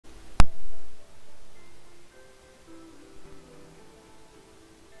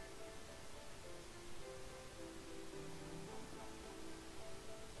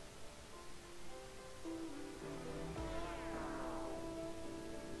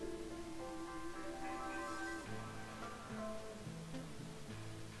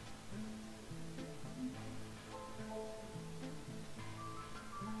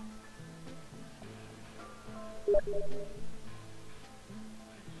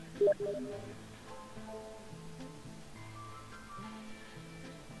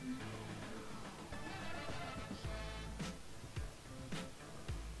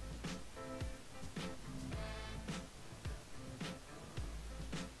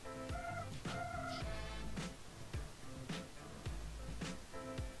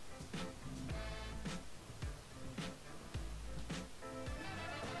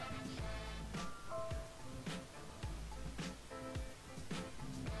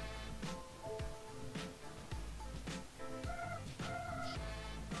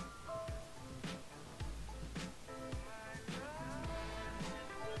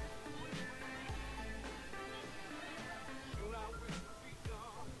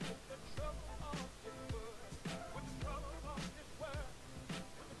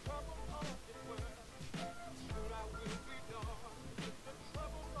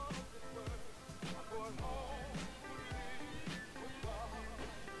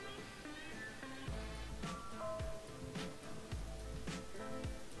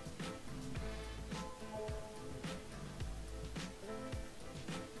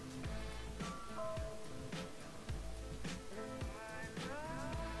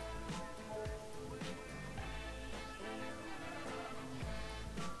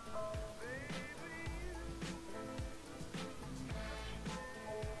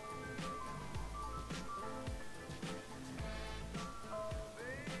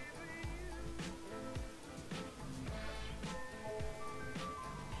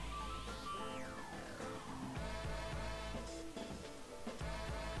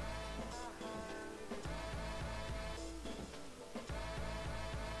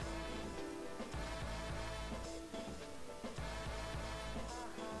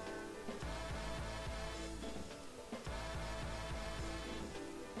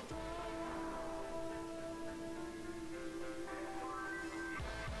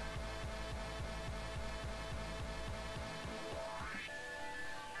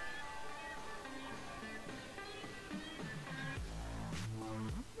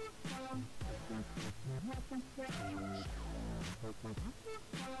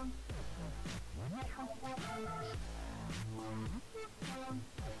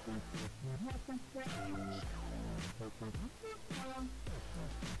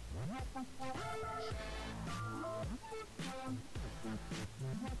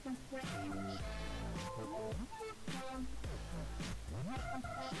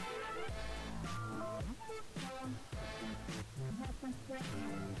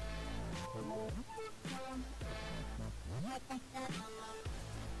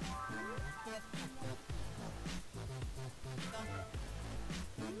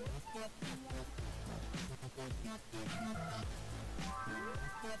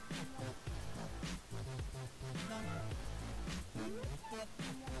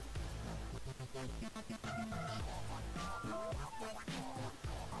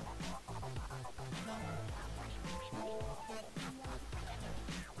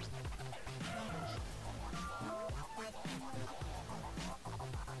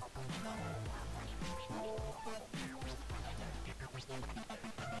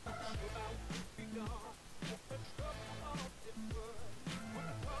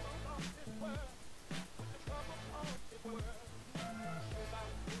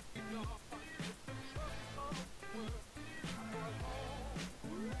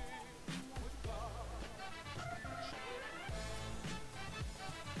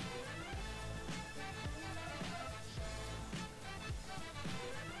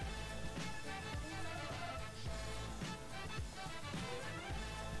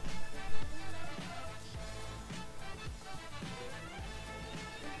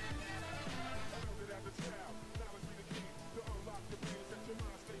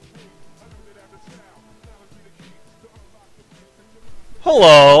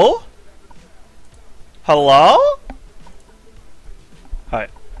Hello? Hello? Hi.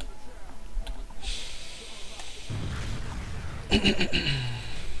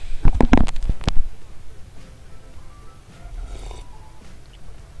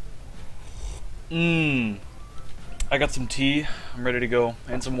 I got some tea. I'm ready to go.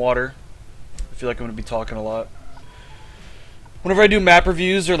 And some water. I feel like I'm going to be talking a lot. Whenever I do map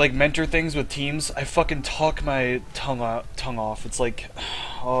reviews or like mentor things with teams, I fucking talk my tongue off. It's like,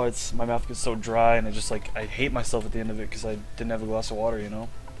 oh, my mouth gets so dry, and I hate myself at the end of it because I didn't have a glass of water, you know.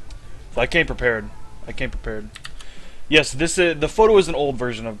 So I came prepared. Yes, the photo is an old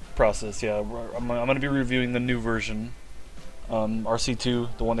version of Process. Yeah, I'm gonna be reviewing the new version,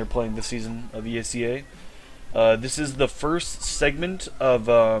 RC2, the one they're playing this season of ESEA. This is the first segment of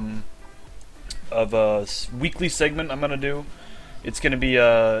of a weekly segment I'm gonna do. It's gonna be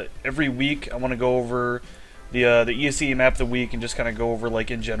every week. I want to go over the ESEA map of the week and just kind of go over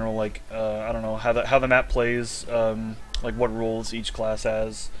like in general, like I don't know how the map plays, like what rules each class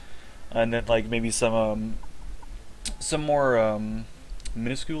has, and then like maybe some more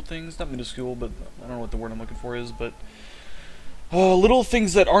minuscule things, not minuscule, but I don't know what the word I'm looking for is, but little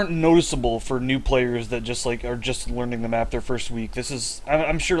things that aren't noticeable for new players that just like are just learning the map their first week. This is,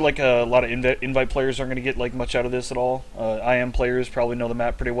 I'm sure like a lot of invite players aren't going to get like much out of this at all. IM players probably know the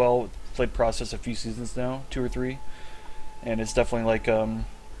map pretty well. Played Process a few seasons now, 2 or 3, and it's definitely like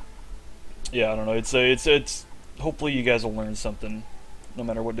yeah, I don't know. It's hopefully you guys will learn something, no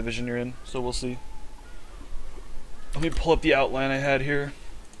matter what division you're in. So we'll see. Let me pull up the outline I had here.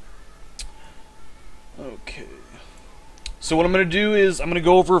 Okay. So what I'm going to do is I'm going to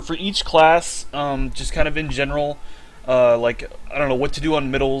go over for each class, just kind of in general, like, I don't know, what to do on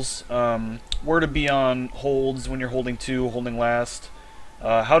middles, where to be on holds when you're holding 2, holding last,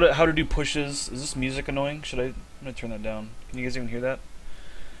 how to do pushes. Is this music annoying? I'm going to turn that down. Can you guys even hear that?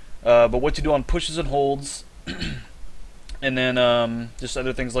 But what to do on pushes and holds, and then just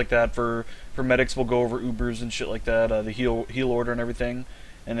other things like that. For medics, we'll go over Ubers and shit like that, the heal order and everything.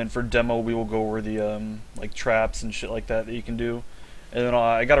 And then for demo, we will go over the like traps and shit like that you can do. And then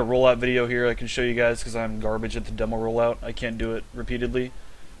I got a rollout video here I can show you guys because I'm garbage at the demo rollout. I can't do it repeatedly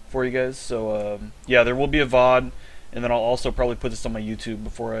for you guys. So yeah, there will be a VOD, and then I'll also probably put this on my YouTube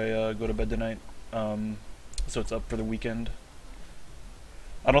before I go to bed tonight. So it's up for the weekend.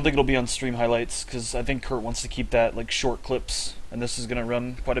 I don't think it'll be on stream highlights because I think Kurt wants to keep that like short clips, and this is gonna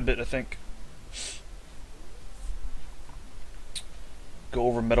run quite a bit, I think. Go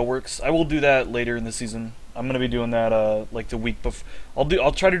over Metalworks. I will do that later in the season. I'm gonna be doing that like the week before.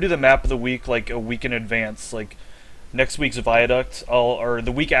 I'll try to do the map of the week like a week in advance. Like next week's Viaduct, or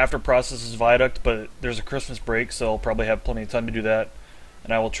the week after Process is Viaduct, but there's a Christmas break, so I'll probably have plenty of time to do that.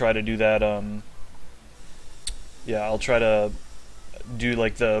 And I will try to do that. Yeah, I'll try to do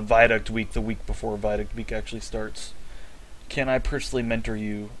like the Viaduct week the week before Viaduct week actually starts. Can I personally mentor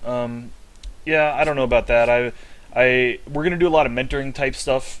you? Yeah, I don't know about that. We're gonna do a lot of mentoring type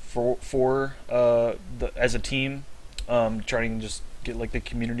stuff for as a team, trying to just get like the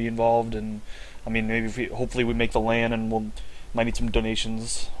community involved, and I mean maybe hopefully we make the LAN, and might need some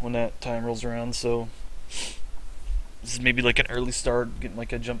donations when that time rolls around. So this is maybe like an early start, getting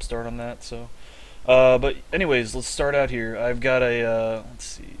like a jump start on that. So, but anyways, let's start out here. I've got a let's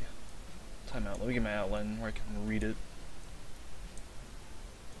see, timeout. Let me get my outline where I can read it.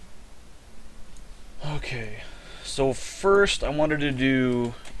 Okay. So first, I wanted to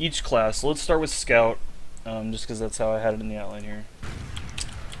do each class. So let's start with Scout, just because that's how I had it in the outline here.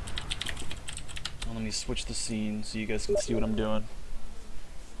 Well, let me switch the scene so you guys can see what I'm doing.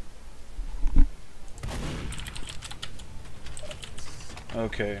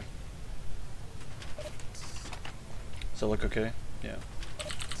 Okay. Does that look okay? Yeah.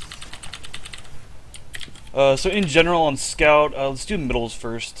 So in general on Scout, let's do middles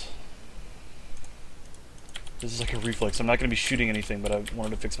first. This is like a reflex. I'm not going to be shooting anything, but I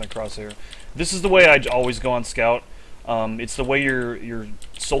wanted to fix my crosshair. This is the way I always go on Scout. It's the way your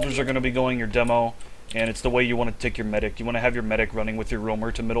soldiers are going to be going, your demo, and it's the way you want to take your medic. You want to have your medic running with your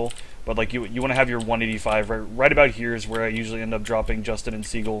roamer to middle, but like you want to have your 185 right about here is where I usually end up dropping Justin and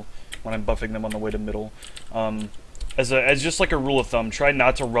Siegel when I'm buffing them on the way to middle. As just like a rule of thumb, try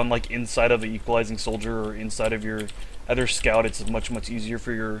not to run like inside of the equalizing soldier or inside of your other scout. It's much easier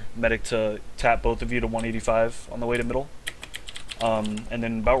for your medic to tap both of you to 185 on the way to middle. And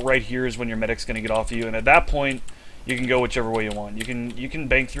then about right here is when your medic's going to get off of you, and at that point you can go whichever way you want. You can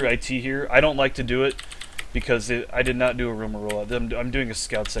bank through IT here. I don't like to do it because I did not do a rumor rollout. I'm doing a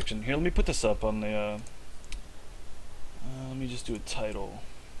scout section here. Let me put this up on the let me just do a title.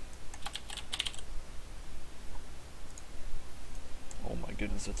 Oh my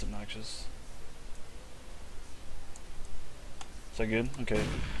goodness, that's obnoxious. Is that good? Okay.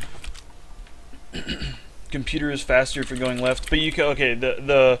 Computer is faster if you're going left, but you can. Okay,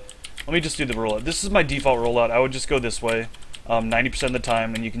 let me just do the rollout. This is my default rollout. I would just go this way 90% of the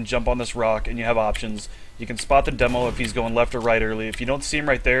time, and you can jump on this rock, and you have options. You can spot the demo if he's going left or right early. If you don't see him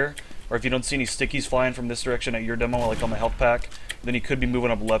right there, or if you don't see any stickies flying from this direction at your demo, like on the health pack, then he could be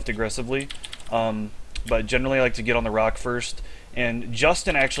moving up left aggressively. But generally I like to get on the rock first, and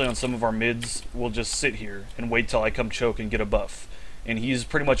Justin actually on some of our mids will just sit here and wait till I come choke and get a buff. And he's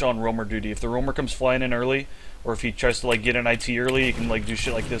pretty much on roamer duty. If the roamer comes flying in early, or if he tries to like get an IT early, you can like do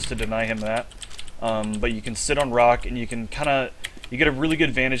shit like this to deny him that. But you can sit on rock, and you can you get a really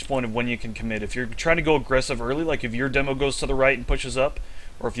good vantage point of when you can commit. If you're trying to go aggressive early, like if your demo goes to the right and pushes up,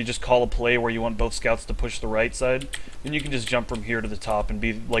 or if you just call a play where you want both scouts to push the right side, then you can just jump from here to the top and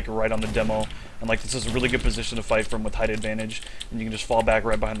be like right on the demo. And like this is a really good position to fight from with height advantage, and you can just fall back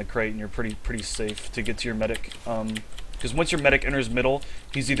right behind the crate, and you're pretty safe to get to your medic. Because once your medic enters middle,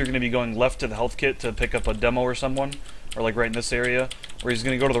 he's either going to be going left to the health kit to pick up a demo or someone, or like right in this area, or he's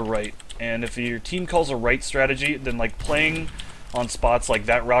going to go to the right. And if your team calls a right strategy, then like playing on spots like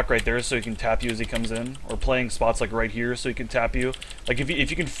that rock right there so he can tap you as he comes in, or playing spots like right here so he can tap you. Like if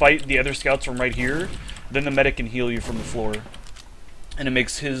you can fight the other scouts from right here, then the medic can heal you from the floor. And it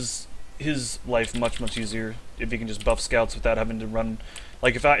makes his life much easier if he can just buff scouts without having to run.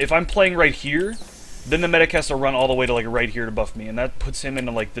 Like if I'm playing right here, then the medic has to run all the way to like right here to buff me, and that puts him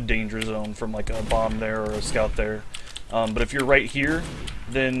into like the danger zone from like a bomb there or a scout there. But if you're right here,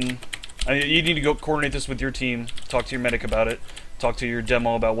 then you need to go coordinate this with your team, talk to your medic about it, talk to your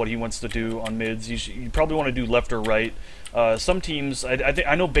demo about what he wants to do on mids. You probably want to do left or right. Some teams,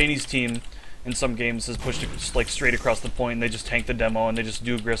 I know Bainey's team in some games has pushed it like straight across the point, and they just tank the demo and they just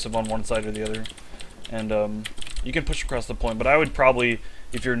do aggressive on one side or the other. And you can push across the point, but I would probably,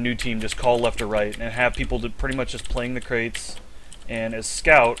 if you're a new team, just call left or right and have people pretty much just playing the crates. And as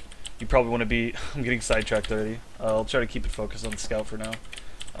scout, you probably want to be... I'm getting sidetracked already. I'll try to keep it focused on scout for now.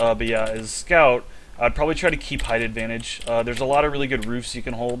 But yeah, as scout, I'd probably try to keep height advantage. There's a lot of really good roofs you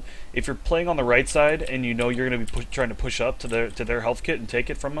can hold. If you're playing on the right side and you know you're going to be trying to push up to their health kit and take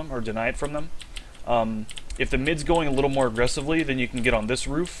it from them or deny it from them, if the mid's going a little more aggressively, then you can get on this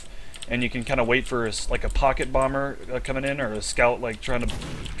roof and you can kind of wait for like a pocket bomber coming in, or a scout like trying to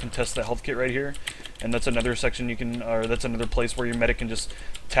contest the health kit right here. And that's another section you can, or that's another place where your medic can just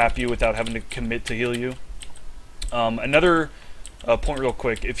tap you without having to commit to heal you. Another point real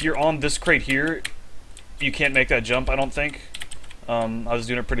quick, if you're on this crate here, you can't make that jump, I don't think. I was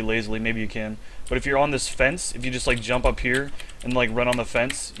doing it pretty lazily, maybe you can. But if you're on this fence, if you just like jump up here and like run on the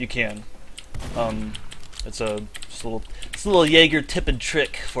fence, you can. It's a little Jaeger tip and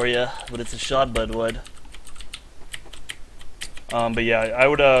trick for you, but it's a shotgun wood. But yeah, I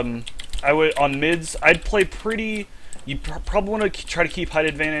would on mids, I'd play pretty. You probably want to try to keep height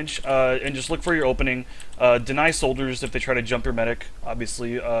advantage and just look for your opening. Deny soldiers if they try to jump your medic.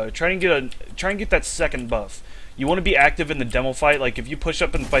 Obviously, try and get that second buff. You want to be active in the demo fight. Like if you push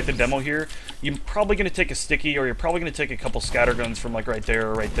up and fight the demo here, you're probably going to take a sticky, or you're probably going to take a couple scatterguns from like right there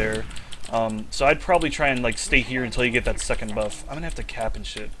or right there. So I'd probably try and like stay here until you get that second buff. I'm gonna have to cap and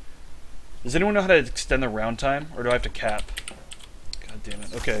shit. Does anyone know how to extend the round time, or do I have to cap? God damn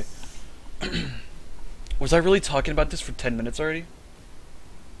it. Okay. Was I really talking about this for 10 minutes already?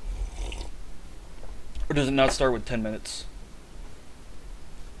 Or does it not start with 10 minutes?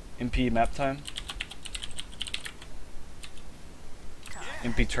 MP map time?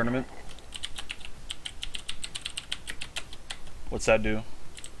 MP tournament? What's that do?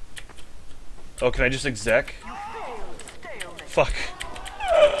 Oh, can I just exec? Fuck.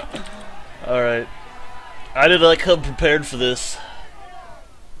 Alright. I did not come prepared for this.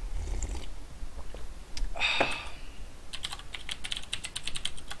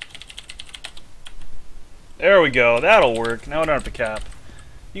 There we go. That'll work. Now I don't have to cap.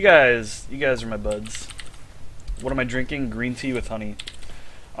 You guys are my buds. What am I drinking? Green tea with honey.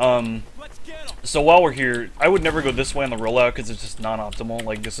 So while we're here, I would never go this way on the rollout because it's just non-optimal.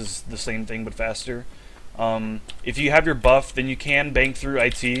 Like, this is the same thing but faster. If you have your buff, then you can bank through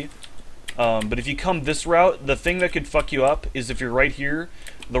IT. But if you come this route, the thing that could fuck you up is if you're right here,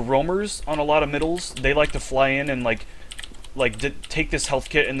 the roamers on a lot of middles, they like to fly in and take this health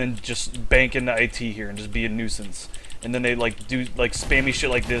kit and then just bank into IT here and just be a nuisance. And then they do spammy shit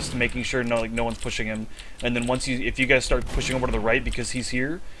like this, making sure no one's pushing him. And then if you guys start pushing over to the right because he's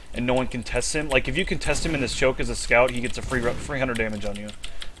here and no one can test him, like if you can test him in this choke as a scout, he gets a free 100 damage on you.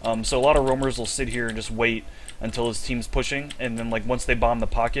 So a lot of roamers will sit here and just wait until his team's pushing, and then once they bomb the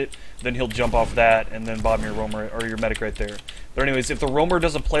pocket, then he'll jump off that and then bomb your roamer or your medic right there. But anyways, if the roamer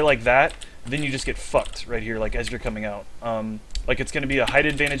doesn't play like that, then you just get fucked right here, like as you're coming out. It's going to be a height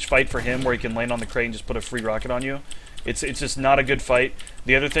advantage fight for him where he can land on the crate and just put a free rocket on you. It's just not a good fight.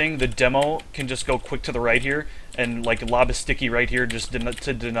 The other thing, the demo can just go quick to the right here and lob a sticky right here just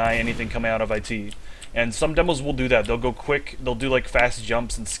to deny anything coming out of IT. And some demos will do that. They'll go quick, they'll do fast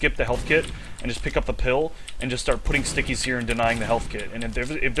jumps and skip the health kit and just pick up the pill and just start putting stickies here and denying the health kit. And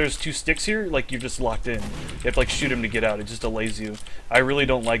if there's two sticks here, you're just locked in. You have to shoot him to get out. It just delays you. I really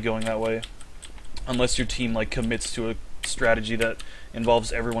don't like going that way unless your team commits to a strategy that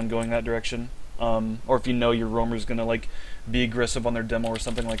involves everyone going that direction. Or if you know your roamer's gonna be aggressive on their demo or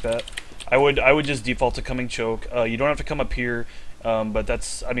something like that. I would just default to coming choke. You don't have to come up here, but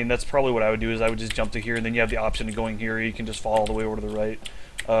that's probably what I would do. Is I would just jump to here, and then you have the option of going here. Or you can just fall all the way over to the right.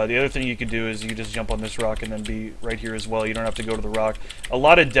 The other thing you could do is you just jump on this rock and then be right here as well. You don't have to go to the rock. A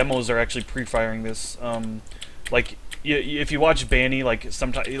lot of demos are actually pre-firing this. Like if you watch Banny, like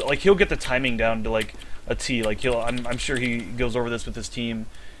sometimes like he'll get the timing down to like a T. Like I'm sure he goes over this with his team,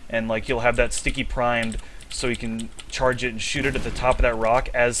 and like he'll have that sticky primed so he can charge it and shoot it at the top of that rock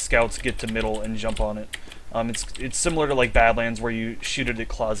as scouts get to middle and jump on it. It's similar to like Badlands where you shoot it at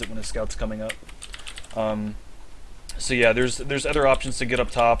closet when a scout's coming up. So yeah, there's other options to get up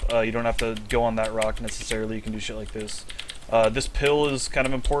top. You don't have to go on that rock necessarily. You can do shit like this. This pill is kind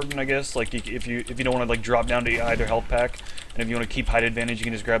of important, I guess. Like if you don't want to like drop down to either health pack, and if you want to keep height advantage, you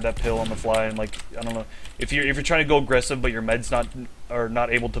can just grab that pill on the fly and like I don't know. If you're trying to go aggressive but your meds not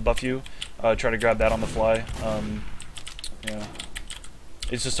able to buff you, try to grab that on the fly. Yeah,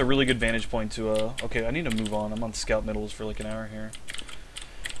 it's just a really good vantage point to. Okay, I need to move on. I'm on scout middles for like an hour here.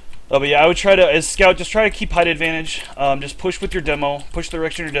 But yeah, I would try to, as scout, just try to keep height advantage. Just push with your demo, push the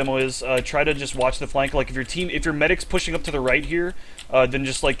direction your demo is. Try to just watch the flank. Like if your medic's pushing up to the right here, then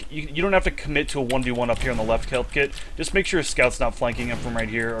just like you don't have to commit to a 1v1 up here on the left health kit. Just make sure a scout's not flanking him from right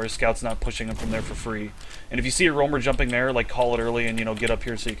here, or a scout's not pushing him from there for free. And if you see a roamer jumping there, like call it early and get up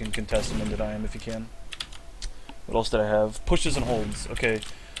here so you can contest him and deny him if you can. What else did I have? Pushes and holds. Okay.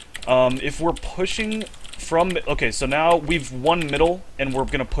 If we're pushing from... Okay, so now we've won middle, and we're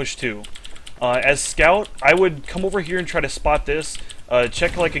going to push two. As scout, I would come over here and try to spot this,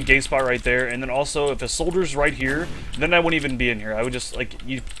 check like a gay spot right there, and then also if a soldier's right here, then I wouldn't even be in here. I would just, like,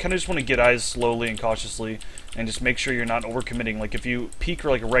 you kind of just want to get eyes slowly and cautiously, and just make sure you're not overcommitting. Like, if you peek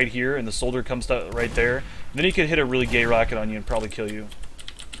like right here, and the soldier comes to right there, then he could hit a really gay rocket on you and probably kill you.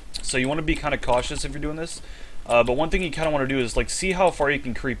 So you want to be kind of cautious if you're doing this. But one thing you kind of want to do is like see how far you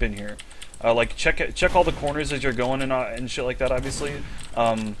can creep in here. Like check all the corners as you're going and shit like that. Obviously,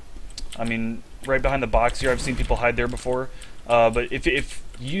 I mean right behind the box here, I've seen people hide there before. But if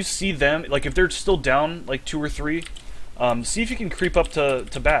you see them, like if they're still down like 2 or 3, see if you can creep up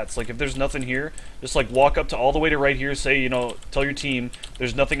to bats. Like if there's nothing here, just like walk up to all the way to right here. Say tell your team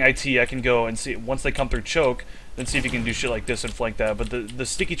there's nothing IT. I can go and see once they come through choke. Then see if you can do shit like this and flank that. But the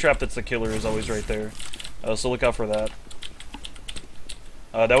sticky trap that's the killer is always right there. So look out for that.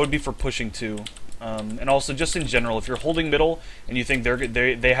 That would be for pushing too. And also just in general, if you're holding middle and you think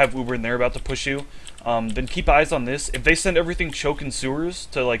they have Uber and they're about to push you, then keep eyes on this. If they send everything choke in sewers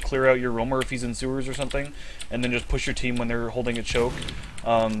to like clear out your roamer if he's in sewers or something, and then just push your team when they're holding a choke,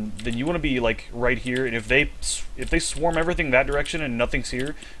 then you want to be like right here. And if they swarm everything that direction and nothing's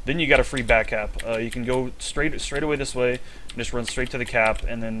here, then you got a free back cap. You can go straight away this way and just run straight to the cap,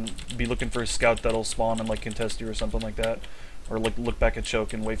 and then be looking for a scout that'll spawn and like contest you or something like that. Or look back at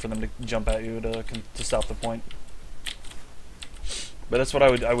choke and wait for them to jump at you to stop the point. But that's what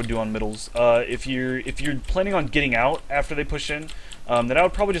I would do on middles. If you're planning on getting out after they push in, then I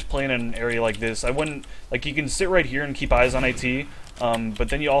would probably just play in an area like this. I wouldn't like you can sit right here and keep eyes on IT, but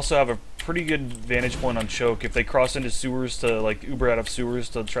then you also have a pretty good vantage point on choke if they cross into sewers to like Uber out of sewers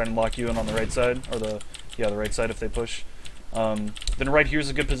to try and lock you in on the right side, or the right side if they push. Then right here's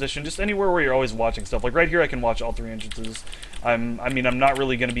a good position, just anywhere where you're always watching stuff. Like right here I can watch all 3 entrances. I mean I'm not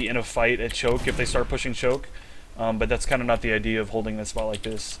really going to be in a fight at choke if they start pushing choke, but that's kind of not the idea of holding a spot like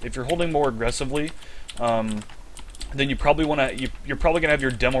this. If you're holding more aggressively, then you probably want to, you're probably going to have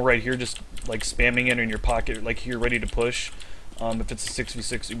your demo right here just like spamming it in your pocket like you're ready to push. If it's a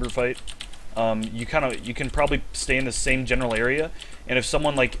 6v6 Uber fight. You can probably stay in the same general area, and if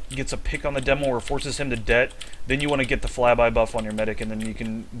someone like gets a pick on the demo or forces him to det, then you want to get the flyby buff on your medic, and then you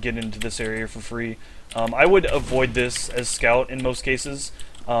can get into this area for free. I would avoid this as scout in most cases.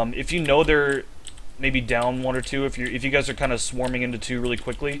 If you know they're maybe down 1 or 2, if you guys are kind of swarming into 2 really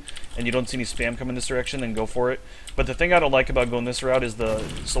quickly and you don't see any spam come in this direction, then go for it. But the thing I don't like about going this route is the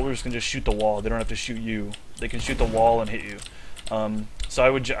soldiers can just shoot the wall. They don't have to shoot you. They can shoot the wall and hit you. So I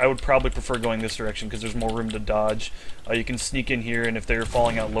would probably prefer going this direction because there's more room to dodge. You can sneak in here, and if they're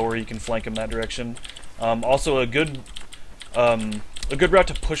falling out lower, you can flank them that direction. Also, a good route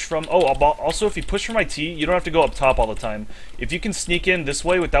to push from. Oh, also if you push from IT, you don't have to go up top all the time. If you can sneak in this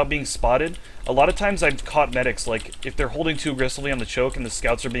way without being spotted, a lot of times I've caught medics like if they're holding too aggressively on the choke and the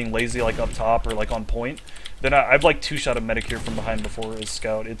scouts are being lazy like up top or like on point. Then I've like 2-shot a medic here from behind before as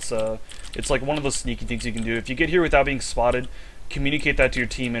scout. It's like one of those sneaky things you can do. If you get here without being spotted, communicate that to your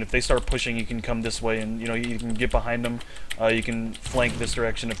team, and if they start pushing, you can come this way, and you can get behind them. You can flank this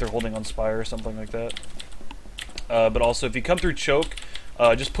direction if they're holding on spire or something like that. But also, if you come through choke,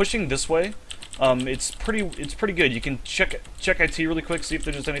 just pushing this way it's pretty good. You can check IT really quick, see if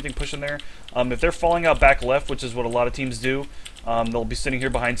there's just anything pushing there. If they're falling out back left, which is what a lot of teams do, they'll be sitting here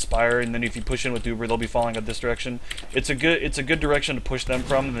behind Spire, and then if you push in with Uber, they'll be falling out this direction. It's a good direction to push them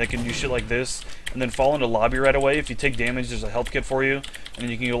from, and they can do shit like this, and then fall into lobby right away. If you take damage, there's a health kit for you, and then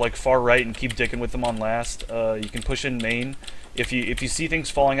you can go like far right and keep dicking with them on last. You can push in main. If you see things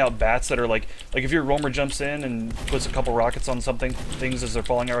falling out bats that are like if your roamer jumps in and puts a couple rockets on things as they're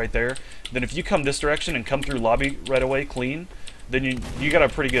falling out right there, then if you come this direction and come through lobby right away clean, then you got a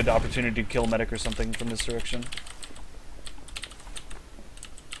pretty good opportunity to kill medic or something from this direction.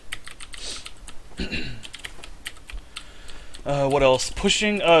 What else?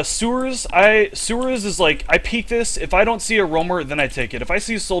 Pushing sewers. Sewers is like I peek this. If I don't see a roamer, then I take it. If I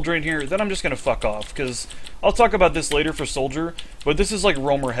see a soldier in here, then I'm just gonna fuck off, because I'll talk about this later for soldier, but this is like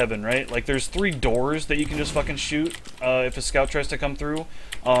roamer heaven, right? Like there's 3 doors that you can just fucking shoot if a scout tries to come through.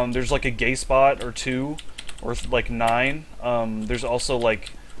 There's like a gay spot or 2 or like 9. There's also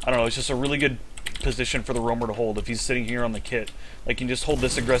like, I don't know, it's just a really good position for the roamer to hold if he's sitting here on the kit. Like you can just hold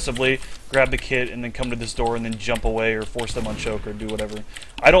this aggressively, grab the kit, and then come to this door and then jump away or force them on choke or do whatever.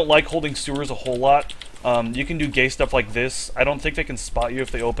 I don't like holding sewers a whole lot. You can do gay stuff like this. I don't think they can spot you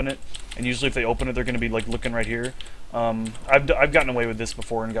if they open it, and usually if they open it, they're going to be like looking right here. I've gotten away with this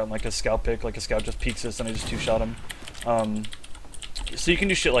before and gotten like a scout pick, like a scout just peeks this and I just 2-shot him. So you can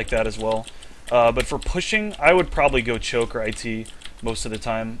do shit like that as well. But for pushing, I would probably go choke or IT most of the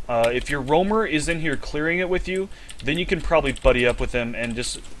time. If your roamer is in here clearing it with you, then you can probably buddy up with him and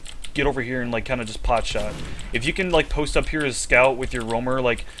just get over here and like kind of just pot shot. If you can like post up here as scout with your roamer,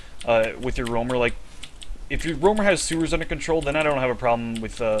 if your roamer has sewers under control, then I don't have a problem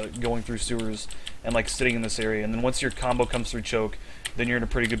with going through sewers and like sitting in this area. And then once your combo comes through choke, then you're in a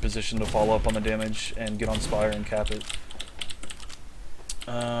pretty good position to follow up on the damage and get on Spire and cap it.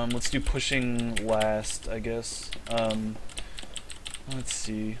 Let's do pushing last, I guess. Let's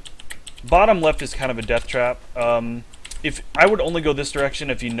see. Bottom left is kind of a death trap. If I would only go this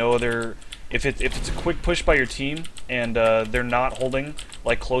direction if you know if it's a quick push by your team and they're not holding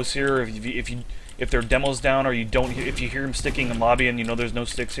like close here, or if their demo's down, or if you hear them sticking in lobby and you know there's no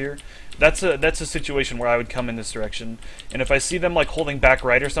sticks here, that's a situation where I would come in this direction. And if I see them like holding back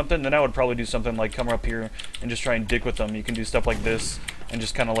right or something, then I would probably do something like come up here and just try and dick with them. You can do stuff like this and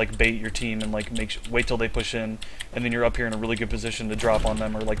just kind of like bait your team and like wait till they push in, and then you're up here in a really good position to drop on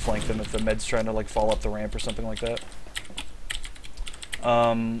them or like flank them if the med's trying to like fall up the ramp or something like that.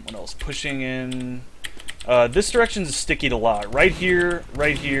 What else? Pushing in. This direction is stickied a lot. Right here,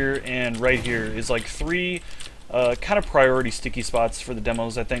 and right here is like 3 kind of priority sticky spots for the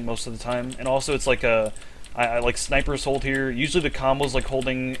demos, I think, most of the time. And also it's like I like snipers hold here. Usually the combo's like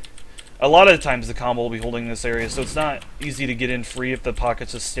holding. A lot of the times the combo will be holding this area, so it's not easy to get in free if the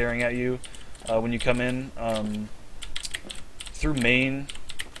pocket's just staring at you when you come in. Through main,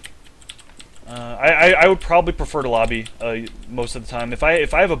 I would probably prefer to lobby most of the time. If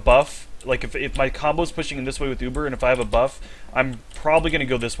I have a buff, like if my combo's pushing in this way with Uber, and if I have a buff, I'm probably gonna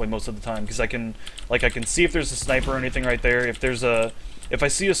go this way most of the time, because I can see if there's a sniper or anything right there. If I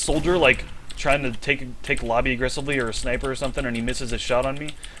see a soldier like trying to take lobby aggressively, or a sniper or something, and he misses a shot on me,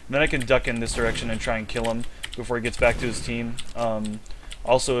 then I can duck in this direction and try and kill him before he gets back to his team.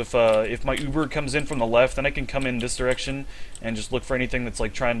 Also, if my Uber comes in from the left, then I can come in this direction and just look for anything that's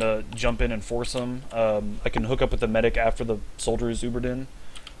like trying to jump in and force him. I can hook up with the medic after the soldier is Ubered in.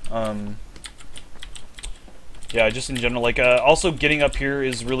 Yeah, just in general, like also getting up here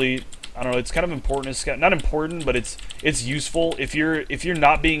is really, I don't know, it's kind of important. It's not important, but it's useful if you're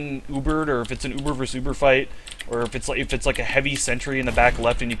not being Ubered, or if it's an Uber versus Uber fight, or if it's like a heavy sentry in the back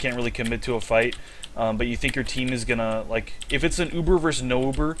left and you can't really commit to a fight. But you think your team is gonna, like, if it's an Uber versus no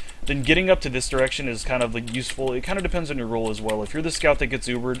Uber, then getting up to this direction is kind of like useful. It kind of depends on your role as well. If you're the scout that gets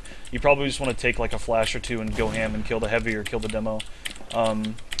Ubered, you probably just want to take like a flash or 2 and go ham and kill the heavy or kill the demo.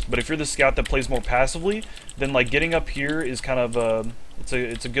 But if you're the scout that plays more passively, then like getting up here is kind of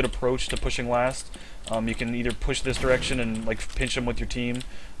it's a good approach to pushing last. You can either push this direction and like pinch them with your team.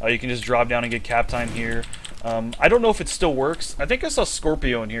 You can just drop down and get cap time here. I don't know if it still works. I think I saw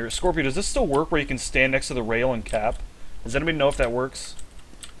Scorpio in here. Scorpio, does this still work where you can stand next to the rail and cap? Does anybody know if that works?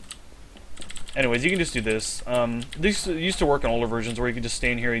 Anyways, you can just do this. These used to work on older versions where you could just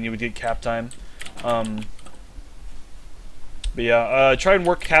stand here and you would get cap time. But yeah, try and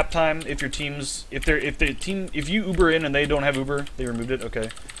work cap time if your team's if you Uber in and they don't have Uber, they removed it. Okay,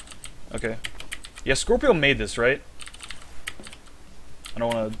 okay. Yeah, Scorpio made this, right? I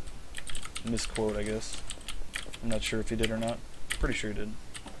don't want to misquote, I guess. I'm not sure if he did or not. Pretty sure he did.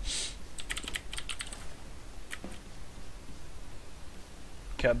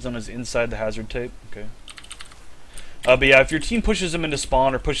 Cap zone is inside the hazard tape. Okay. But yeah, if your team pushes them into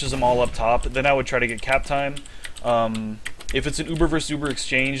spawn or pushes them all up top, then I would try to get cap time. If it's an Uber versus Uber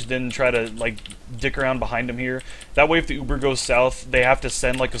exchange, then try to like dick around behind them here. That way, if the Uber goes south, they have to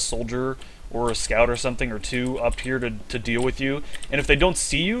send like a soldier or a scout or something or two up here to deal with you. And if they don't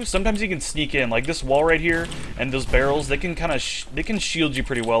see you, sometimes you can sneak in. Like this wall right here and those barrels, they can kind of they can shield you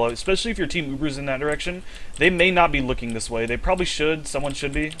pretty well, especially if your team Ubers in that direction. They may not be looking this way. They probably should. Someone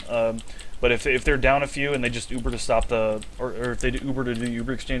should be. But if they're down a few and they just Uber to stop the, or if they Uber to do the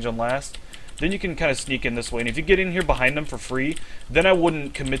Uber exchange on last, then you can kind of sneak in this way. And if you get in here behind them for free, then I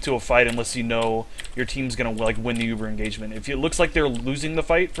wouldn't commit to a fight unless you know your team's gonna like win the Uber engagement. If it looks like they're losing the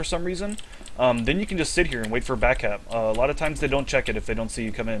fight for some reason, then you can just sit here and wait for a back cap. A lot of times they don't check it if they don't see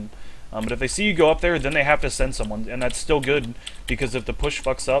you come in. But if they see you go up there, then they have to send someone, and that's still good, because if the push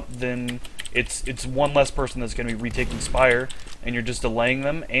fucks up, then it's one less person that's going to be retaking Spire, and you're just delaying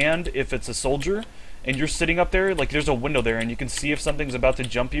them. And if it's a soldier, and you're sitting up there, like there's a window there, and you can see if something's about to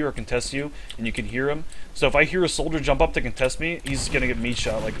jump you or contest you, and you can hear him. So if I hear a soldier jump up to contest me, he's going to get meat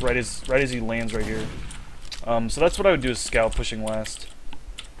shot, like right as he lands right here. So that's what I would do as scout pushing last.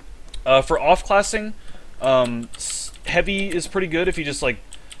 For off-classing, heavy is pretty good if you just like,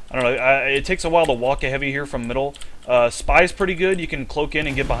 I don't know, it takes a while to walk a heavy here from middle. Spy's pretty good, you can cloak in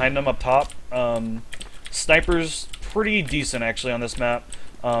and get behind them up top. Sniper's pretty decent actually on this map.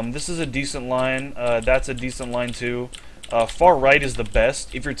 This is a decent line, that's a decent line too. Far right is the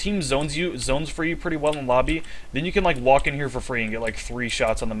best. If your team zones for you pretty well in lobby, then you can like walk in here for free and get like 3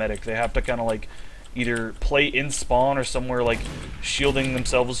 shots on the medic. They have to kind of like either play in spawn or somewhere like shielding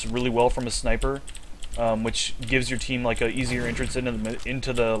themselves really well from a sniper, which gives your team like a easier entrance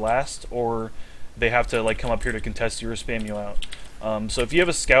into the last, or they have to like come up here to contest you or spam you out. So if you have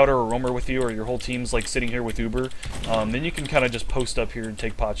a scout or a roamer with you, or your whole team's like sitting here with Uber, then you can kind of just post up here and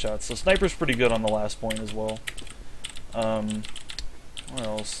take pot shots. So sniper's pretty good on the last point as well. What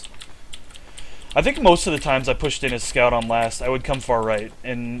else? I think most of the times I pushed in as scout on last, I would come far right,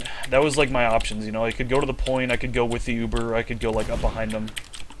 and that was like my options, you know. I could go to the point, I could go with the Uber, I could go like up behind them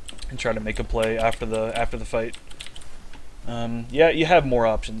and try to make a play after the fight. Yeah, you have more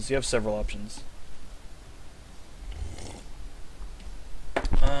options. You have several options.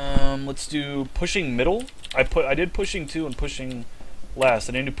 Let's do pushing middle. I did pushing 2 and pushing last.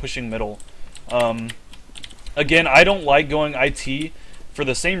 I didn't do pushing middle. Again, I don't like going IT for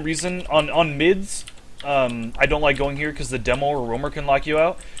the same reason. On mids, I don't like going here because the demo or roamer can lock you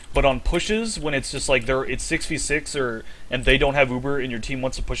out. But on pushes, when it's just like it's 6v6 and they don't have Uber and your team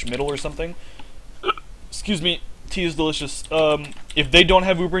wants to push middle or something. Excuse me, tea is delicious. If they don't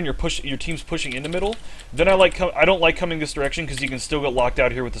have Uber and your team's pushing into middle, then I don't like coming this direction because you can still get locked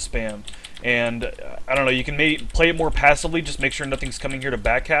out here with the spam. And I don't know, you can play it more passively, just make sure nothing's coming here to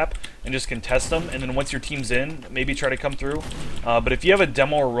back cap and just contest them, and then once your team's in, maybe try to come through. But if you have a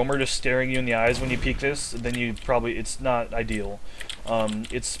demo or roamer just staring you in the eyes when you peek this, then it's not ideal.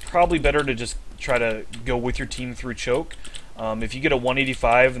 It's probably better to just try to go with your team through choke. If you get a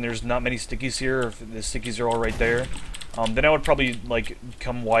 185 and there's not many stickies here, or if the stickies are all right there, then I would probably like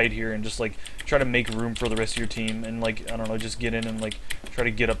come wide here and just like try to make room for the rest of your team, and like, I don't know, just get in and like try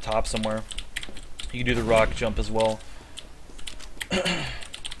to get up top somewhere. You can do the rock jump as well.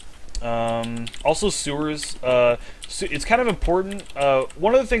 Also sewers, it's kind of important.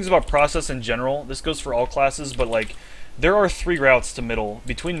 One of the things about process in general, this goes for all classes, but like there are 3 routes to middle,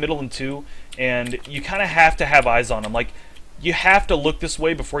 between middle and 2, and you kind of have to have eyes on them. Like, you have to look this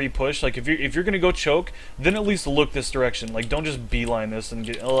way before you push. Like, if you're gonna go choke, then at least look this direction. Like, don't just beeline this and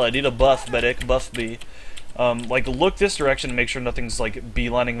get, oh, I need a buff, medic, buff B. Like, look this direction and make sure nothing's like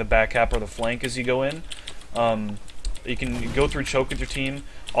beelining the back cap or the flank as you go in. You can go through choke with your team.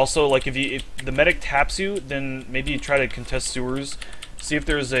 Also, like, if the medic taps you, then maybe you try to contest sewers. See if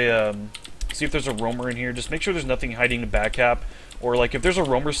there's a roamer in here. Just make sure there's nothing hiding the back cap. Or like if there's a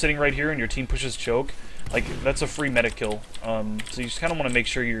roamer sitting right here and your team pushes choke, like that's a free medic kill. So you just kind of want to make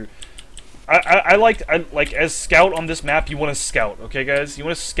sure you're. I like as scout on this map, you want to scout. Okay, guys, you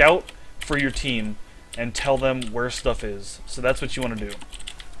want to scout for your team and tell them where stuff is. So that's what you want to do.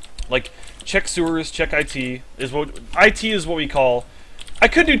 Like check sewers, check IT is what we call. I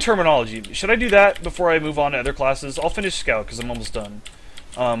could do terminology. Should I do that before I move on to other classes? I'll finish scout because I'm almost done.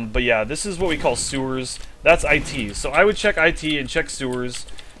 But yeah, this is what we call sewers. That's IT. So I would check IT and check sewers,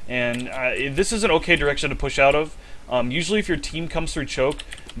 and this is an okay direction to push out of. Usually if your team comes through choke,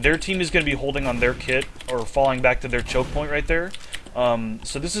 their team is going to be holding on their kit or falling back to their choke point right there.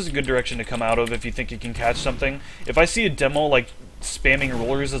 So this is a good direction to come out of if you think you can catch something. If I see a demo like spamming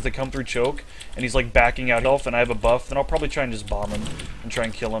rollers as they come through choke, and he's like backing out elf and I have a buff, then I'll probably try and just bomb him and try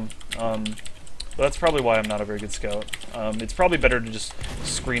and kill him. But that's probably why I'm not a very good scout. It's probably better to just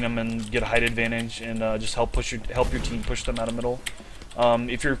screen them and get a height advantage and just help your team push them out of middle.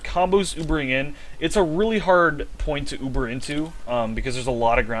 If your combo's Ubering in, it's a really hard point to Uber into because there's a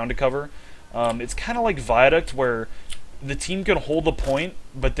lot of ground to cover. It's kind of like Viaduct where the team can hold the point,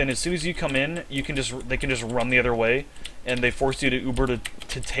 but then as soon as you come in, they can just run the other way, and they force you to Uber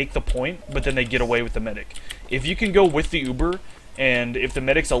to take the point, but then they get away with the medic. If you can go with the Uber, and if the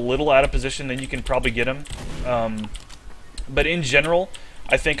medic's a little out of position, then you can probably get him. But in general,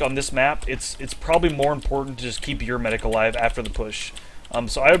 I think on this map, it's probably more important to just keep your medic alive after the push.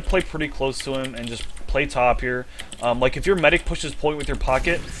 So I would play pretty close to him and just play top here. Like if your medic pushes point with your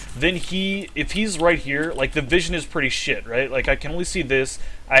pocket, then if he's right here, like the vision is pretty shit, right? Like I can only see this.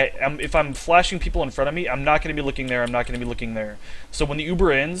 If I'm flashing people in front of me, I'm not going to be looking there, I'm not going to be looking there. So when the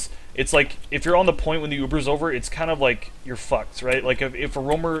Uber ends, it's like, if you're on the point when the Uber's over, it's kind of like, you're fucked, right? Like if a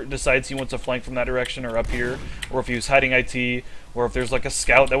roamer decides he wants to flank from that direction or up here, or if he was hiding IT, or if there's like a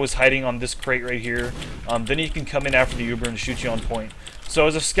scout that was hiding on this crate right here, then he can come in after the Uber and shoot you on point. So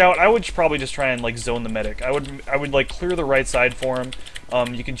as a scout, I would probably just try and like zone the medic. I would like clear the right side for him.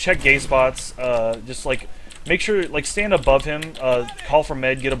 You can check gay spots, just like make sure, like, stand above him, call for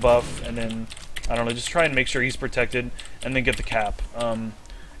med, get a buff, and then, I don't know, just try and make sure he's protected, and then get the cap.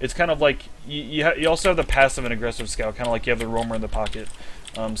 It's kind of like, you also have the passive and aggressive scout, kind of like you have the roamer in the pocket.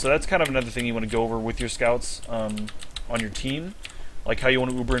 So that's kind of another thing you want to go over with your scouts on your team, like how you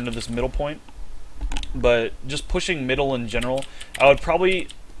want to Uber into this middle point. But just pushing middle in general, I would probably,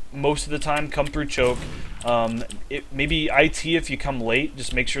 most of the time, come through choke. Maybe IT if you come late,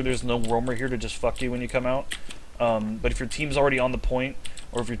 just make sure there's no roamer here to just fuck you when you come out. But if your team's already on the point,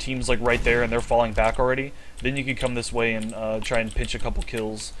 or if your team's like right there and they're falling back already, then you can come this way and try and pinch a couple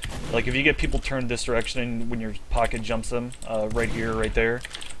kills. Like if you get people turned this direction and when your pocket jumps them, right here, right there,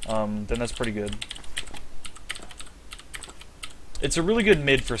 then that's pretty good. It's a really good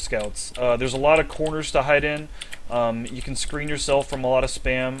mid for scouts. There's a lot of corners to hide in. You can screen yourself from a lot of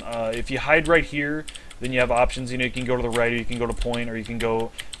spam. If you hide right here, then you have options. You know, you can go to the right, or you can go to point, or you can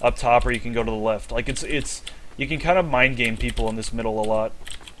go up top, or you can go to the left. Like you can kind of mind game people in this middle a lot.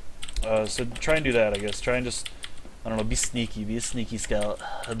 So try and do that, I guess. Try and just, I don't know, be sneaky, be a sneaky scout.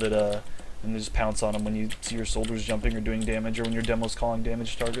 But and just pounce on them when you see your soldiers jumping or doing damage, or when your demo's calling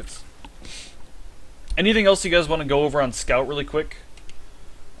damage targets. Anything else you guys want to go over on Scout really quick?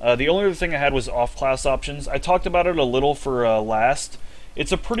 The only other thing I had was off-class options. I talked about it a little for last.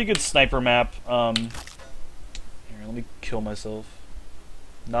 It's a pretty good sniper map. Here, let me kill myself.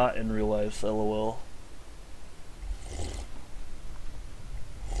 Not in real life, lol.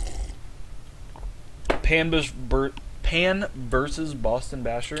 Pan versus Boston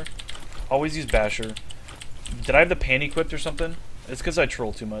Basher. Always use Basher. Did I have the Pan equipped or something? It's because I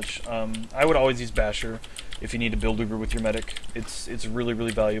troll too much. I would always use Basher if you need to build Uber with your medic. It's really,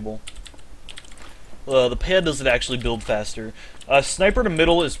 really valuable. The Pan doesn't actually build faster. Sniper to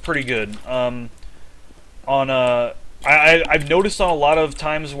middle is pretty good. I've noticed on a lot of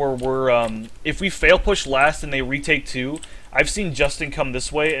times where we're if we fail push last and they retake 2, I've seen Justin come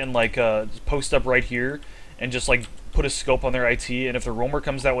this way and like post up right here and just like put a scope on their IT, and if the roamer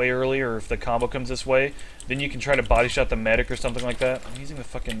comes that way early, or if the combo comes this way, then you can try to body shot the medic or something like that. I'm using the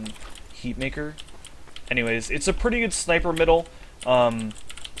fucking heat maker. Anyways, it's a pretty good sniper middle.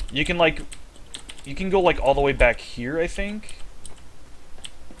 You can go like all the way back here, I think.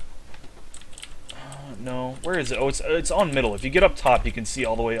 No, where is it? Oh, it's on middle. If you get up top, you can see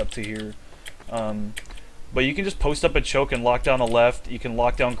all the way up to here. But you can just post up a choke and lock down a left. You can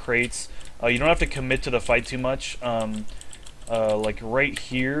lock down crates. You don't have to commit to the fight too much. Like right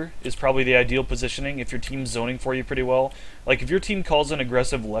here is probably the ideal positioning if your team's zoning for you pretty well. Like if your team calls an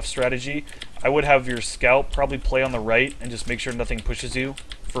aggressive left strategy, I would have your scout probably play on the right and just make sure nothing pushes you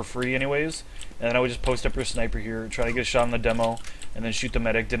for free anyways. And then I would just post up your sniper here, try to get a shot on the demo, and then shoot the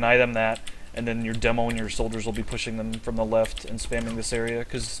medic, deny them that, and then your demo and your soldiers will be pushing them from the left and spamming this area.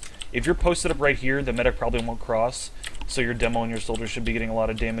 Because if you're posted up right here, the medic probably won't cross, so your demo and your soldiers should be getting a lot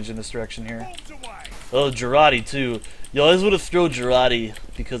of damage in this direction here. Oh, Girardi too. You always want to throw Girardi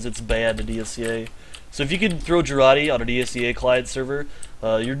because it's bad to ESEA. So if you can throw Girardi on an ESEA client server,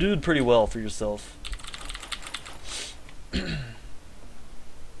 you're doing pretty well for yourself.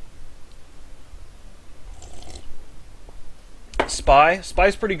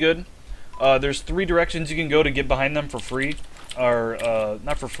 Spy's pretty good. There's 3 directions you can go to get behind them for free. are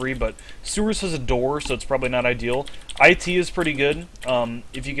not for free, but sewers has a door, so it's probably not ideal. IT is pretty good.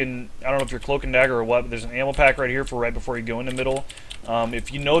 If you can, I don't know if you're cloak and dagger or what, but there's an ammo pack right here for right before you go into middle.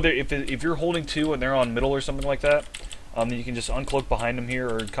 If you know that if you're holding 2 and they're on middle or something like that, then you can just uncloak behind them here,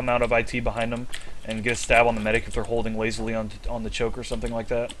 or come out of IT behind them and get a stab on the medic if they're holding lazily on the choke or something like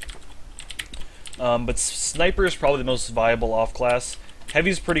that. But sniper is probably the most viable off class.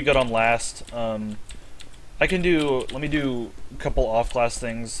 Heavy's pretty good on last. Let me do a couple off class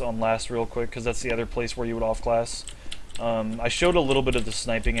things on last real quick, because that's the other place where you would off class. I showed a little bit of the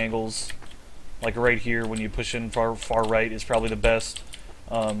sniping angles, like right here when you push in far right is probably the best.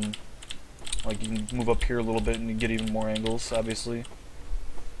 Like you can move up here a little bit and you get even more angles, obviously.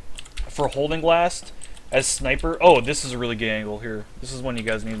 For holding last, as sniper, oh, this is a really good angle here. This is one you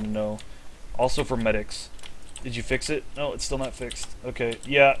guys need to know. Also for medics. Did you fix it? No, it's still not fixed. Okay,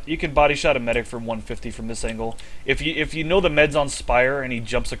 yeah, you can body shot a medic from 150 from this angle. If you know the med's on Spire and he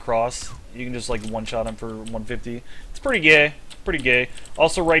jumps across, you can just like one-shot him for 150. It's pretty gay. Pretty gay.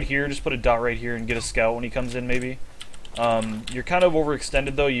 Also right here, just put a dot right here and get a scout when he comes in maybe. You're kind of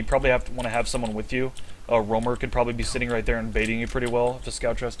overextended though. You probably want to have someone with you. A roamer could probably be sitting right there and baiting you pretty well if the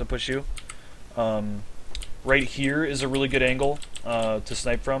scout tries to push you. Right here is a really good angle to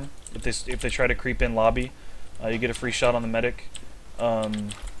snipe from. If they try to creep in lobby, you get a free shot on the medic.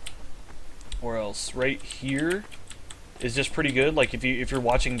 Where else? Right here is just pretty good. Like if you're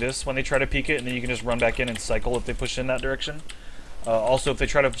watching this when they try to peek it, and then you can just run back in and cycle if they push in that direction. Also, if they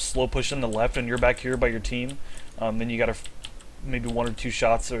try to slow push in the left and you're back here by your team, then you got maybe 1 or 2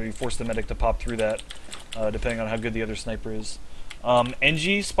 shots, or you force the medic to pop through that, depending on how good the other sniper is.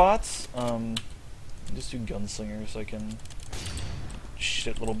 NG spots. Just do gunslinger so I can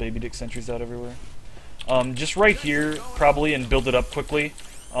shit little baby dick sentries out everywhere. Just right here, probably, and build it up quickly.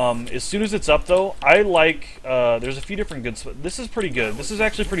 As soon as it's up, though, I like, there's a few different good spots. This is pretty good. This is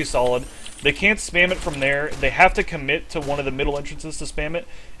actually pretty solid. They can't spam it from there. They have to commit to one of the middle entrances to spam it,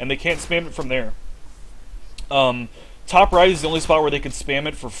 and they can't spam it from there. Top right is the only spot where they could spam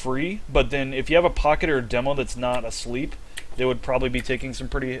it for free, but then if you have a pocket or a demo that's not asleep, they would probably be taking some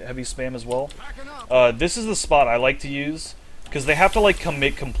pretty heavy spam as well. This is the spot I like to use, because they have to like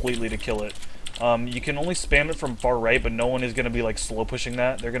commit completely to kill it. You can only spam it from far right, but no one is going to be like slow pushing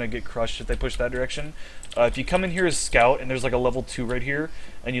that. They're going to get crushed if they push that direction. If you come in here as scout and there's like a level 2 right here,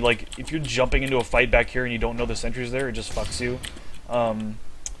 and you like, if you're jumping into a fight back here and you don't know the sentry's there, it just fucks you.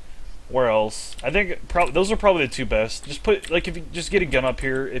 Where else? I think those are probably the 2 best. Just put, like, if you just get a gun up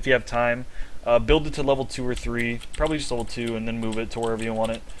here if you have time. Build it to level 2 or 3, probably just level 2, and then move it to wherever you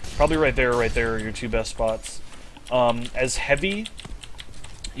want it. Probably right there are your 2 best spots. As heavy,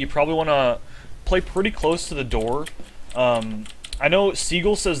 you probably want to play pretty close to the door. I know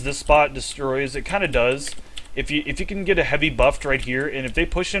Seagull says this spot destroys. It kind of does. If you can get a heavy buffed right here, and if they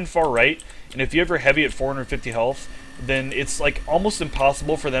push in far right, and if you ever heavy at 450 health, then it's like almost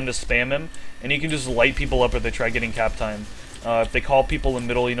impossible for them to spam him, and you can just light people up if they try getting cap time. If they call people in the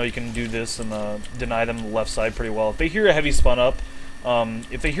middle, you know, you can do this and deny them the left side pretty well. If they hear a heavy spun up,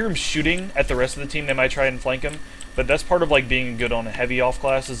 if they hear him shooting at the rest of the team, they might try and flank him. But that's part of like being good on a heavy off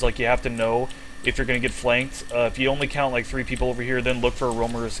class, is like you have to know if you're going to get flanked. If you only count like 3 people over here, then look for a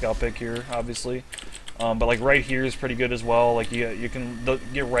roamer or a scout pick here, obviously. But like right here is pretty good as well. Like you can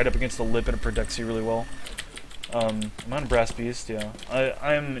get right up against the lip and it protects you really well. I'm on Brass Beast, yeah.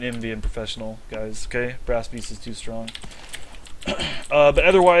 I'm an MV and professional, guys, okay? Brass Beast is too strong. But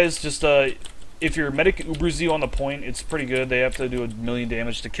otherwise, just if your medic Ubers you on the point, it's pretty good. They have to do 1,000,000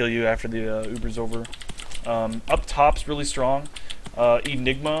 damage to kill you after the Uber's over. Up top's really strong.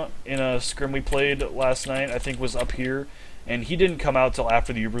 Enigma in a scrim we played last night, I think, was up here, and he didn't come out till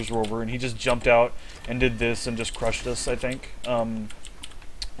after the Ubers were over, and he just jumped out and did this and just crushed us, I think.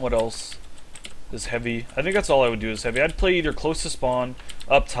 What else is heavy? I think that's all I would do is heavy. I'd play either close to spawn,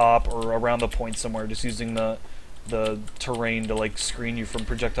 up top, or around the point somewhere, just using the terrain to like screen you from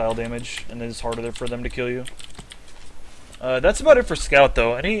projectile damage, and then it's harder for them to kill you. That's about it for scout,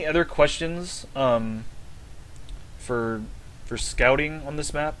 though. Any other questions for scouting on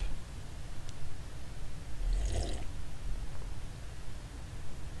this map?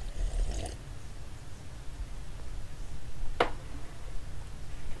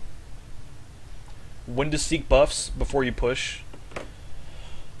 When to seek buffs before you push.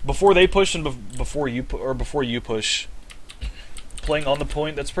 Before they push and before you push. Playing on the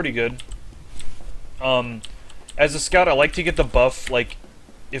point, that's pretty good. As a scout, I like to get the buff, like,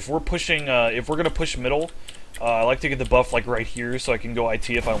 if we're pushing, if we're gonna push middle, I like to get the buff like right here, so I can go IT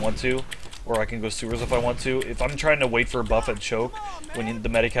if I want to, or I can go sewers if I want to. If I'm trying to wait for a buff at choke, when the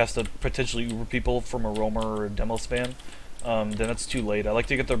medic has to potentially Uber people from a roamer or a demo spam, then that's too late. I like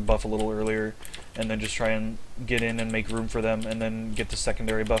to get their buff a little earlier, and then just try and get in and make room for them, and then get the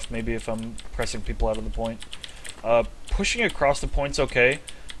secondary buff maybe if I'm pressing people out of the point. Pushing across the point's okay.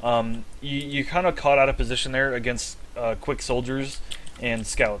 You kind of caught out of position there against quick soldiers and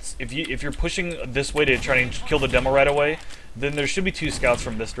scouts. If you're pushing this way to try and kill the demo right away, then there should be 2 scouts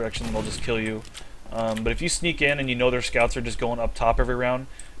from this direction and they'll just kill you. But if you sneak in and you know their scouts are just going up top every round,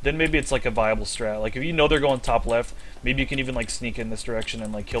 then maybe it's like a viable strat. Like if you know they're going top left, maybe you can even like sneak in this direction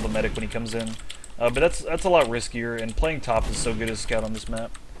and like kill the medic when he comes in. But that's a lot riskier, and playing top is so good as scout on this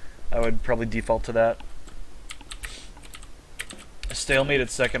map. I would probably default to that. Stalemate at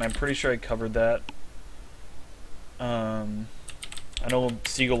second, I'm pretty sure I covered that. I know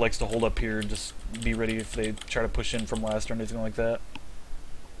Seagull likes to hold up here and just be ready if they try to push in from last or anything like that.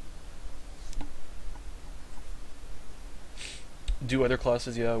 Do other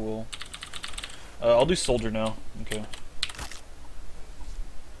classes? Yeah, I will. I'll do soldier now. Okay.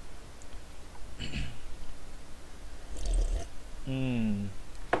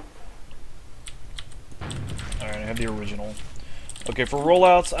 Alright, I have the original. Okay, for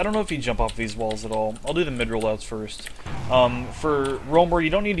rollouts, I don't know if you jump off these walls at all. I'll do the mid rollouts first. For roamer, you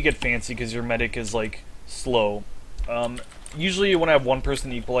don't need to get fancy because your medic is like slow. Usually, when I have one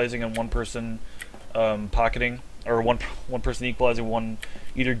person equalizing and one person pocketing, or one person equalizing, one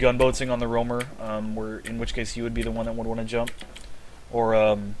either gunboating on the roamer, where in which case you would be the one that would want to jump,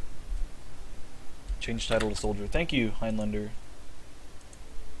 or change title to soldier. Thank you, Heinlander.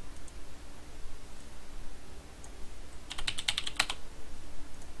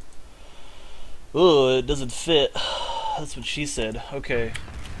 Ugh, it doesn't fit. That's what she said. Okay.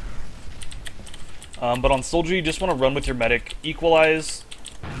 But on soldier, you just want to run with your medic. Equalize,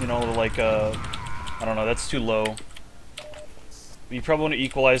 you know, like, I don't know, that's too low. You probably want to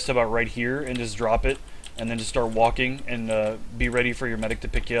equalize to about right here and just drop it. And then just start walking and be ready for your medic to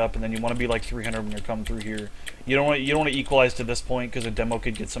pick you up. And then you want to be like 300 when you're coming through here. You don't want to equalize to this point because a demo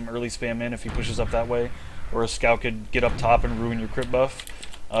could get some early spam in if he pushes up that way. Or a scout could get up top and ruin your crit buff.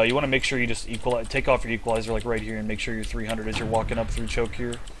 You want to make sure you just take off your equalizer like right here and make sure you're 300 as you're walking up through choke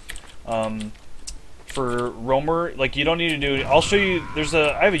here. For roamer, like you don't need to do. I'll show you.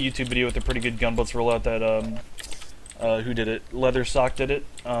 I have a YouTube video with a pretty good gunboats rollout that who did it? Leather Sock did it.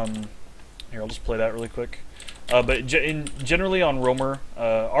 Here, I'll just play that really quick. But generally on roamer,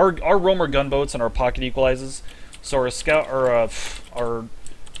 our roamer gunboats and our pocket equalizes. So our scout or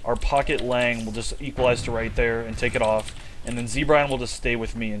our pocket lang will just equalize to right there and take it off. And then Z-Brian will just stay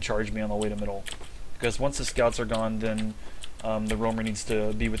with me and charge me on the way to middle. Because once the scouts are gone, then the roamer needs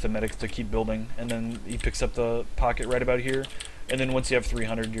to be with the medics to keep building. And then he picks up the pocket right about here. And then once you have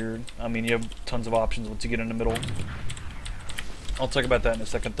 300, you have tons of options once you get in the middle. I'll talk about that in a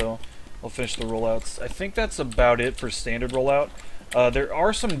second, though. I'll finish the rollouts. I think that's about it for standard rollout. There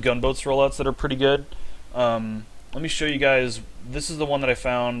are some gunboats rollouts that are pretty good. Let me show you guys. This is the one that I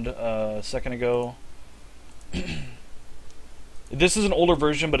found a second ago. This is an older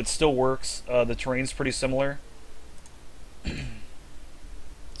version, but it still works. The terrain's pretty similar.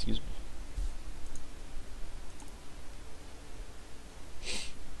 Excuse me.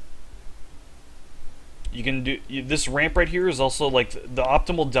 You can do this ramp right here is also like the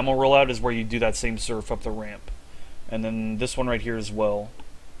optimal demo rollout is where you do that same surf up the ramp, and then this one right here as well.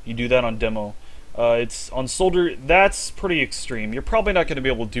 You do that on demo. It's on soldier. That's pretty extreme. You're probably not going to be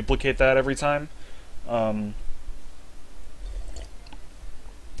able to duplicate that every time.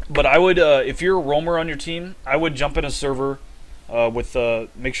 But I would, if you're a roamer on your team, I would jump in a server with,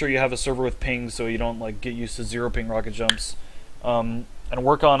 make sure you have a server with ping so you don't like get used to 0 ping rocket jumps, and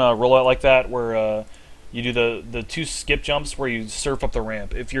work on a rollout like that where you do the 2 skip jumps where you surf up the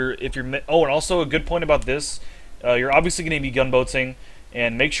ramp. Oh, and also a good point about this, you're obviously going to be gunboating,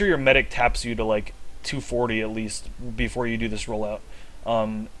 and make sure your medic taps you to like 240 at least before you do this rollout.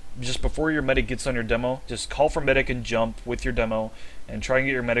 Just before your medic gets on your demo, just call for medic and jump with your demo, and try and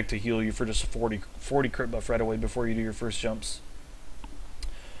get your medic to heal you for just 40 crit buff right away before you do your first jumps.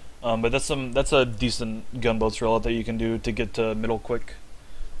 But that's a decent gunboats rollout that you can do to get to middle quick.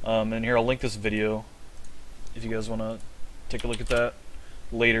 And here I'll link this video if you guys want to take a look at that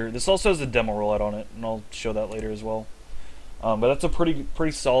later. This also has a demo rollout on it, and I'll show that later as well. But that's a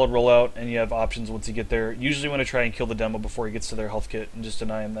pretty solid rollout, and you have options once you get there. Usually want to try and kill the demo before he gets to their health kit and just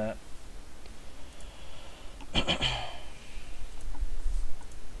deny him that.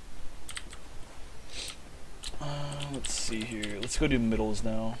 Let's see here. Let's go do middles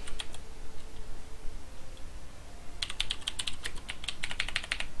now.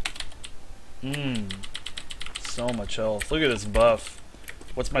 So much health. Look at this buff.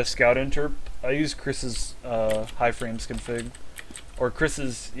 What's my scout interp? I use Chris's high frames config, or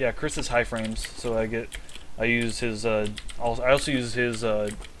Chris's high frames. So I use his I also use his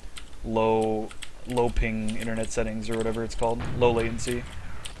low ping internet settings or whatever it's called, low latency.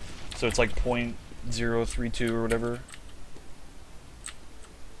 So it's like 0.032 or whatever.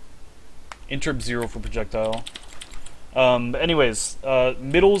 Interp 0 for projectile. Anyways,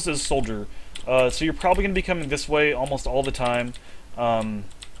 middles is soldier. So you're probably going to be coming this way almost all the time.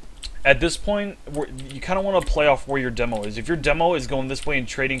 At this point, you kind of want to play off where your demo is. If your demo is going this way and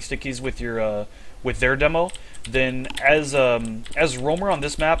trading stickies with your with their demo, then as roamer on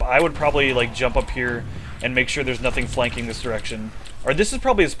this map, I would probably like jump up here and make sure there's nothing flanking this direction. Or this is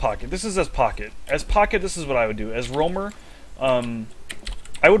probably as pocket. This is as pocket. As pocket, this is what I would do. As roamer,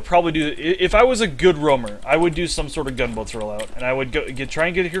 I would probably do, if I was a good roamer, I would do some sort of gunboats rollout, and I would try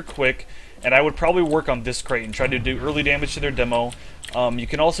and get here quick, and I would probably work on this crate and try to do early damage to their demo. You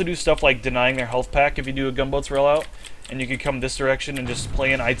can also do stuff like denying their health pack if you do a gunboats rollout, and you could come this direction and just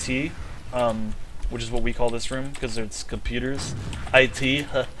play in IT, which is what we call this room, because it's computers. IT,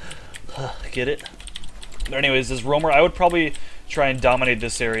 get it? But anyways, as roamer, I would probably try and dominate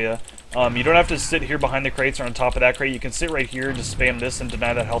this area. You don't have to sit here behind the crates or on top of that crate. You can sit right here and just spam this and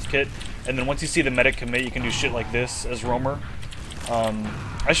deny that health kit. And then once you see the medic commit, you can do shit like this as roamer.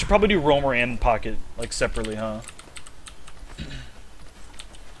 I should probably do roamer and pocket, like, separately, huh?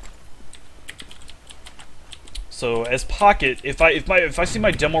 So as pocket, if I see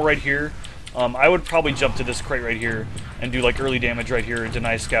my demo right here, I would probably jump to this crate right here and do like early damage right here and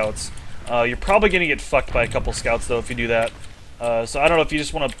deny scouts. You're probably gonna get fucked by a couple scouts though if you do that. So I don't know if you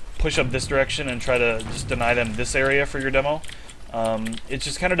just want to push up this direction and try to just deny them this area for your demo. It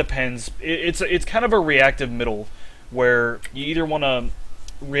just kind of depends. It's kind of a reactive middle where you either want to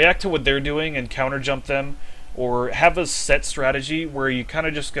react to what they're doing and counter jump them, or have a set strategy where you kind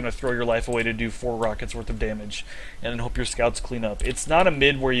of just gonna throw your life away to do 4 rockets worth of damage and then hope your scouts clean up. It's not a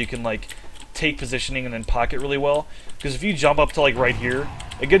mid where you can like take positioning and then pocket really well, because if you jump up to like right here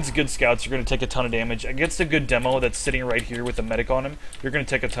against good scouts, you're going to take a ton of damage. Against a good demo that's sitting right here with a medic on him, you're going to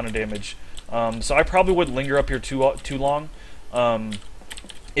take a ton of damage. So I probably wouldn't linger up here too long.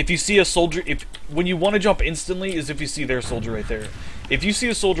 If you see a soldier, when you want to jump instantly is if you see their soldier right there. If you see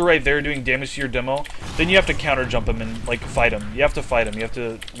a soldier right there doing damage to your demo, then you have to counter jump him and like fight him. You have to fight him. You have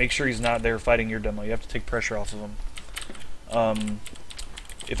to make sure he's not there fighting your demo. You have to take pressure off of him.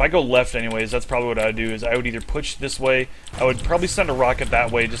 If I go left anyways, that's probably what I would do, is I would either push this way, I would probably send a rocket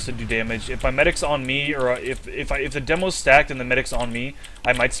that way just to do damage. If my medic's on me, or if the demo's stacked and the medic's on me,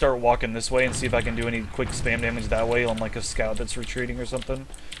 I might start walking this way and see if I can do any quick spam damage that way on like a scout that's retreating or something.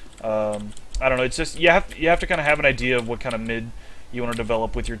 I don't know, it's just, you have to kind of have an idea of what kind of mid you want to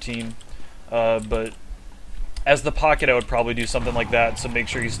develop with your team. But as the pocket, I would probably do something like that, so make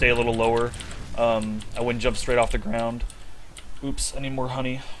sure you stay a little lower. I wouldn't jump straight off the ground. Oops, I need more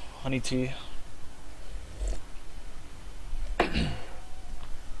honey tea. I'm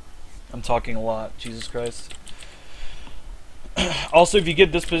talking a lot, Jesus Christ. Also, if you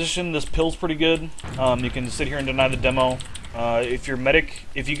get this position, this pill's pretty good. You can sit here and deny the demo. If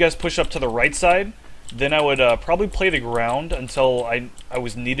you guys push up to the right side, then I would probably play the ground until I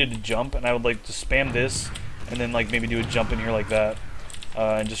was needed to jump, and I would like to spam this, and then like maybe do a jump in here like that,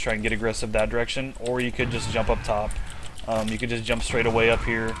 and just try and get aggressive that direction. Or you could just jump up top. You could just jump straight away up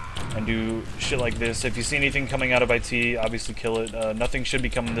here and do shit like this. If you see anything coming out of IT, obviously kill it. Nothing should be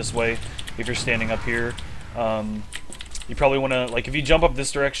coming this way if you're standing up here. You probably want to, like, if you jump up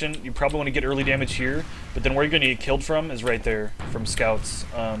this direction, you probably want to get early damage here, but then where you're going to get killed from is right there, from scouts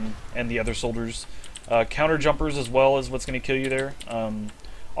and the other soldiers. Counter jumpers as well is what's going to kill you there.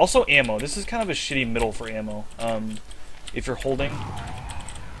 Also ammo. This is kind of a shitty middle for ammo. If you're holding,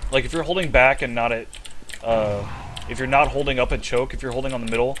 like if you're holding back and not at, if you're not holding up at choke, if you're holding on the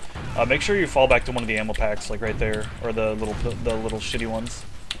middle, make sure you fall back to one of the ammo packs, like right there, or the little shitty ones.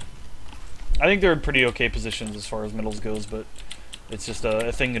 I think they're in pretty okay positions as far as middles goes, but it's just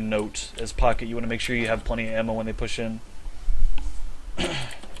a thing to note. As pocket, you want to make sure you have plenty of ammo when they push in.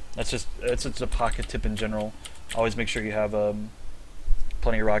 It's just a pocket tip in general. Always make sure you have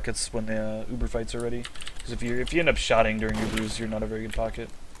plenty of rockets when the Uber fights are ready. Because if you end up shotting during Ubers, you're not a very good pocket.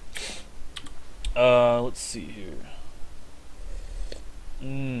 Let's see here.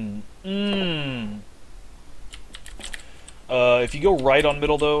 If you go right on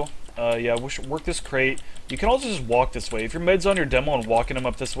middle though, yeah, work this crate. You can also just walk this way. If your med's on your demo and walking them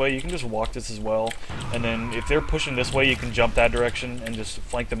up this way, you can just walk this as well. And then if they're pushing this way, you can jump that direction and just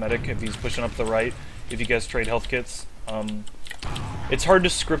flank the medic if he's pushing up to the right, if you guys trade health kits. But It's hard to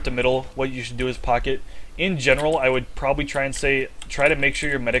script the middle, what you should do is pocket. In general, I would probably try to make sure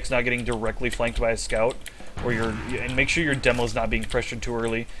your medic's not getting directly flanked by a scout, and make sure your demo's not being pressured too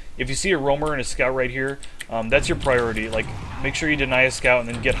early. If you see a roamer and a scout right here, that's your priority. Like, make sure you deny a scout and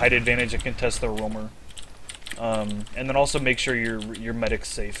then get height advantage and contest the roamer. And then also make sure your medic's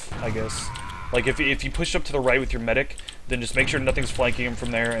safe, I guess. Like, if you push up to the right with your medic, then just make sure nothing's flanking him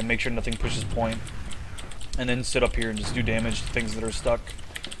from there and make sure nothing pushes point. And then sit up here and just do damage to things that are stuck.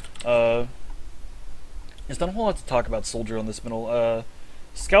 There's not a whole lot to talk about soldier on this middle.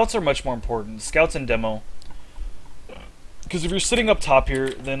 Scouts are much more important. Scouts and demo. Because if you're sitting up top here,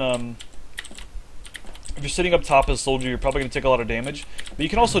 then if you're sitting up top as a soldier, you're probably going to take a lot of damage. But you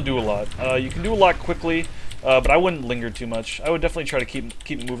can also do a lot. You can do a lot quickly, but I wouldn't linger too much. I would definitely try to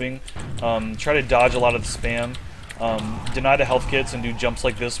keep moving. Try to dodge a lot of the spam. Deny the health kits and do jumps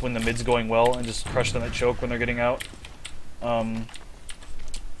like this when the mid's going well, and just crush them at choke when they're getting out.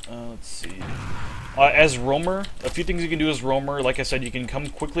 Let's see. As roamer, a few things you can do as roamer. Like I said, you can come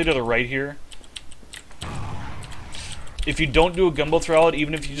quickly to the right here. If you don't do a gumbo throw out,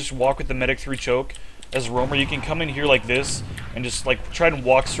 even if you just walk with the medic through choke, as roamer, you can come in here like this and just like try to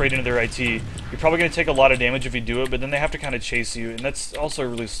walk straight into their IT. You're probably going to take a lot of damage if you do it, but then they have to kind of chase you, and that's also a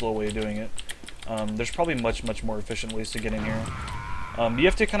really slow way of doing it. There's probably much more efficient ways to get in here. You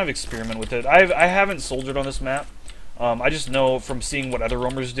have to kind of experiment with it. I haven't soldiered on this map. I just know from seeing what other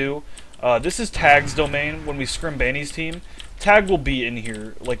roamers do. This is Tag's domain. When we scrim Banny's team, Tag will be in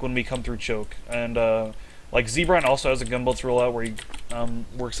here, like when we come through choke. And like Zebron also has a gunbolt rollout where he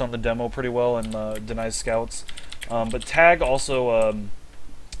works on the demo pretty well and denies scouts. But Tag also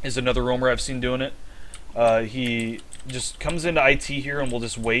is another roamer I've seen doing it. He just comes into IT here and will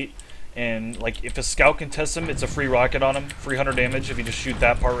just wait. And like if a scout contests him, it's a free rocket on him, 300 damage if you just shoot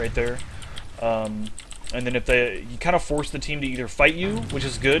that part right there. And then if you kind of force the team to either fight you, which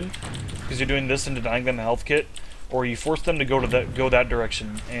is good because you're doing this and denying them a health kit, or you force them to go that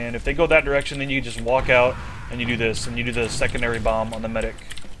direction. And if they go that direction, then you just walk out and you do this, and you do the secondary bomb on the medic.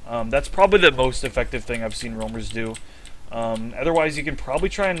 That's probably the most effective thing I've seen roamers do. Otherwise, you can probably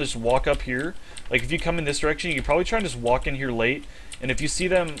try and just walk up here. Like if you come in this direction, you can probably try and just walk in here late. And if you see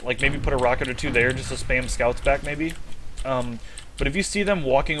them, like maybe put a rocket or two there just to spam scouts back maybe. But if you see them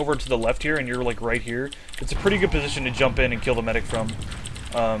walking over to the left here and you're like right here, it's a pretty good position to jump in and kill the medic from.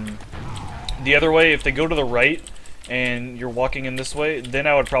 The other way, if they go to the right and you're walking in this way, then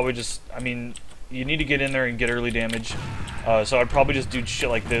I would probably just, I mean, you need to get in there and get early damage. So I'd probably just do shit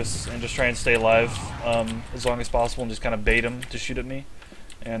like this and just try and stay alive as long as possible and just kind of bait them to shoot at me.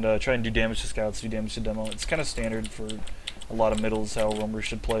 And try and do damage to scouts, do damage to demo. It's kind of standard for a lot of middles how roamers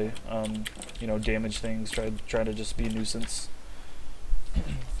should play. You know, damage things, try to just be a nuisance.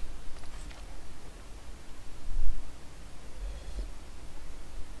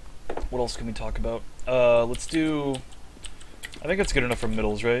 What else can we talk about? Let's do... I think that's good enough for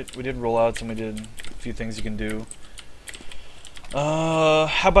middles, right? We did rollouts and we did a few things you can do. How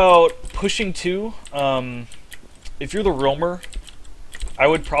about pushing 2? If you're the roamer, I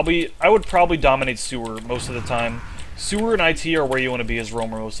would probably dominate sewer most of the time. Sewer and IT are where you want to be as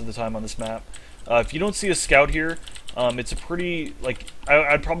roamer most of the time on this map. If you don't see a scout here, it's a pretty, like,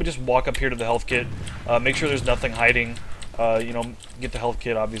 I'd probably just walk up here to the health kit, make sure there's nothing hiding, you know, get the health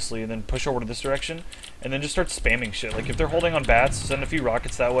kit obviously, and then push over to this direction, and then just start spamming shit. Like if they're holding on bats, send a few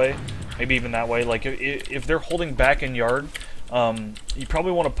rockets that way, maybe even that way. Like if they're holding back in yard, you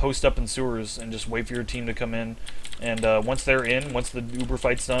probably want to post up in sewers and just wait for your team to come in, and once they're in, once the Uber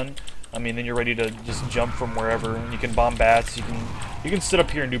fight's done, I mean, then you're ready to just jump from wherever, and you can bomb bats. You can sit up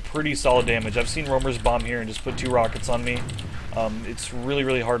here and do pretty solid damage. I've seen roamers bomb here and just put 2 rockets on me. It's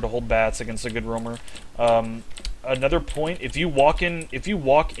really hard to hold bats against a good roamer. Another point: if you walk in,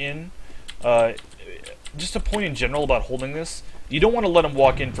 just a point in general about holding this, you don't want to let them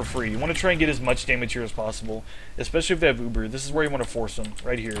walk in for free. You want to try and get as much damage here as possible, especially if they have Uber. This is where you want to force them,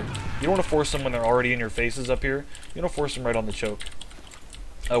 right here. You don't want to force them when they're already in your faces up here. You want to force them right on the choke.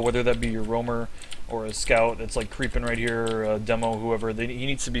 Whether that be your roamer or a scout that's like creeping right here, or a demo, whoever, he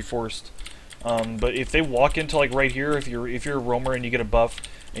needs to be forced. But if they walk into like right here, if you're a roamer and you get a buff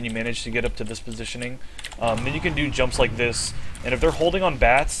and you manage to get up to this positioning, then you can do jumps like this. And if they're holding on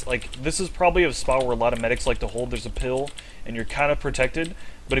bats, like this is probably a spot where a lot of medics like to hold. There's a pill and you're kind of protected.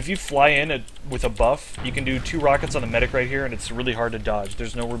 But if you fly in with a buff, you can do 2 rockets on the medic right here, and it's really hard to dodge.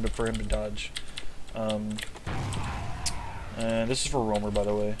 There's no room for him to dodge. And this is for roamer, by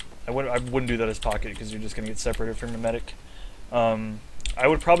the way. I wouldn't do that as pocket because you're just going to get separated from your medic. I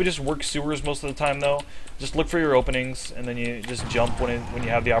would probably just work sewers most of the time, though. Just look for your openings, and then you just jump when you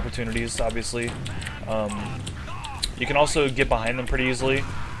have the opportunities, obviously. You can also get behind them pretty easily.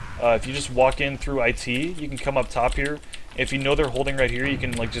 If you just walk in through IT, you can come up top here. If you know they're holding right here, you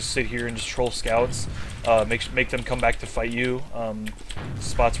can like just sit here and just troll scouts, make them come back to fight you,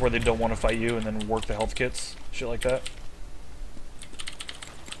 spots where they don't want to fight you, and then work the health kits, shit like that.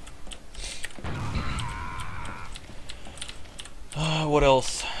 What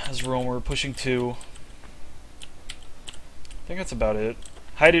else? As Rome, we're pushing 2. I think that's about it.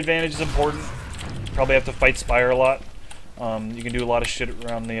 Height advantage is important. Probably have to fight Spire a lot. You can do a lot of shit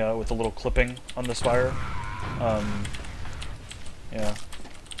around the with the little clipping on the Spire. Yeah,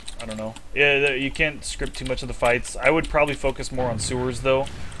 I don't know. Yeah, you can't script too much of the fights. I would probably focus more on sewers though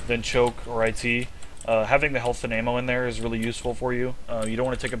than choke or IT. Having the health and ammo in there is really useful for you. You don't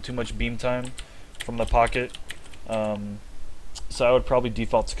want to take up too much beam time from the pocket. So I would probably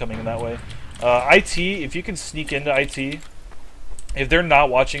default to coming in that way. IT, if you can sneak into IT, if they're not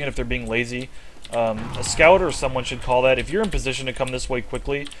watching it, if they're being lazy, a scout or someone should call that. If you're in position to come this way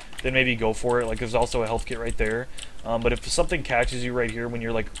quickly, then maybe go for it. Like there's also a health kit right there. But if something catches you right here when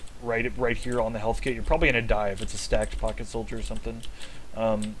you're like right here on the health kit, you're probably gonna die if it's a stacked pocket soldier or something.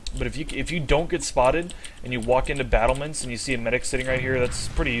 But if you don't get spotted and you walk into battlements and you see a medic sitting right here, that's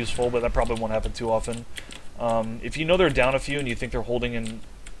pretty useful. But that probably won't happen too often. If you know they're down a few and you think they're holding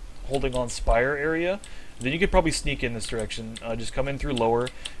on Spire area, then you could probably sneak in this direction. Just come in through lower,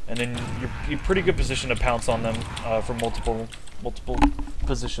 and then you're pretty good position to pounce on them from multiple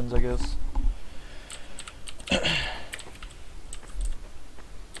positions, I guess.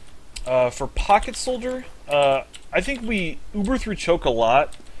 For Pocket Soldier, I think we Uber through choke a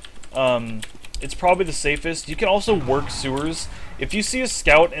lot. It's probably the safest. You can also work sewers. If you see a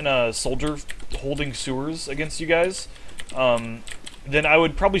scout and a soldier holding sewers against you guys, then I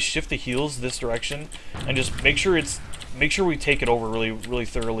would probably shift the heals this direction and just make sure we take it over really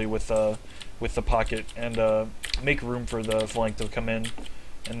thoroughly with the pocket and make room for the flank to come in.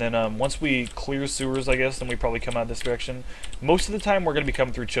 And then once we clear sewers, I guess, then we probably come out this direction. Most of the time, we're going to be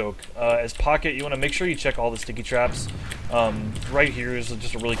coming through choke. As pocket, you want to make sure you check all the sticky traps. Right here is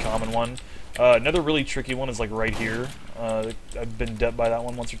just a really common one. Another really tricky one is like right here. I've been dead by that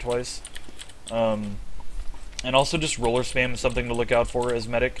one once or twice. And also just roller spam is something to look out for as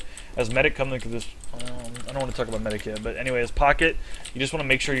medic. As medic coming through this, I don't want to talk about medic yet, but anyway, as pocket, you just want to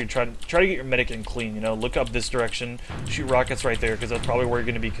make sure you try to get your medic in clean. You know, look up this direction, shoot rockets right there, because that's probably where you're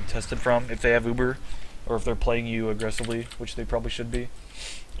going to be contested from if they have Uber, or if they're playing you aggressively, which they probably should be.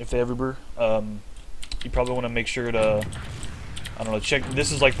 If they have Uber, you probably want to make sure to, I don't know, check.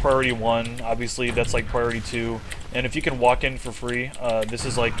 This is like priority 1. Obviously, that's like priority 2. And if you can walk in for free, this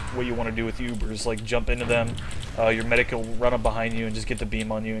is like what you want to do with Ubers. Like jump into them. Your medic will run up behind you and just get the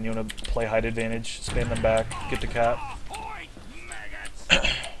beam on you. And you want to play height advantage, spam them back, get the cat.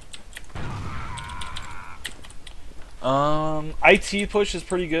 IT push is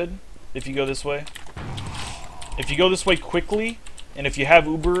pretty good if you go this way. If you go this way quickly, and if you have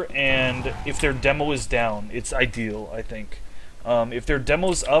Uber, and if their demo is down, it's ideal, I think. If their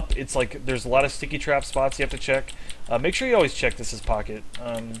demo's up, it's like there's a lot of sticky trap spots you have to check. Make sure you always check this as pocket.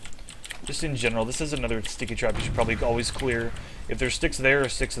 Just in general, this is another sticky trap you should probably always clear. If there's sticks there or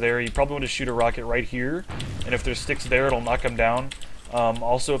sticks there, you probably want to shoot a rocket right here. And if there's sticks there, it'll knock them down.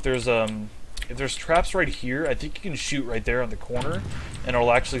 Also, if there's traps right here, I think you can shoot right there on the corner, and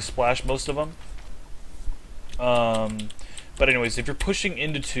it'll actually splash most of them. But anyways, if you're pushing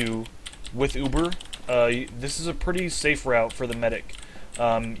into 2 with Uber, this is a pretty safe route for the medic.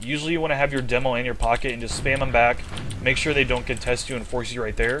 Usually you want to have your demo in your pocket and just spam them back. Make sure they don't contest you and force you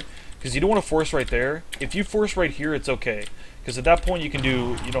right there. Because you don't want to force right there. If you force right here, it's okay. Because at that point you can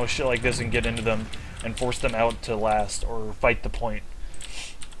do, you know, shit like this and get into them and force them out to last or fight the point.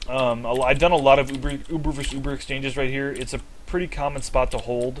 I've done a lot of Uber versus Uber exchanges right here. It's a pretty common spot to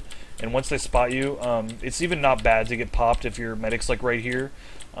hold. And once they spot you, it's even not bad to get popped if your medic's like right here.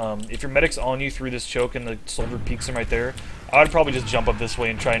 If your medic's on you through this choke and the soldier peeks him right there, I would probably just jump up this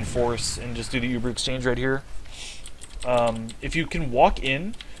way and try and force and just do the Uber exchange right here. If you can walk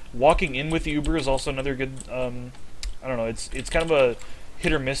in, walking in with the Uber is also another good, I don't know, it's kind of a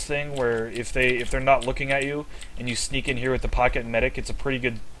hit or miss thing where if they're not looking at you and you sneak in here with the pocket medic, it's a pretty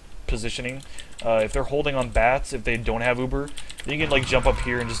good positioning. If they're holding on bats, if they don't have Uber, then you can like jump up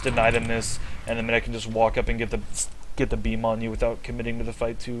here and just deny them this, and the medic can just walk up and get the beam on you without committing to the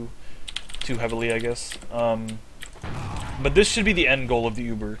fight too heavily, I guess. But this should be the end goal of the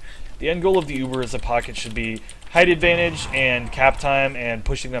Uber. The end goal of the Uber as a pocket should be height advantage and cap time and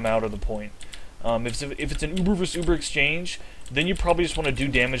pushing them out of the point. If it's an Uber versus Uber exchange, then you probably just want to do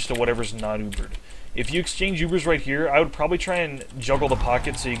damage to whatever's not Ubered. If you exchange Ubers right here, I would probably try and juggle the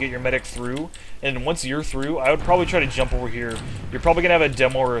pocket so you get your medic through, and once you're through, I would probably try to jump over here. You're probably going to have a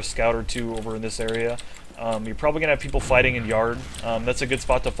demo or a scout or two over in this area. You're probably going to have people fighting in yard. That's a good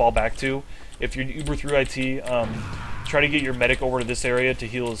spot to fall back to. If you're Uber through IT, try to get your medic over to this area to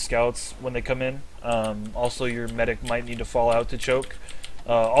heal the scouts when they come in. Also, your medic might need to fall out to choke.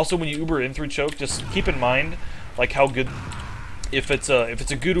 Also, when you Uber in through choke, just keep in mind like how good. If it's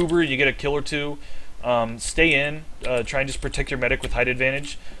a good Uber, you get a kill or two. Stay in. Try and just protect your medic with height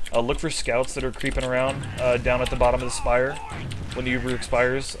advantage. Look for scouts that are creeping around down at the bottom of the spire when the Uber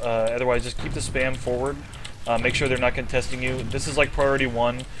expires. Otherwise, just keep the spam forward. Make sure they're not contesting you. This is like priority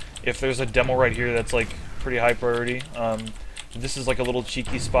 1. If there's a demo right here, that's like pretty high priority. This is like a little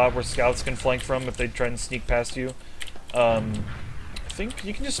cheeky spot where scouts can flank from if they try and sneak past you. I think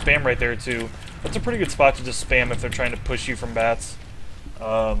you can just spam right there too. That's a pretty good spot to just spam if they're trying to push you from bats.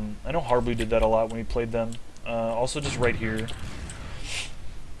 I know Harblue did that a lot when we played them. Also just right here.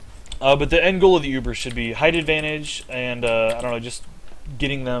 But the end goal of the Uber should be height advantage and, I don't know, just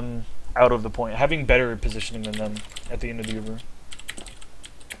getting them out of the point. Having better positioning than them at the end of the Uber.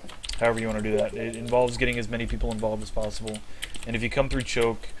 However you want to do that. It involves getting as many people involved as possible. And if you come through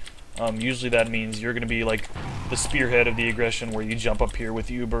choke, usually that means you're going to be like the spearhead of the aggression where you jump up here with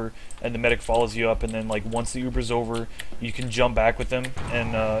the Uber and the medic follows you up, and then like once the Uber's over, you can jump back with them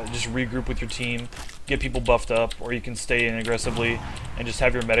and just regroup with your team, get people buffed up, or you can stay in aggressively and just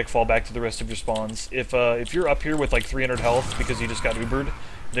have your medic fall back to the rest of your spawns. If you're up here with like 300 health because you just got Ubered,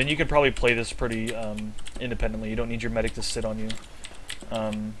 then you can probably play this pretty independently. You don't need your medic to sit on you.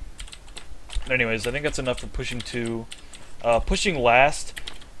 Anyways, I think that's enough for pushing 2. Pushing last,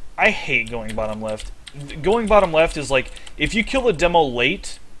 I hate going bottom left. Going bottom left is like, if you kill a demo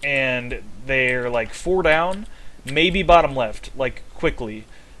late and they're like 4 down, maybe bottom left, like quickly.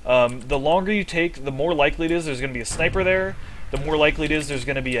 The longer you take, the more likely it is there's going to be a sniper there, the more likely it is there's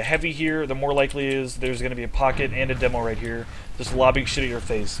going to be a heavy here, the more likely it is there's going to be a pocket and a demo right here, just lobbing shit at your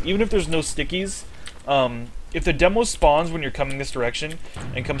face. Even if there's no stickies, if the demo spawns when you're coming this direction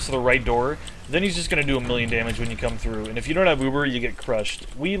and comes to the right door, then he's just going to do 1,000,000 damage when you come through. And if you don't have Uber, you get crushed.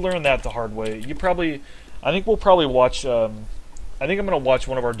 We learned that the hard way. I think we'll probably watch, I think I'm going to watch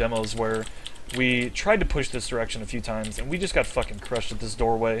one of our demos where we tried to push this direction a few times, and we just got fucking crushed at this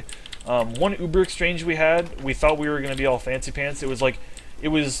doorway. One Uber exchange we had, we thought we were going to be all fancy pants. It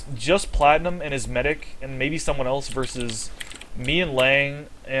was just Platinum and his medic, and maybe someone else versus me and Lang,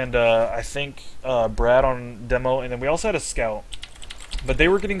 and I think Brad on demo, and then we also had a scout. But they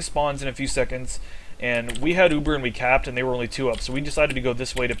were getting spawns in a few seconds, and we had Uber and we capped, and they were only 2 up, so we decided to go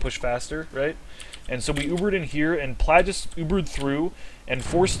this way to push faster, right? And so we Ubered in here, and Plaid just Ubered through and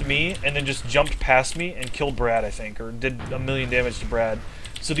forced me, and then just jumped past me and killed Brad, I think, or did 1,000,000 damage to Brad.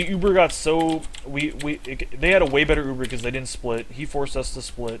 So the Uber got so... they had a way better Uber because they didn't split. He forced us to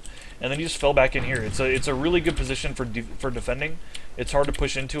split. And then he just fell back in here. It's a really good position for defending. It's hard to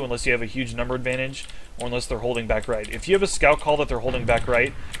push into unless you have a huge number advantage or unless they're holding back right. If you have a scout call that they're holding back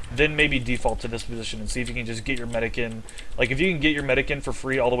right, then maybe default to this position and see if you can just get your medic in. Like, if you can get your medic in for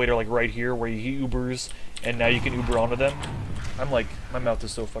free all the way to, like, right here where he Ubers and now you can Uber onto them. I'm like, my mouth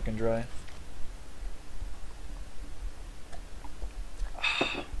is so fucking dry.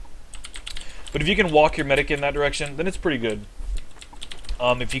 But if you can walk your medic in that direction, then it's pretty good.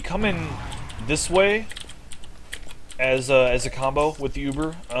 If you come in this way as a combo with the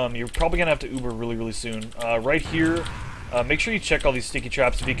Uber, you're probably gonna have to Uber really, really soon. Right here, make sure you check all these sticky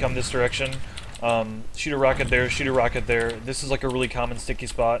traps if you come this direction. Shoot a rocket there, shoot a rocket there. This is like a really common sticky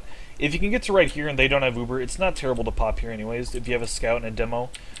spot. If you can get to right here and they don't have Uber, it's not terrible to pop here anyways. If you have a scout and a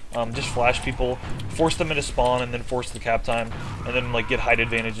demo, just flash people, force them into spawn, and then force the cap time, and then like get height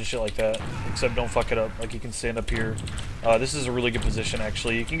advantage and shit like that. Except don't fuck it up. Like, you can stand up here. This is a really good position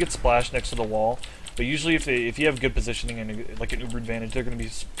actually. You can get splashed next to the wall, but usually if you have good positioning and like an Uber advantage, they're going to be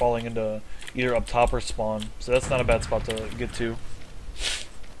falling into either up top or spawn. So that's not a bad spot to get to.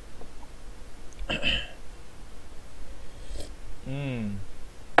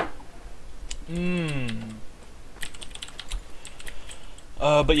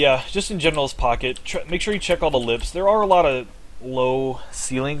 But yeah, just in general as pocket, make sure you check all the lips. There are a lot of low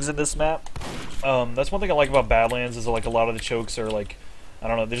ceilings in this map. That's one thing I like about Badlands is like a lot of the chokes are like, I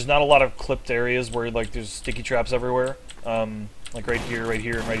don't know, there's not a lot of clipped areas where like there's sticky traps everywhere. Like right here, right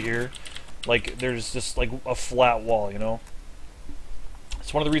here, and right here. Like there's just like a flat wall, you know?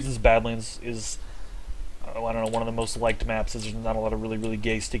 It's one of the reasons Badlands is, I don't know, one of the most liked maps is there's not a lot of really, really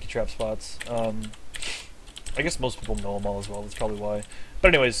gay sticky trap spots. I guess most people know them all as well. That's probably why.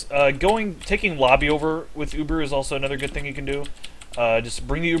 But anyways, taking lobby over with Uber is also another good thing you can do. Just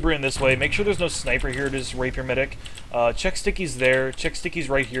bring the Uber in this way. Make sure there's no sniper here to just rape your medic. Check stickies there. Check stickies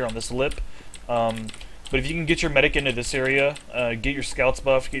right here on this lip. But if you can get your medic into this area, get your scouts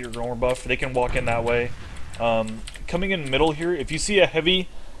buff, get your roamer buff, they can walk in that way. Coming in the middle here, if you see a heavy...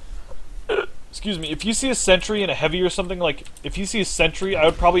 excuse me, if you see a sentry and a heavy or something, like, if you see a sentry, I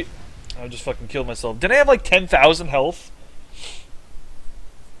would just fucking kill myself. Did I have like 10,000 health?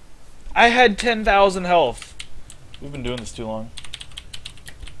 I had 10,000 health. We've been doing this too long.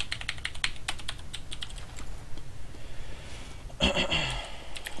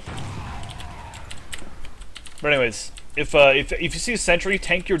 But anyways, if you see a sentry,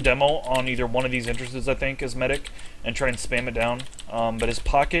 tank your demo on either one of these entrances, I think, as medic, and try and spam it down. But as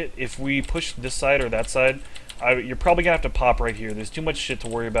pocket, if we push this side or that side, you're probably gonna have to pop right here. There's too much shit to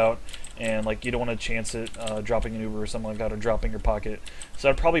worry about, and like you don't want to chance it dropping an Uber or something like that, or dropping your pocket. So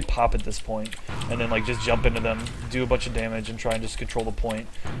I'd probably pop at this point, and then like just jump into them, do a bunch of damage, and try and just control the point.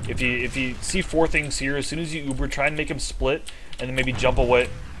 If you see four things here, as soon as you Uber, try and make them split, and then maybe jump away.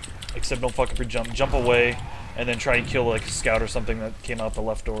 Except don't fuck up your jump. Jump away, and then try and kill like a scout or something that came out the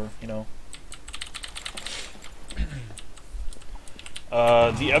left door. You know.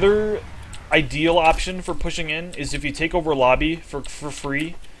 The other ideal option for pushing in is if you take over lobby for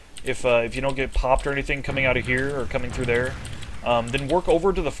free. If you don't get popped or anything coming out of here or coming through there, then work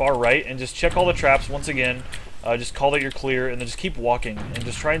over to the far right and just check all the traps once again. Just call that you're clear, and then just keep walking and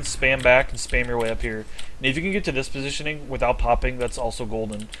just try and spam back and spam your way up here. And if you can get to this positioning without popping, that's also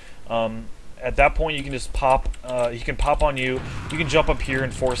golden. At that point, you can just pop. He can pop on you. You can jump up here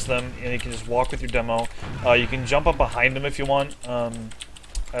and force them, and you can just walk with your demo. You can jump up behind them if you want.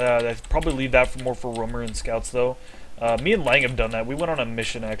 I'd probably leave that more for roamer and scouts though. Me and Lang have done that. We went on a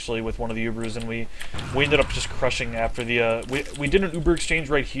mission actually with one of the Ubers, and we ended up just crushing after the we did an Uber exchange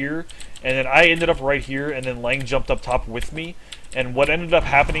right here, and then I ended up right here, and then Lang jumped up top with me. And what ended up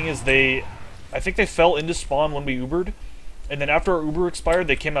happening is I think they fell into spawn when we Ubered, and then after our Uber expired,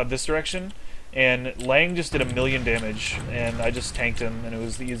 they came out this direction, and Lang just did 1,000,000 damage, and I just tanked him, and it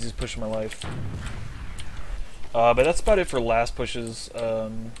was the easiest push of my life. But that's about it for last pushes.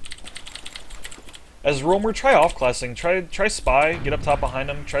 As roamer, try off-classing. Try spy, get up top behind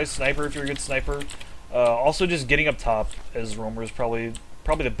them. Try sniper if you're a good sniper. Also, just getting up top as roamer is probably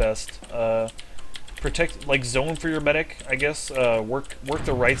the best. Protect, like, zone for your medic, I guess. Work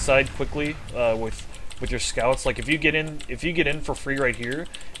the right side quickly with your scouts. Like if you get in for free right here,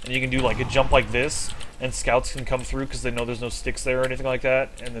 and you can do like a jump like this, and scouts can come through because they know there's no sticks there or anything like that,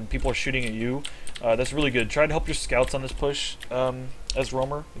 and then people are shooting at you. That's really good. Try to help your scouts on this push as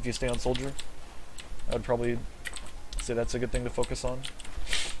roamer if you stay on soldier. I would probably say that's a good thing to focus on.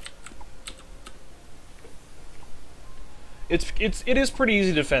 It is pretty easy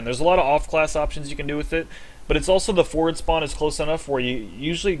to defend. There's a lot of off-class options you can do with it, but it's also the forward spawn is close enough where you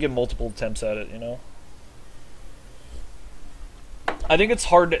usually get multiple attempts at it, you know? I think it's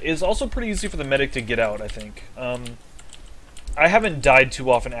hard to, it's also pretty easy for the medic to get out, I think. I haven't died too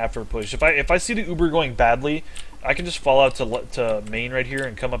often after a push. If I see the Uber going badly, I can just fall out to main right here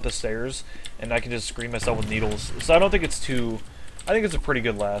and come up the stairs, and I can just screen myself with needles. So I don't think it's too. I think it's a pretty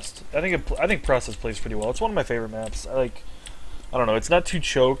good last. I think Process plays pretty well. It's one of my favorite maps. I don't know. It's not too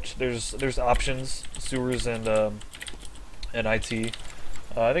choked. There's options, sewers and IT.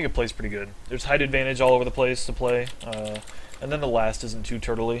 I think it plays pretty good. There's height advantage all over the place to play, and then the last isn't too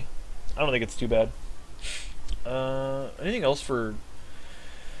turtley. I don't think it's too bad. Anything else for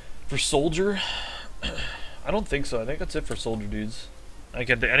soldier? I don't think so. I think that's it for soldier dudes. I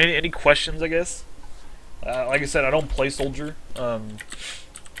get any questions, I guess. Like I said, I don't play soldier. I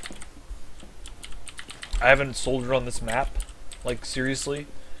haven't soldiered on this map, like seriously.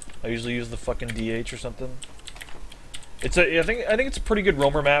 I usually use the fucking DH or something. I think it's a pretty good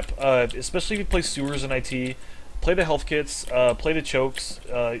roamer map, especially if you play sewers and IT. Play the health kits, play the chokes,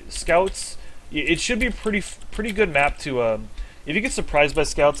 scouts. It should be a pretty good map to. If you get surprised by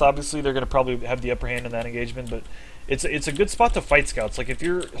scouts, obviously they're gonna probably have the upper hand in that engagement, but it's a good spot to fight scouts. Like if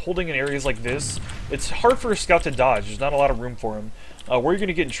you're holding in areas like this, it's hard for a scout to dodge. There's not a lot of room for him. Where you're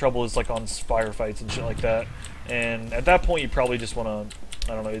gonna get in trouble is like on spire fights and shit like that. And at that point, you probably just wanna,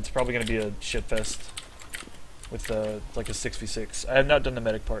 I don't know. It's probably gonna be a shit fest with like a 6v6. I have not done the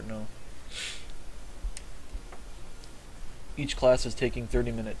medic part, no. Each class is taking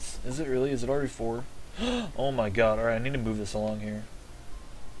 30 minutes. Is it really? Is it already 4? Oh my god. Alright, I need to move this along here.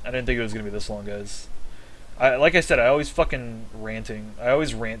 I didn't think it was going to be this long, guys. Like I said, I always fucking ranting. I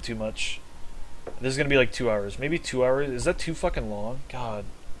always rant too much. This is going to be like 2 hours. Maybe 2 hours? Is that too fucking long? God.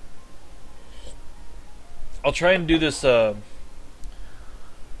 I'll try and do this,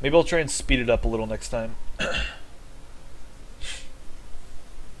 maybe I'll try and speed it up a little next time.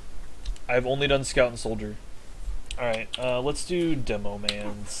 I've only done Scout and Soldier. Alright, let's do Demo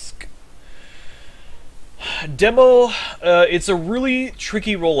Mans. Demo, it's a really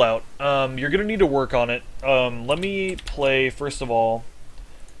tricky rollout. You're gonna need to work on it. Let me play, first of all.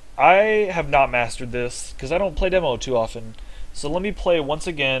 I have not mastered this, because I don't play Demo too often. So let me play, once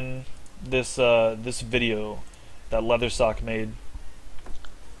again, this video that Leathersock made.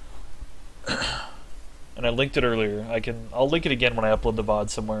 And I linked it earlier. I'll link it again when I upload the VOD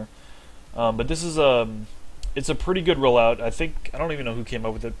somewhere. But this is, it's a pretty good rollout. I don't even know who came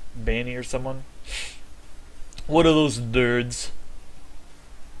up with it, Banny or someone. What are those nerds?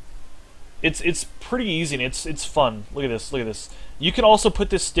 It's pretty easy and it's fun. Look at this, look at this. You can also put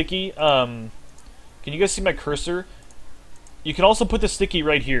this sticky, can you guys see my cursor? You can also put the sticky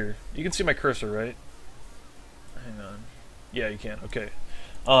right here. You can see my cursor, right? Hang on. Yeah, you can, okay.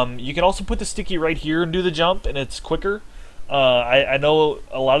 You can also put the sticky right here and do the jump, and it's quicker. I know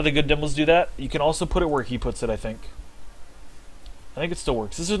a lot of the good demos do that. You can also put it where he puts it, I think. I think it still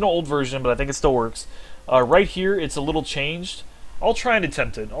works. This is an old version, but I think it still works. Right here, it's a little changed. I'll try and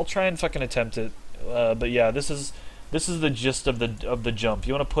attempt it. I'll try and fucking attempt it. But yeah, this is the gist of the jump.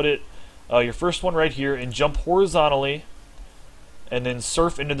 You want to put it, your first one right here, and jump horizontally, and then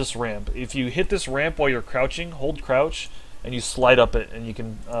surf into this ramp. If you hit this ramp while you're crouching, hold crouch, and you slide up it, and you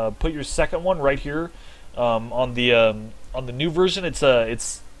can put your second one right here. On the new version, it's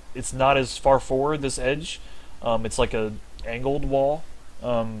not as far forward, this edge. It's like a angled wall.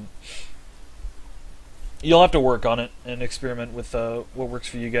 You'll have to work on it and experiment with what works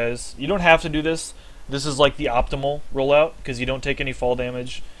for you guys. You don't have to do this. This is like the optimal rollout because you don't take any fall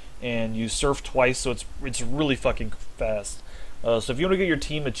damage and you surf twice, so it's really fucking fast. So if you want to get your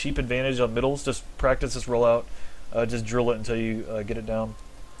team a cheap advantage on middles, just practice this rollout. Just drill it until you get it down.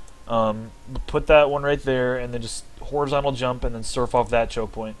 Put that one right there, and then just horizontal jump, and then surf off that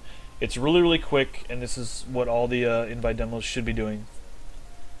choke point. It's really, really quick, and this is what all the invite demos should be doing.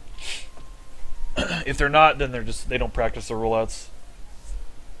 If they're not, then they don't practice their rollouts.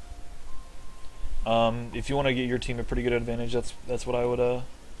 If you want to get your team a pretty good advantage, that's what I would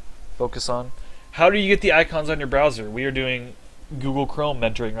focus on. How do you get the icons on your browser? We are doing Google Chrome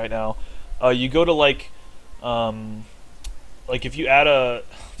mentoring right now. You go to like if you add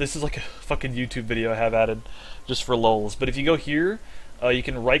this is like a fucking YouTube video I have added just for lulz. But if you go here, you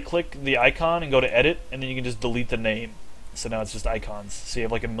can right-click the icon and go to Edit, and then you can just delete the name. So now it's just icons. So you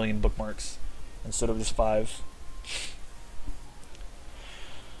have like 1 million bookmarks instead of just 5.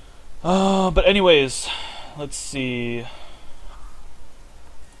 But anyways, let's see.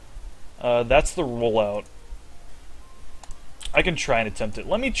 That's the rollout. I can try and attempt it.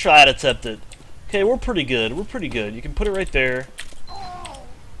 Let me try and attempt it. Okay, we're pretty good. We're pretty good. You can put it right there.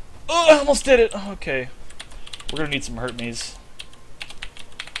 Oh, I almost did it. Okay. We're gonna need some hurt me's.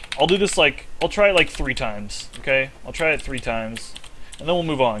 I'll do this I'll try it like 3 times. Okay? I'll try it 3 times. And then we'll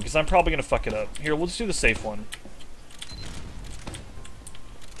move on, because I'm probably gonna fuck it up. Here, we'll just do the safe one.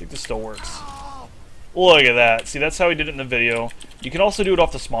 I think this still works. Look at that. See, that's how he did it in the video. You can also do it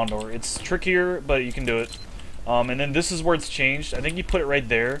off the spawn door. It's trickier, but you can do it. And then this is where it's changed. I think you put it right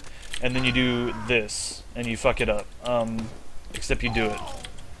there, and then you do this, and you fuck it up. Except you do it.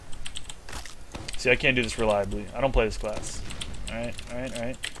 See, I can't do this reliably. I don't play this class. Alright, alright,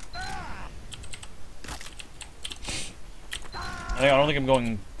 alright. I don't think I'm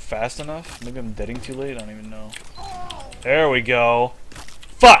going fast enough. Maybe I'm deading too late. I don't even know. There we go.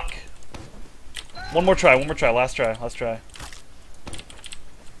 Fuck! One more try, last try, last try.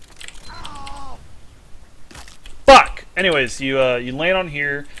 Fuck! Anyways, you land on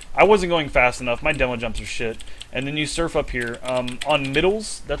here. I wasn't going fast enough. My demo jumps are shit. And then you surf up here. On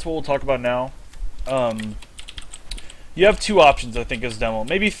middles, that's what we'll talk about now. You have 2 options, I think, as demo.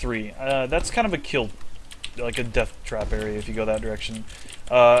 Maybe 3. That's kind of a kill, like a death trap area if you go that direction.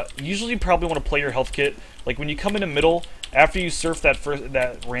 Usually you probably want to play your health kit. Like when you come in the middle, after you surf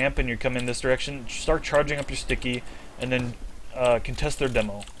that ramp and you come in this direction, start charging up your sticky, and then contest their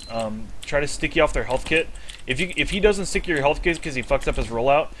demo. Try to sticky off their health kit. If he doesn't sticky your health kit because he fucks up his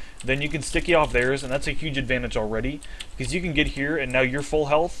rollout, then you can sticky off theirs, and that's a huge advantage already. Because you can get here and now you're full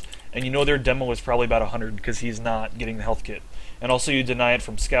health, and you know their demo is probably about 100 because he's not getting the health kit. And also you deny it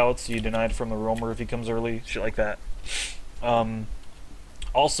from scouts, you deny it from the roamer if he comes early, shit like that.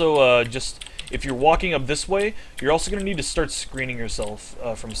 Also, just if you're walking up this way, you're also going to need to start screening yourself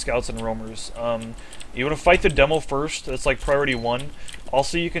from scouts and roamers. You want to fight the demo first. That's like priority 1.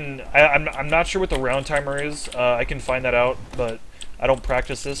 Also, you can. I'm not sure what the round timer is. I can find that out, but I don't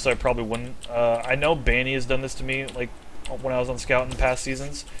practice this, so I probably wouldn't. I know Banny has done this to me, like, when I was on Scout in past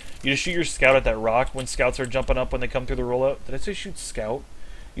seasons. You just shoot your Scout at that rock when Scouts are jumping up when they come through the rollout. Did I say shoot Scout?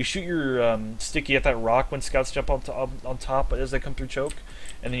 You shoot your sticky at that rock when Scouts jump on top as they come through choke,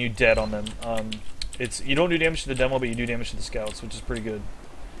 and then you dead on them. You don't do damage to the demo, but you do damage to the Scouts, which is pretty good.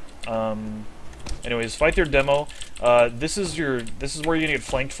 Anyways, fight their demo. This is where you're gonna get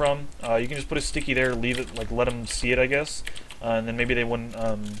flanked from. You can just put a sticky there, leave it, like let them see it, I guess, and then maybe they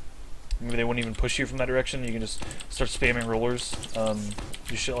wouldn't even push you from that direction. You can just start spamming rollers,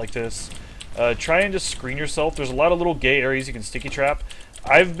 do shit like this. Try and just screen yourself. There's a lot of little gay areas you can sticky trap.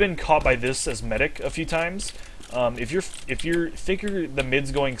 I've been caught by this as medic a few times. If you think the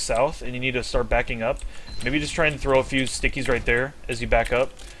mid's going south and you need to start backing up, maybe just try and throw a few stickies right there as you back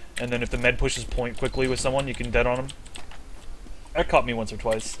up, and then if the med pushes point quickly with someone, you can dead on them. That caught me once or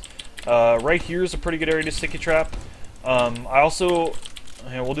twice. Right here is a pretty good area to sticky trap. I also,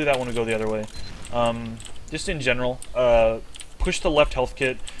 yeah, we'll do that when we go the other way. Just in general, push the left health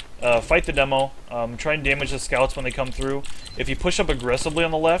kit. Fight the demo, try and damage the scouts when they come through. If you push up aggressively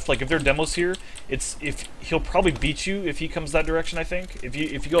on the left, like if their demo's here, he'll probably beat you if he comes that direction, I think. If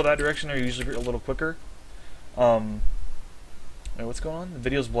you go that direction, they're usually a little quicker. Wait, what's going on? The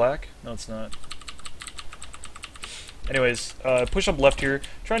video's black? No, it's not. Anyways, push up left here.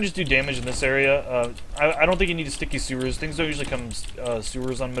 Try and just do damage in this area. I don't think you need to sticky sewers. Things don't usually come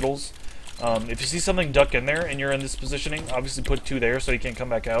sewers on middles. If you see something duck in there and you're in this positioning, obviously put 2 there so you can't come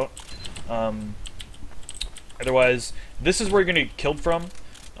back out. Otherwise, this is where you're going to get killed from.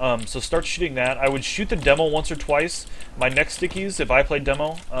 So start shooting that. I would shoot the demo once or twice. My next stickies, if I played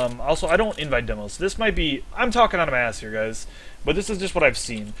demo. Also, I don't invite demos. This might be... I'm talking out of my ass here, guys. But this is just what I've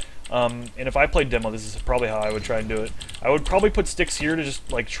seen. And if I played demo, this is probably how I would try and do it. I would probably put sticks here to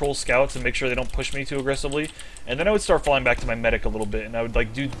just like troll scouts and make sure they don't push me too aggressively. And then I would start falling back to my medic a little bit, and I would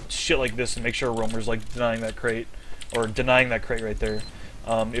like do shit like this and make sure roamer's like denying that crate right there.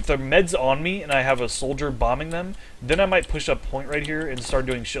 If the med's on me and I have a soldier bombing them, then I might push up point right here and start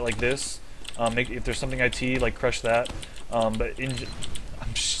doing shit like this. If there's something IT, like crush that. I'm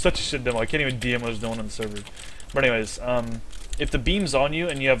such a shit demo. I can't even DM when there's no one on the server. But anyways, if the beam's on you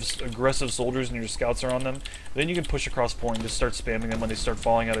and you have aggressive soldiers and your scouts are on them, then you can push across point and just start spamming them when they start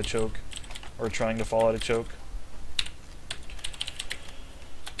falling out of choke, or trying to fall out of choke.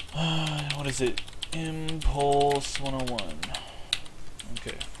 What is it? Impulse 101.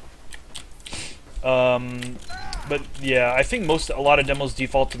 Okay. But yeah, I think a lot of demos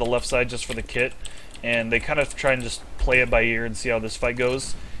default to the left side just for the kit, and they kind of try and just play it by ear and see how this fight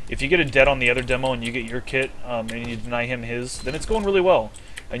goes. If you get a dead on the other demo and you get your kit, and you deny him his, then it's going really well.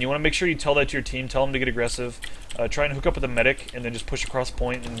 And you want to make sure you tell that to your team, tell them to get aggressive, try and hook up with a medic, and then just push across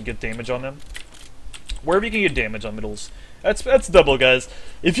point and get damage on them. Wherever you can get damage on middles. That's double, guys.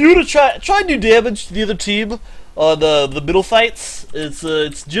 If you were to try and do damage to the other team on the middle fights,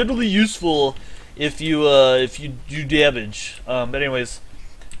 it's generally useful if you do damage. But anyways,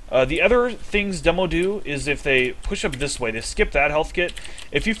 the other things demo do is if they push up this way, they skip that health kit.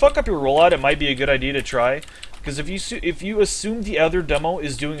 If you fuck up your rollout, it might be a good idea to try. Because if you assume the other demo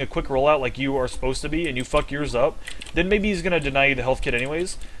is doing a quick rollout like you are supposed to be, and you fuck yours up, then maybe he's gonna deny you the health kit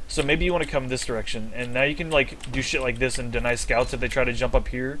anyways. So maybe you want to come this direction, and now you can like do shit like this and deny scouts if they try to jump up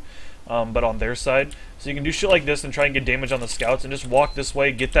here, but on their side. So you can do shit like this and try and get damage on the scouts, and just walk this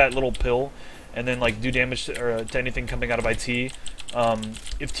way, get that little pill, and then like do damage to anything coming out of IT.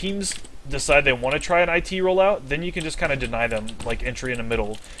 If teams decide they want to try an IT rollout, then you can just kind of deny them like entry in the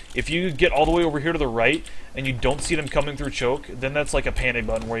middle. If you get all the way over here to the right and you don't see them coming through choke, then that's like a panic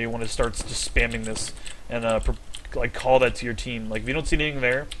button where you want to start just spamming this and like call that to your team. Like if you don't see anything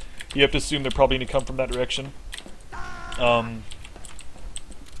there, you have to assume they're probably going to come from that direction. Where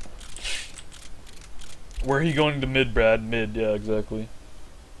are you going to mid, Brad? Mid, yeah, exactly.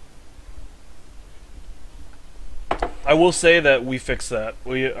 I will say that we fixed that.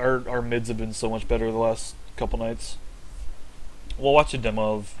 Our mids have been so much better the last couple nights. We'll watch a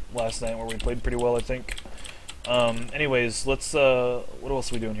demo of last night where we played pretty well, I think. Anyways, let's what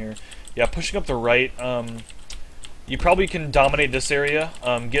else are we doing here? Yeah, pushing up the right. You probably can dominate this area,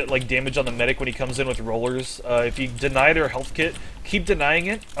 get like damage on the medic when he comes in with rollers. If you deny their health kit, keep denying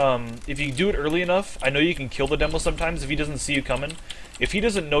it. If you do it early enough, I know you can kill the demo sometimes if he doesn't see you coming. If he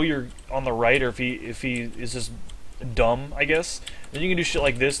doesn't know you're on the right, or if he is just dumb, I guess, then you can do shit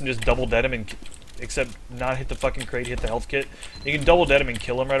like this and just double dead him, and except not hit the fucking crate, hit the health kit. You can double dead him and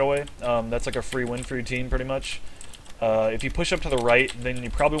kill him right away. That's like a free win for your team, pretty much. If you push up to the right, then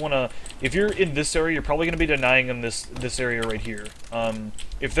you probably want to, if you're in this area, you're probably going to be denying them this area right here.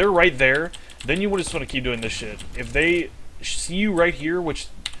 If they're right there, then you just want to keep doing this shit. If see you right here,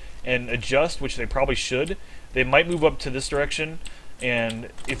 and adjust, which they probably should, they might move up to this direction. And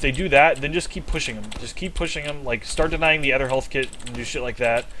if they do that, then just keep pushing them. Just keep pushing them. Like, start denying the other health kit and do shit like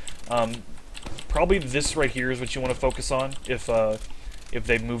that. Probably this right here is what you want to focus on if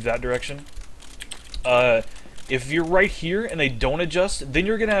they move that direction. If you're right here and they don't adjust, then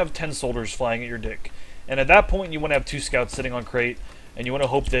you're going to have 10 soldiers flying at your dick. And at that point, you want to have 2 scouts sitting on crate, and you want to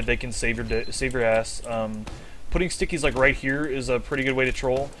hope that they can save your ass. Putting stickies like right here is a pretty good way to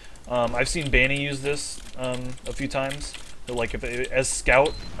troll. I've seen Banny use this a few times. But like as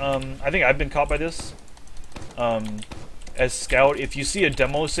scout, I think I've been caught by this. As scout, if you see a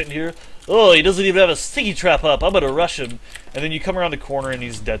demo sitting here, oh, he doesn't even have a sticky trap up, I'm gonna rush him, and then you come around the corner and he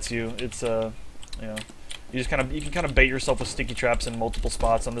just deaths you. It's you know, you can kind of bait yourself with sticky traps in multiple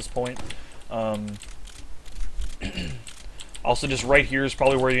spots on this point. Also, just right here is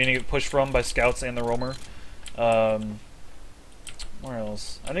probably where you're gonna get pushed from by scouts and the roamer. Where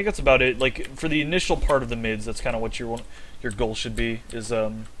else? I think that's about it. Like, for the initial part of the mids, that's kind of what your goal should be, is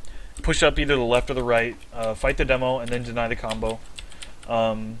push up either the left or the right, fight the demo, and then deny the combo.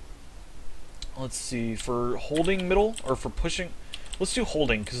 Let's see, for holding middle, or for pushing, let's do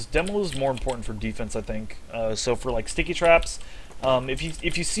holding, because demo is more important for defense, I think. So for, like, sticky traps,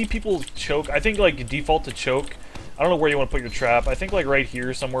 if you see people choke, I think, like, default to choke, I don't know where you want to put your trap. I think, like, right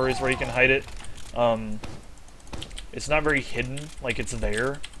here somewhere is where you can hide it. It's not very hidden, like it's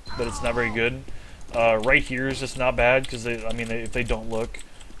there, but it's not very good. Right here is just not bad, because if they don't look,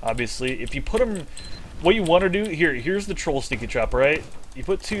 obviously. If you put them, what you want to do, here's the troll sticky trap, right? You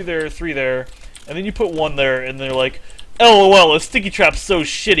put 2 there, 3 there, and then you put 1 there, and they're like, LOL, a sticky trap's so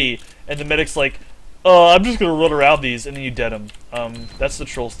shitty, and the medic's like, I'm just gonna run around these, and then you dead them. That's the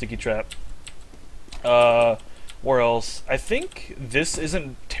troll sticky trap. Where else? I think this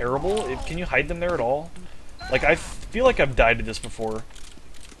isn't terrible. Can you hide them there at all? Like, I feel like I've died to this before.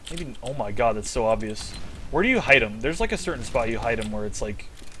 Maybe, oh my god, that's so obvious. Where do you hide them? There's like a certain spot you hide them where it's like...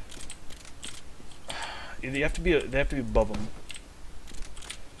 they have to be above them.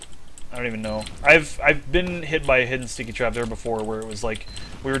 I don't even know. I've been hit by a hidden sticky trap there before where it was like,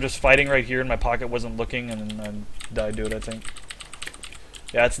 we were just fighting right here and my pocket wasn't looking, and then I died to it, I think.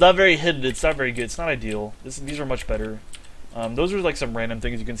 Yeah, it's not very hidden, it's not very good, it's not ideal. These are much better. Those are like some random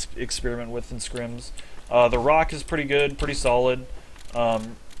things you can experiment with in scrims. The rock is pretty good, pretty solid.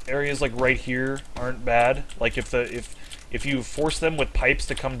 Areas like right here aren't bad. Like if you force them with pipes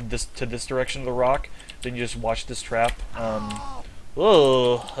to come to this direction of the rock, then you just watch this trap.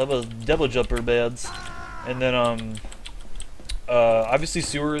 Whoa, I'm a devil jumper, bads. And then obviously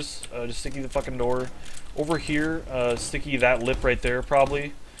sewers, just sticky the fucking door. Over here, sticky that lip right there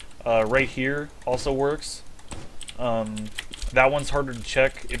probably. Right here also works. That one's harder to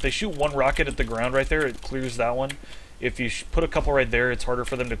check. If they shoot 1 rocket at the ground right there, it clears that one. If you put a couple right there, it's harder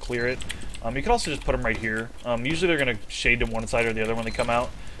for them to clear it. You can also just put them right here. Usually they're going to shade to one side or the other when they come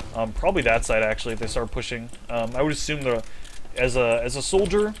out. Probably that side, actually, if they start pushing. I would assume as a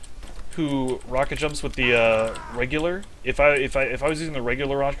soldier who rocket jumps with the regular, if I was using the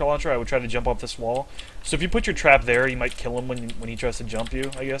regular rocket launcher, I would try to jump off this wall. So if you put your trap there, you might kill him when he tries to jump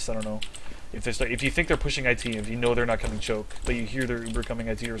you, I guess. I don't know. If you think they're pushing IT, if you know they're not coming choke, but you hear they're uber coming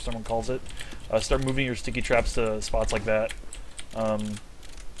IT or someone calls it, start moving your sticky traps to spots like that.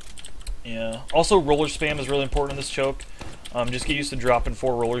 Yeah. Also, roller spam is really important in this choke. Just get used to dropping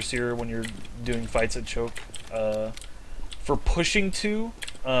 4 rollers here when you're doing fights at choke. For pushing 2,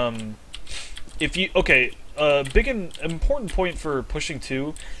 big and important point for pushing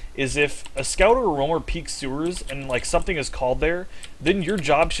 2 is if a scout or a roamer peeks sewers and like something is called there, then your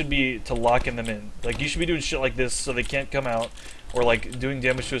job should be to locking them in. Like, you should be doing shit like this so they can't come out, or like doing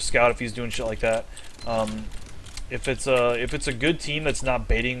damage to a scout if he's doing shit like that. If it's a good team that's not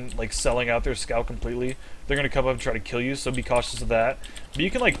baiting, like selling out their scout completely, they're gonna come up and try to kill you, so be cautious of that. But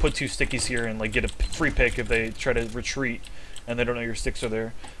you can like put 2 stickies here and like get a free pick if they try to retreat and they don't know your sticks are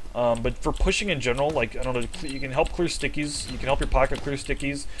there. But for pushing in general, like, I don't know, you can help clear stickies, you can help your pocket clear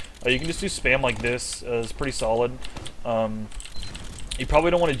stickies, you can just do spam like this, it's pretty solid. You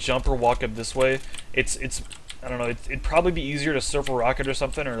probably don't want to jump or walk up this way. I don't know, it'd probably be easier to surf a rocket or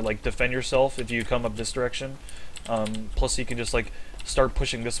something, or like defend yourself if you come up this direction. Plus you can just like start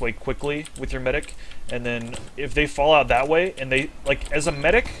pushing this way quickly with your medic, and then if they fall out that way, and they, like, as a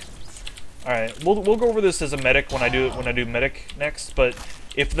medic, alright, we'll go over this as a medic when I do medic next, but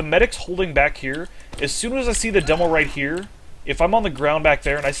if the medic's holding back here, as soon as I see the demo right here, if I'm on the ground back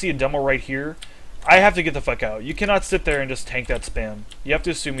there and I see a demo right here, I have to get the fuck out. You cannot sit there and just tank that spam. You have to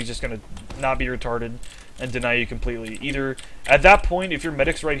assume he's just gonna not be retarded and deny you completely. Either, at that point, if your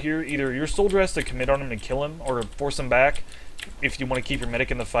medic's right here, either your soldier has to commit on him and kill him, or force him back if you want to keep your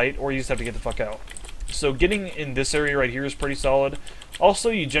medic in the fight, or you just have to get the fuck out. So getting in this area right here is pretty solid.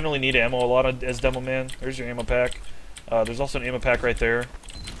 Also, you generally need ammo a lot as Demo Man. There's your ammo pack. There's also an ammo pack right there.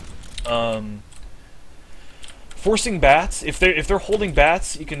 Forcing bats, if they're holding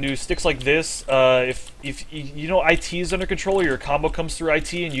bats, you can do sticks like this. If you know IT is under control, or your combo comes through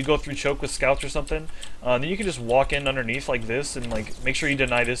IT and you go through choke with scouts or something, then you can just walk in underneath like this and like make sure you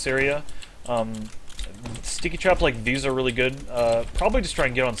deny this area. Sticky traps like these are really good. Probably just try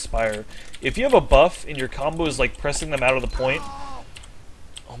and get on Spire. If you have a buff and your combo is like pressing them out of the point,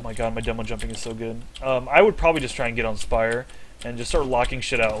 oh my god, my demo jumping is so good. I would probably just try and get on Spire and just start locking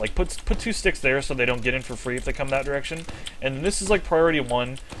shit out. Like put 2 sticks there so they don't get in for free if they come that direction. And this is like priority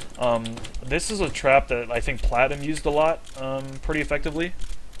 1. This is a trap that I think Platinum used a lot, pretty effectively.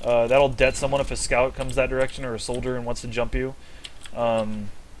 That'll debt someone if a scout comes that direction or a soldier and wants to jump you.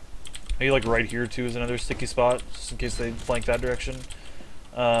 Maybe like right here too is another sticky spot, just in case they flank that direction.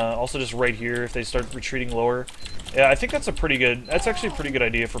 Also just right here if they start retreating lower. Yeah, I think that's actually a pretty good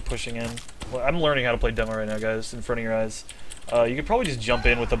idea for pushing in. Well, I'm learning how to play demo right now, guys, in front of your eyes. You could probably just jump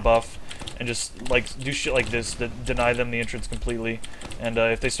in with a buff and just like do shit like this that deny them the entrance completely. And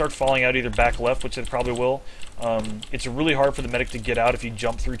if they start falling out either back left, which they probably will, it's really hard for the medic to get out if you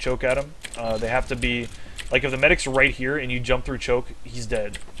jump through choke at him. They have to be, like if the medic's right here and you jump through choke, he's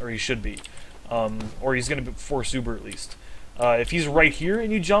dead, or he should be. Or he's going to force Uber at least. If he's right here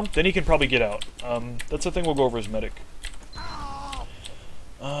and you jump, then he can probably get out. That's the thing we'll go over as medic.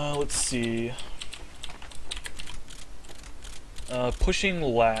 Let's see. Pushing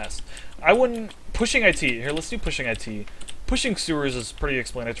last. I wouldn't... Pushing IT. Here, let's do pushing IT. Pushing sewers is pretty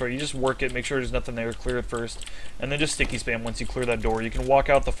explanatory. You just work it, make sure there's nothing there, clear it first, and then just sticky spam once you clear that door. You can walk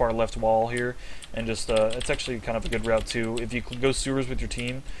out the far left wall here, and just, it's actually kind of a good route too. If you go sewers with your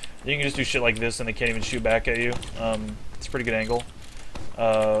team, you can just do shit like this and they can't even shoot back at you. It's a pretty good angle.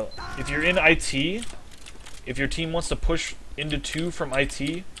 If you're in IT, if your team wants to push into 2 from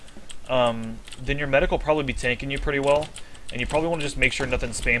IT, then your medic will probably be tanking you pretty well. And you probably want to just make sure nothing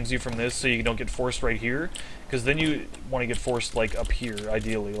spams you from this so you don't get forced right here. Because then you want to get forced like up here,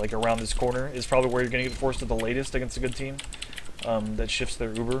 ideally. Like around this corner is probably where you're going to get forced at the latest against a good team. That shifts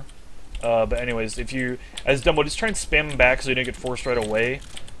their Uber. But anyways, if you, as Dumbo, just try and spam them back so you don't get forced right away.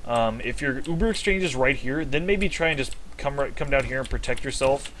 If your Uber exchange is right here, then maybe try and just come down here and protect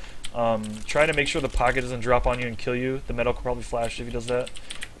yourself. Try to make sure the pocket doesn't drop on you and kill you. The metal could probably flash if he does that.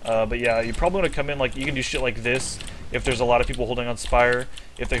 But yeah, you probably want to come in like, you can do shit like this if there's a lot of people holding on Spire.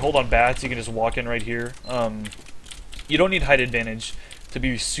 If they hold on bats, you can just walk in right here. You don't need height advantage to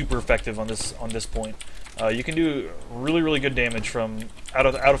be super effective on this point. You can do really good damage from out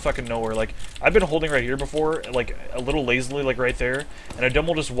of fucking nowhere. Like I've been holding right here before, like a little lazily, like right there, and a dumb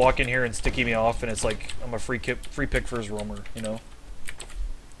will just walk in here and sticky me off, and it's like I'm a free pick for his roamer, you know.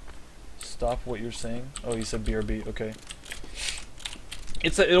 Stop what you're saying. Oh, you said BRB. Okay.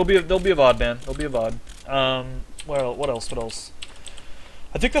 They'll be a VOD, man. They'll be a VOD. Well, what else? What else?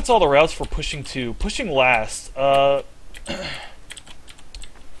 I think that's all the routes for pushing 2. Pushing last.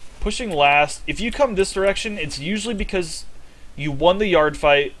 Pushing last. If you come this direction, it's usually because you won the yard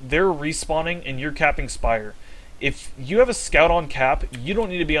fight, they're respawning, and you're capping Spire. If you have a scout on cap, you don't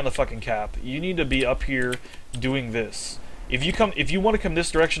need to be on the fucking cap. You need to be up here doing this. If you want to come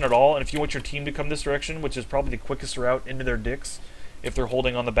this direction at all, and if you want your team to come this direction, which is probably the quickest route into their dicks, if they're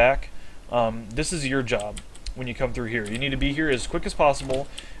holding on the back, this is your job when you come through here. You need to be here as quick as possible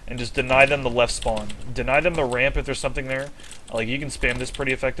and just deny them the left spawn. Deny them the ramp if there's something there. Like you can spam this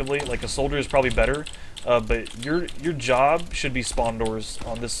pretty effectively. Like a soldier is probably better, but your job should be spawn doors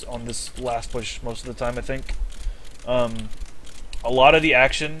on this last push most of the time, I think. A lot of the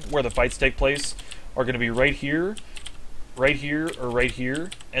action where the fights take place are going to be right here, or right here,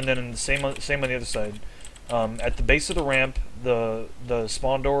 and then in the same on the other side. At the base of the ramp, the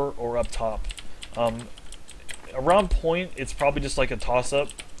spawn door, or up top. Around point, it's probably just like a toss-up.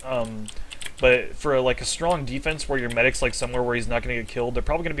 But for like a strong defense where your medic's like somewhere where he's not going to get killed, they're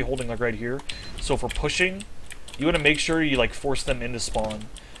probably going to be holding like right here. So for pushing, you want to make sure you like force them into spawn.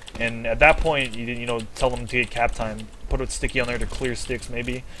 And at that point, you know, tell them to get cap time. Put a sticky on there to clear sticks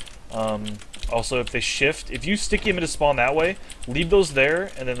maybe. Also, if they shift, if you sticky them into spawn that way, leave those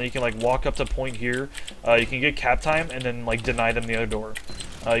there, and then you can like walk up to point here. You can get cap time, and then like deny them the other door.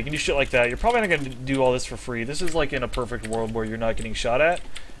 You can do shit like that. You're probably not going to do all this for free. This is like in a perfect world where you're not getting shot at,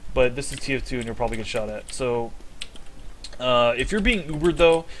 but this is TF2 and you'll probably get shot at. So, if you're being Ubered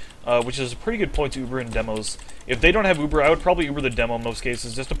though, which is a pretty good point to Uber in demos. If they don't have Uber, I would probably Uber the demo in most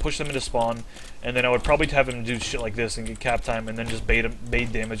cases, just to push them into spawn, and then I would probably have him do shit like this and get cap time, and then just bait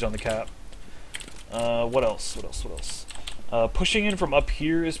damage on the cap. What else? What else? What else? Pushing in from up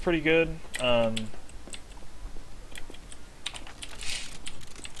here is pretty good.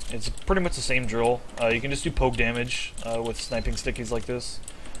 It's pretty much the same drill. You can just do poke damage with sniping stickies like this.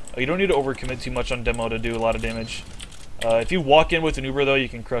 You don't need to overcommit too much on demo to do a lot of damage. If you walk in with an Uber though, you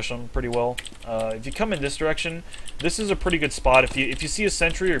can crush them pretty well. If you come in this direction, this is a pretty good spot. If you see a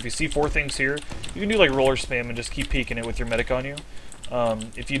sentry or if you see 4 things here, you can do like roller spam and just keep peeking it with your medic on you.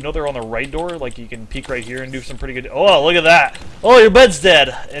 If you know they're on the right door, like you can peek right here and do some pretty good. Oh, look at that! Oh, your bed's dead.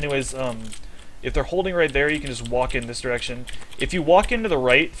 Anyways, if they're holding right there, you can just walk in this direction. If you walk into the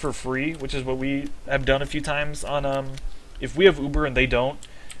right for free, which is what we have done a few times on, if we have Uber and they don't,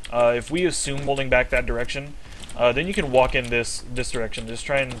 if we assume holding back that direction, then you can walk in this direction. Just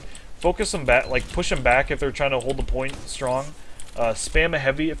try and focus them back, like push them back if they're trying to hold the point strong. Spam a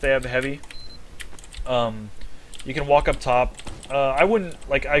heavy if they have a heavy. You can walk up top. I wouldn't,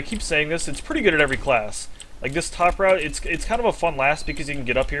 like, I keep saying this, it's pretty good at every class. Like this top route, it's kind of a fun last because you can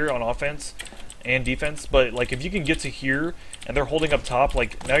get up here on offense and defense, but like if you can get to here and they're holding up top,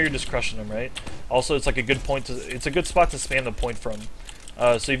 like now you're just crushing them, right? Also, it's like a good point to, it's a good spot to spam the point from.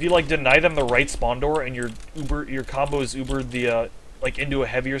 So if you like deny them the right spawn door and your combo is Ubered the like into a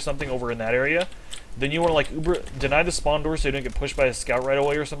heavy or something over in that area, then you want to like deny the spawn door so you don't get pushed by a scout right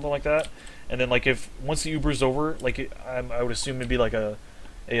away or something like that. And then like if once the Uber's over, like I would assume it'd be like a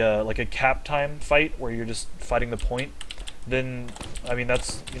cap time fight where you're just fighting the point. Then I mean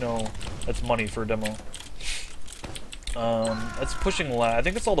that's, you know, that's money for a demo. That's pushing left. I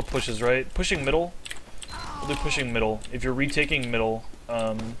think that's all the pushes, right? Pushing middle. We'll do pushing middle. If you're retaking middle,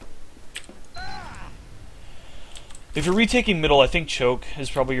 if you're retaking middle, I think choke is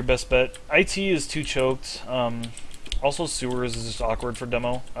probably your best bet. IT is too choked. Also sewers is just awkward for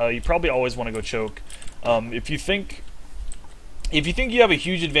demo. You probably always want to go choke. If you think you have a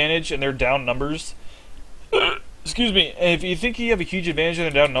huge advantage and they're down numbers, excuse me, if you think you have a huge advantage and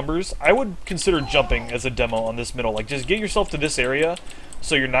they're down numbers, I would consider jumping as a demo on this middle. Like just get yourself to this area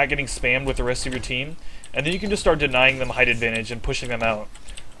so you're not getting spammed with the rest of your team, and then you can just start denying them height advantage and pushing them out.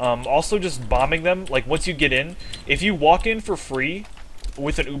 Also just bombing them, like once you get in, if you walk in for free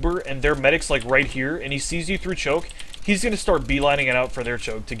with an Uber and their medic's like right here and he sees you through choke, he's going to start beelining it out for their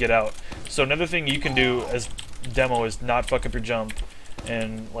choke to get out. So another thing you can do as demo is not fuck up your jump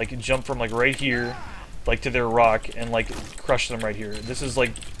and like jump from like right here like to their rock and like crush them right here. This is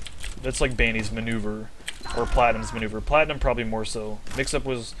like, that's like Banny's maneuver or Platinum's maneuver. Platinum probably more so. Mix-up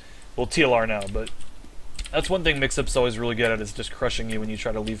was, well, TLR now, but that's one thing Mix-up's always really good at, is just crushing you when you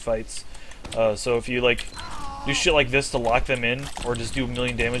try to leave fights. So if you like do shit like this to lock them in, or just do a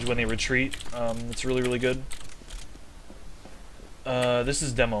million damage when they retreat, it's really, really good. This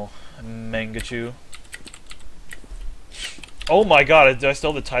is demo. Mangachu. Oh my god, did I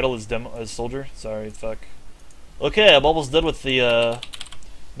still have the title as demo as soldier? Sorry, fuck. Okay, I'm almost done with the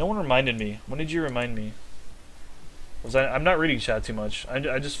no one reminded me. When did you remind me? I'm not reading chat too much.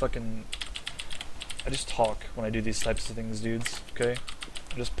 I just fucking I just talk when I do these types of things, dudes, okay?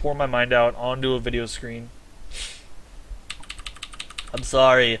 I just pour my mind out onto a video screen. I'm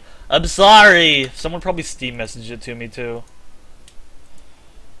sorry. I'm sorry! Someone probably Steam messaged it to me, too.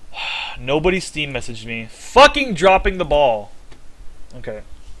 Nobody Steam messaged me. Fucking dropping the ball! Okay.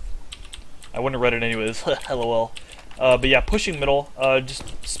 I wouldn't have read it anyways. LOL. But yeah, pushing middle. Just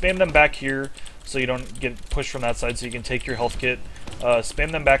spam them back here so you don't get pushed from that side so you can take your health kit.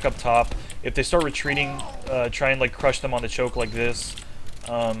 Spam them back up top. If they start retreating, try and like crush them on the choke like this.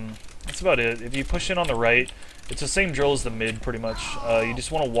 That's about it. If you push in on the right, it's the same drill as the mid pretty much. You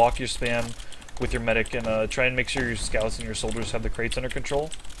just want to walk your spam with your medic and try and make sure your scouts and your soldiers have the crates under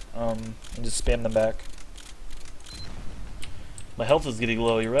control. And just spam them back. My health is getting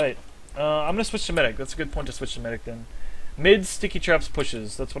low, you're right. I'm gonna switch to medic. That's a good point to switch to medic then. Mid, sticky traps,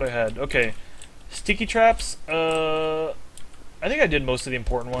 pushes. That's what I had. Okay. Sticky traps, I think I did most of the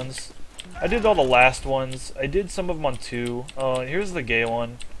important ones. I did all the last ones. I did some of them on 2. Here's the gay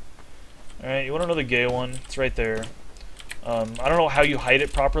one. Alright, you want to know the gay one? It's right there. I don't know how you hide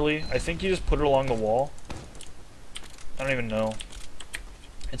it properly. I think you just put it along the wall. I don't even know.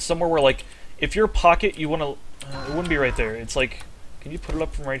 It's somewhere where, like, if your pocket, you want to... it wouldn't be right there. It's like... Can you put it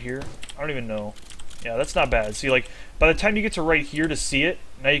up from right here? I don't even know. Yeah, that's not bad. See, like, by the time you get to right here to see it,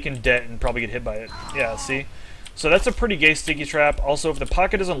 now you can det and probably get hit by it. Yeah, see? So that's a pretty gay sticky trap. Also, if the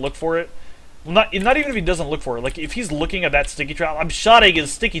pocket doesn't look for it... Well, not even if he doesn't look for it. Like, if he's looking at that sticky trap, I'm shotting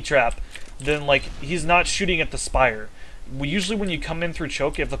his sticky trap, then, like, he's not shooting at the spire. usually when you come in through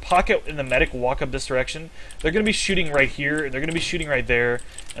choke, if the pocket and the medic walk up this direction, they're going to be shooting right here, they're going to be shooting right there,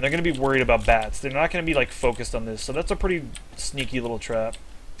 and they're going to be worried about bats. They're not going to be like focused on this, so that's a pretty sneaky little trap.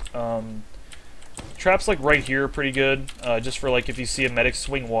 Traps like right here are pretty good, just for like if you see a medic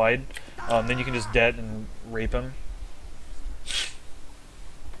swing wide, then you can just det and rape him.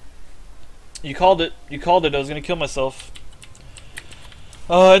 You called it. You called it. I was going to kill myself.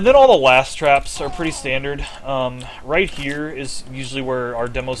 And then all the last traps are pretty standard. Right here is usually where our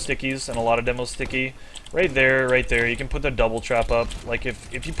demo stickies, and a lot of demo sticky. Right there, you can put the double trap up. Like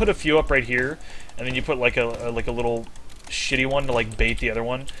if you put a few up right here, and then you put like a little shitty one to like bait the other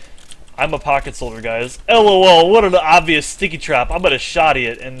one. I'm a pocket soldier, guys. LOL, what an obvious sticky trap. I'm gonna shoddy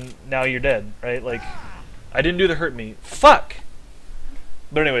it, and now you're dead, right? Like, I didn't do the hurt me. Fuck!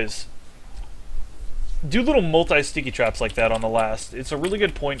 But anyways, do little multi-sticky traps like that on the last. It's a really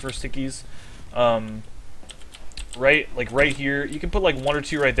good point for stickies. Right here, you can put like one or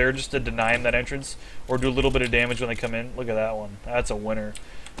two right there just to deny them that entrance, or do a little bit of damage when they come in. Look at that one. That's a winner.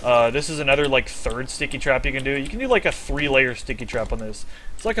 This is another like third sticky trap you can do. You can do like a 3-layer sticky trap on this.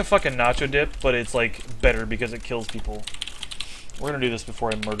 It's like a fucking nacho dip, but it's like better because it kills people. We're gonna do this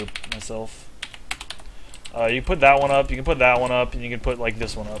before I murder myself. You can put that one up, you can put that one up, and you can put like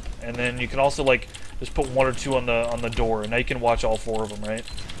this one up, and then you can also like just put one or two on the door, and now you can watch all 4 of them, right?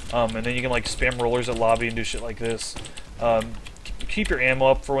 And then you can like spam rollers at lobby and do shit like this. Keep your ammo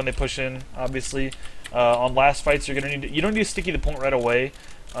up for when they push in, obviously. On last fights, you don't need to sticky the point right away.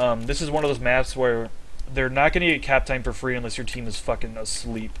 This is one of those maps where they're not going to get cap time for free unless your team is fucking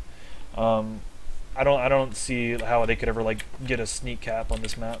asleep. I don't see how they could ever like get a sneak cap on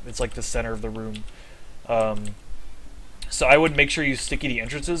this map. It's like the center of the room. So I would make sure you sticky the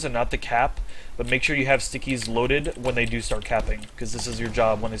entrances and not the cap, but make sure you have stickies loaded when they do start capping, because this is your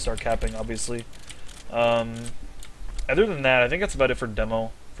job when they start capping, obviously. Other than that, I think that's about it for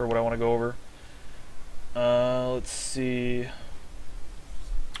demo, for what I want to go over. Let's see.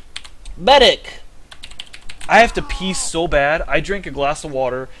 Medic! I have to pee so bad. I drank a glass of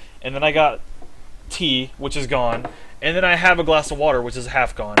water, and then I got tea, which is gone, and then I have a glass of water, which is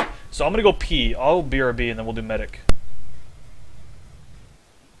half gone. So I'm gonna go pee. I'll BRB, and then we'll do medic.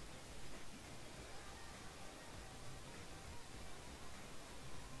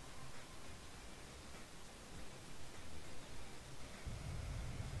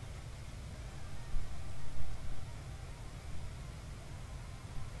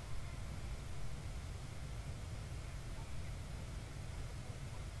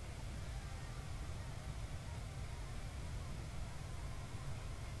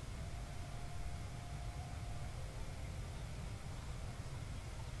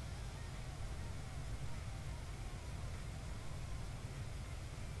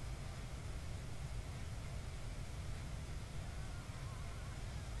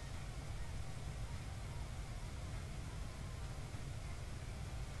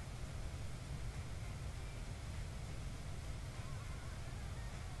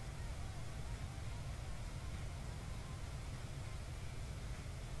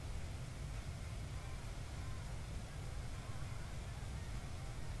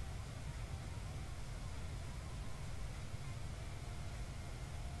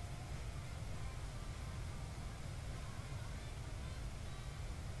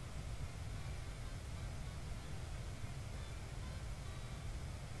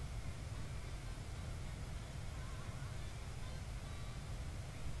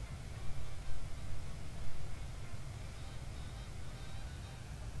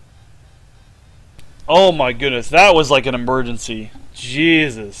 Oh my goodness, that was like an emergency.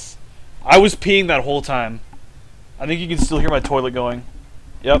 Jesus. I was peeing that whole time. I think you can still hear my toilet going.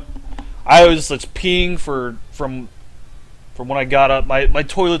 Yep. I was just peeing from when I got up. My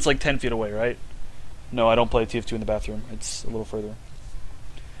toilet's like 10 feet away, right? No, I don't play TF2 in the bathroom. It's a little further.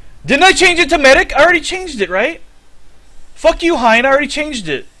 Didn't I change it to medic? I already changed it, right? Fuck you, Hein. I already changed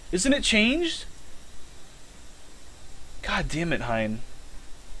it. Isn't it changed? God damn it, Hein.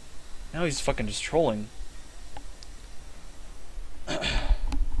 Now he's fucking just trolling.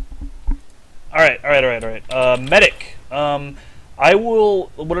 Alright. Medic. I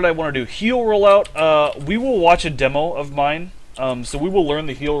will... What did I want to do? Heal rollout. We will watch a demo of mine. So we will learn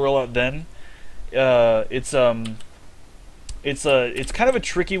the heal rollout then. It's kind of a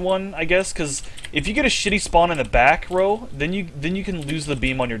tricky one, I guess, because if you get a shitty spawn in the back row, then you can lose the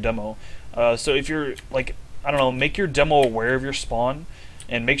beam on your demo. So if you're, like, I don't know, make your demo aware of your spawn,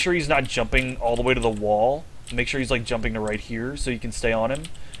 and make sure he's not jumping all the way to the wall. Make sure he's like jumping to right here so you can stay on him.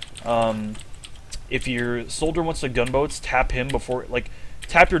 If your soldier wants to gunboats, tap him before, like,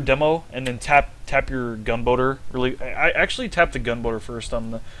 tap your demo and then tap your gunboater. Really, I actually tap the gunboater first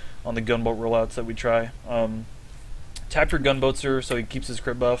on the gunboat rollouts that we try. Tap your gunboater so he keeps his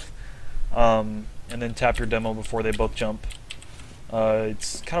crit buff, and then tap your demo before they both jump.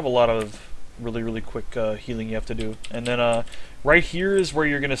 It's kind of a lot of really quick healing you have to do. And then right here is where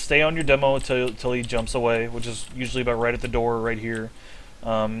you're going to stay on your demo until he jumps away, which is usually about right at the door right here.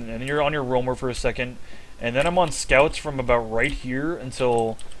 And then you're on your roamer for a second. And then I'm on scouts from about right here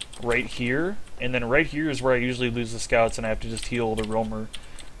until right here. And then right here is where I usually lose the scouts and I have to just heal the roamer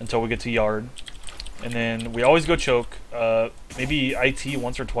until we get to yard. And then we always go choke. Maybe IT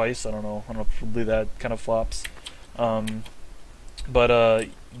once or twice. I don't know. Probably that kind of flops. But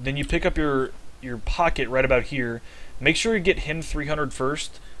then you pick up your pocket right about here. Make sure you get him 300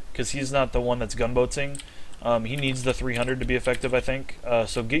 first, because he's not the one that's gunboating. He needs the 300 to be effective, I think.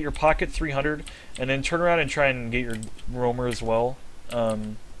 So get your pocket 300, and then turn around and try and get your roamer as well.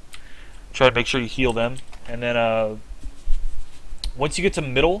 Try to make sure you heal them. And then once you get to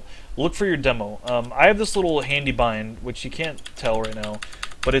middle, look for your demo. I have this little handy bind, which you can't tell right now,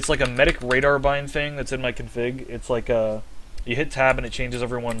 but it's like a medic radar bind thing that's in my config. It's like you hit tab and it changes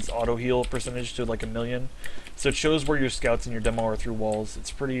everyone's auto heal percentage to like 1,000,000. So it shows where your scouts and your demo are through walls.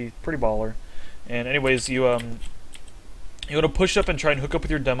 It's pretty baller. And anyways, you want to push up and try and hook up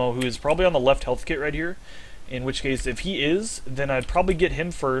with your demo, who is probably on the left health kit right here. In which case, if he is, then I'd probably get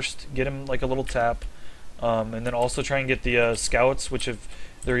him first, get him like a little tap, and then also try and get the scouts, which if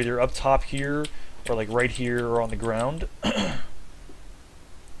they're either up top here or like right here or on the ground.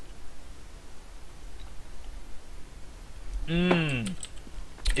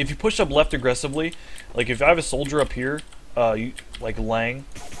 If you push up left aggressively, like if I have a soldier up here, like Lang,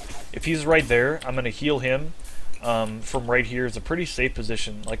 if he's right there, I'm going to heal him from right here. It's a pretty safe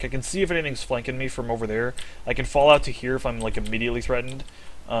position. Like I can see if anything's flanking me from over there. I can fall out to here if I'm like immediately threatened,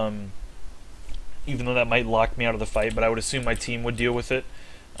 even though that might lock me out of the fight, but I would assume my team would deal with it.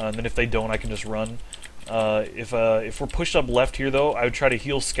 And then if they don't, I can just run. If we're pushed up left here, though, I would try to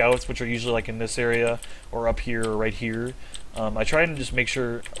heal scouts, which are usually like in this area or up here or right here. I try and just make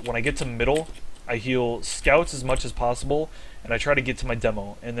sure when I get to middle, I heal scouts as much as possible, and I try to get to my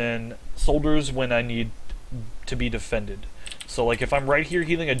demo, and then soldiers when I need to be defended. So like if I'm right here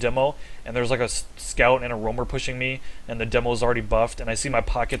healing a demo, and there's like a scout and a roamer pushing me, and the demo is already buffed, and I see my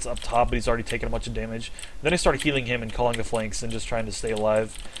pockets up top, but he's already taken a bunch of damage, then I start healing him and calling the flanks and just trying to stay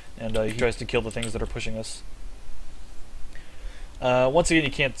alive, and he tries to kill the things that are pushing us. Once again,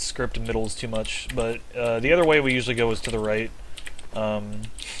 you can't script middles too much, but the other way we usually go is to the right.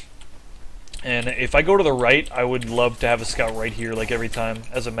 And if I go to the right, I would love to have a scout right here, like every time,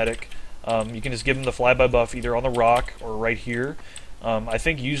 as a medic. You can just give him the flyby buff either on the rock or right here. I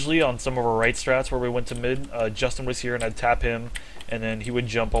think usually on some of our right strats where we went to mid, Justin was here and I'd tap him, and then he would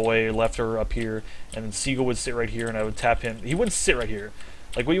jump away left or up here, and then Siegel would sit right here and I would tap him. He wouldn't sit right here.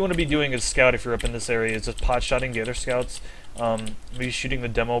 Like what you want to be doing as scout if you're up in this area is just pot shotting the other scouts, maybe shooting the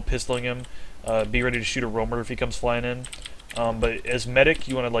demo, pistoling him, be ready to shoot a roamer if he comes flying in. But as medic,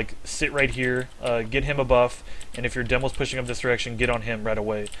 you want to like sit right here, get him a buff, and if your demo's pushing up this direction, get on him right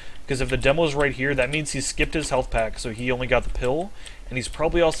away. Because if the demo's right here, that means he skipped his health pack, so he only got the pill, and he's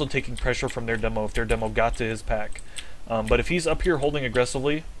probably also taking pressure from their demo if their demo got to his pack. But if he's up here holding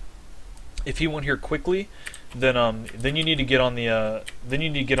aggressively, if he went here quickly, then you need to get on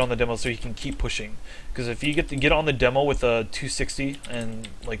the demo so he can keep pushing. Because if you get on the demo with a 260 and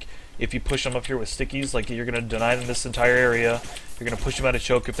like if you push them up here with stickies, like you're gonna deny them this entire area. You're gonna push them out of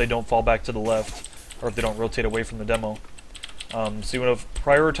choke if they don't fall back to the left or if they don't rotate away from the demo. So you want to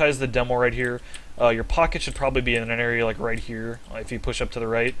prioritize the demo right here. Your pocket should probably be in an area like right here if you push up to the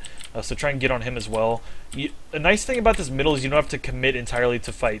right. So try and get on him as well. A nice thing about this middle is you don't have to commit entirely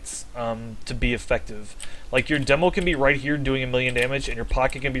to fights to be effective. Like your demo can be right here doing 1,000,000 damage, and your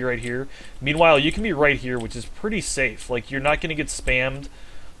pocket can be right here. Meanwhile, you can be right here, which is pretty safe. Like you're not going to get spammed.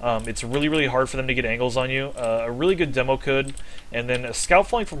 It's really hard for them to get angles on you. A really good demo could, and then a scout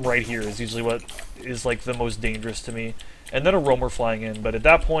flying from right here is usually what is like the most dangerous to me. And then a roamer flying in, but at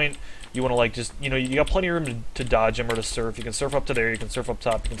that point, you want to like just, you know, you got plenty of room to dodge him or to surf. You can surf up to there, you can surf up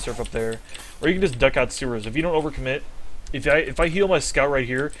top, you can surf up there, or you can just duck out sewers. If you don't overcommit, if I heal my scout right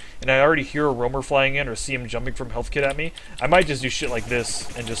here, and I already hear a roamer flying in or see him jumping from health kit at me, I might just do shit like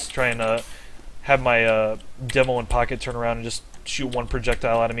this and just try and have my demo and pocket turn around and just shoot one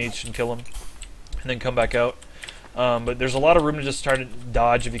projectile at him each and kill him, and then come back out. But there's a lot of room to just try to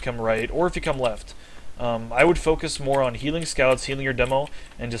dodge if you come right, or if you come left. I would focus more on healing scouts, healing your demo,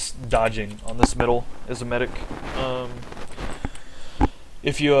 and just dodging on this middle as a medic.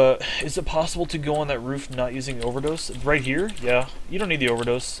 If you, is it possible to go on that roof not using the overdose? Right here? Yeah. You don't need the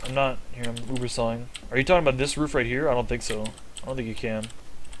overdose. I'm not, here, I'm Uber selling. Are you talking about this roof right here? I don't think so. I don't think you can.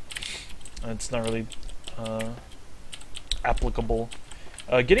 It's not really, applicable.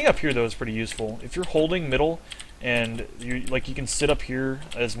 Getting up here, though, is pretty useful. If you're holding middle, and you can sit up here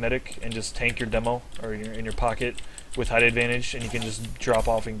as medic and just tank your demo, or in your pocket with height advantage, and you can just drop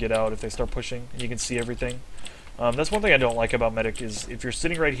off and get out if they start pushing, and you can see everything. That's one thing I don't like about medic is if you're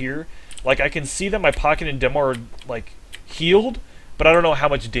sitting right here, like I can see that my pocket and demo are like healed, but I don't know how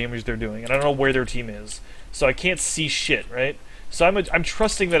much damage they're doing, and I don't know where their team is, so I can't see shit, right? So I'm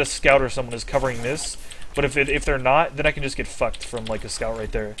trusting that a scout or someone is covering this, but if they're not, then I can just get fucked from like a scout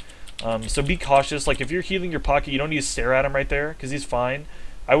right there. So be cautious. Like if you're healing your pocket, you don't need to stare at him right there because he's fine.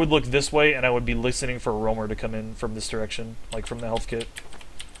 I would look this way, and I would be listening for a roamer to come in from this direction, like from the health kit.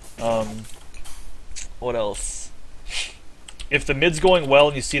 What else? If the mid's going well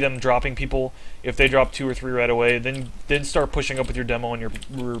and you see them dropping people, if they drop 2 or 3 right away, then start pushing up with your demo in your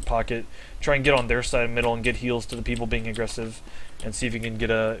rear pocket. Try and get on their side of middle and get heals to the people being aggressive, and see if you can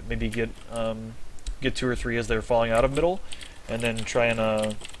get maybe get 2 or 3 as they're falling out of middle, and then try and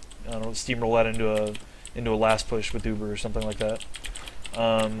I don't know, steamroll that into a last push with Uber or something like that.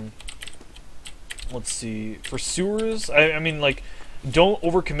 Let's see, for sewers, I mean, like, don't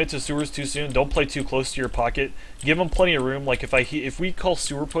overcommit to sewers too soon. Don't play too close to your pocket. Give them plenty of room. Like if we call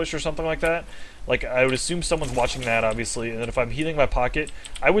sewer push or something like that, like I would assume someone's watching that obviously, and then if I'm healing my pocket,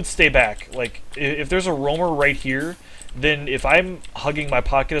 I would stay back. Like if there's a roamer right here, then if I'm hugging my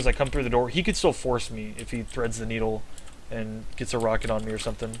pocket as I come through the door, he could still force me if he threads the needle and gets a rocket on me or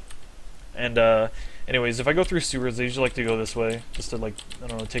something. And anyways, if I go through sewers, I usually like to go this way, just to, like, I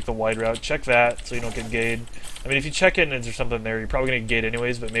don't know, take the wide route. Check that so you don't get gayed. I mean, if you check in and there's something there, you're probably going to get gayed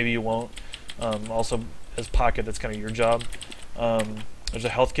anyways, but maybe you won't. Also, as pocket, that's kind of your job. There's a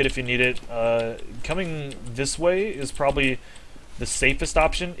health kit if you need it. Coming this way is probably the safest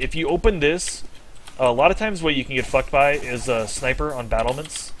option. If you open this, a lot of times what you can get fucked by is a sniper on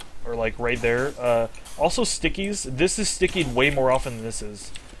battlements, or like right there. Also stickies. This is stickied way more often than this is.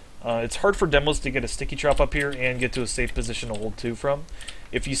 It's hard for demos to get a sticky trap up here and get to a safe position to hold to from.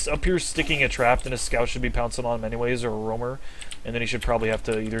 If he's up here sticking a trap, then a scout should be pouncing on him anyways, or a roamer, and then he should probably have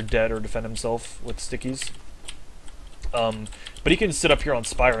to either dead or defend himself with stickies. But he can sit up here on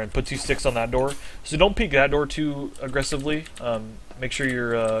Spire and put 2 sticks on that door, so don't peek that door too aggressively. Make sure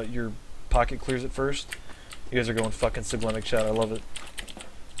your pocket clears it first. You guys are going fucking Siglemic chat, I love it.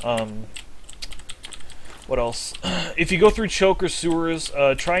 What else? If you go through choke or sewers,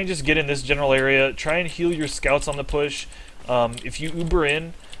 try and just get in this general area. Try and heal your scouts on the push. If you Uber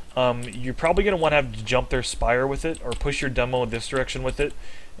in, you're probably going to want to have to jump their Spire with it, or push your demo in this direction with it.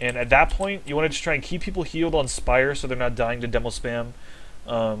 And at that point, you want to just try and keep people healed on Spire so they're not dying to demo spam.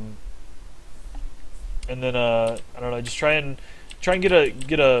 And then, I don't know, just try and get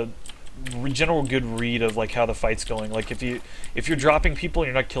a general good read of like how the fight's going. Like if you're dropping people and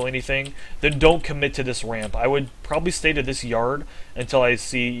you're not killing anything, then don't commit to this ramp. I would probably stay to this yard until I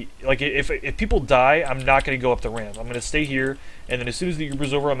see, like, if people die, I'm not going to go up the ramp. I'm going to stay here, and then as soon as the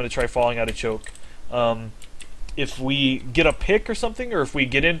Uber's over, I'm going to try falling out of choke. If we get a pick or something, or if we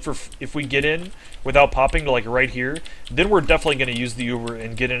get in without popping to like right here, then we're definitely going to use the Uber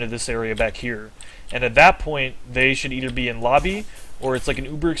and get into this area back here. And at that point, they should either be in lobby, or it's like an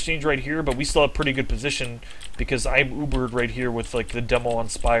Uber exchange right here, but we still have pretty good position because I'm Ubered right here with like the demo on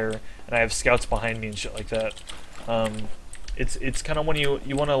Spire, and I have scouts behind me and shit like that. It's kind of when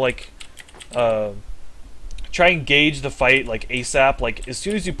you want to like try and gauge the fight like ASAP. Like as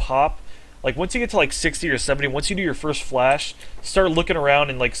soon as you pop, like once you get to like 60 or 70, once you do your first flash, start looking around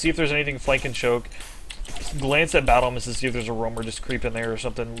and like see if there's anything flank and choke. Glance at battlements to see if there's a roamer just creeping there or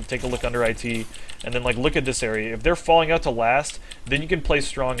something. Take a look under IT, and then like look at this area. If they're falling out to last, then you can play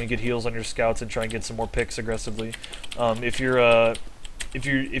strong and get heals on your scouts and try and get some more picks aggressively. If you're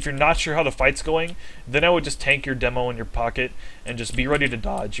not sure how the fight's going, then I would just tank your demo in your pocket and just be ready to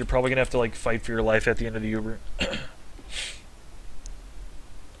dodge. You're probably gonna have to like fight for your life at the end of the Uber.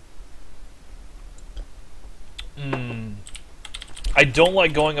 I don't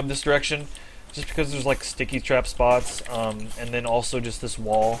like going up this direction, just because there's like sticky trap spots, and then also just this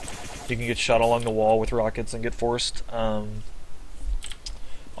wall. You can get shot along the wall with rockets and get forced. Also,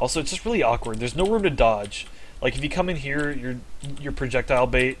 it's just really awkward. There's no room to dodge. Like if you come in here, you're projectile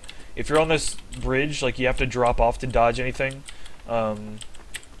bait. If you're on this bridge, like you have to drop off to dodge anything.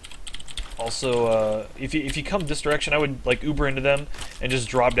 Also, if you come this direction, I would like Uber into them and just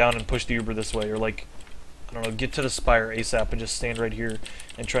drop down and push the Uber this way, or like, I don't know, get to the Spire ASAP and just stand right here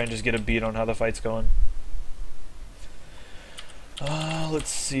and try and just get a beat on how the fight's going. let's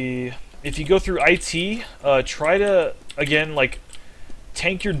see. If you go through IT, try to, again, like,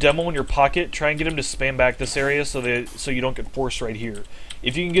 tank your demo in your pocket. Try and get him to spam back this area so you don't get forced right here.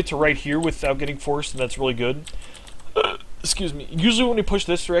 If you can get to right here without getting forced, then that's really good. Excuse me. Usually when we push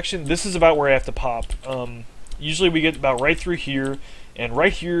this direction, this is about where I have to pop. Usually we get about right through here, and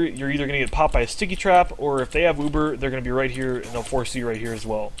right here you're either going to get popped by a sticky trap, or if they have Uber, they're going to be right here, and they'll force you right here as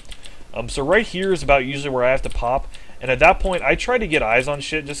well. So right here is about usually where I have to pop, and at that point I try to get eyes on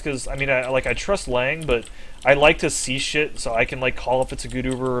shit just because, I mean, I trust Lang, but I like to see shit so I can like call if it's a good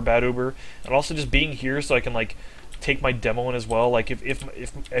Uber or a bad Uber, and also just being here so I can like take my demo in as well. Like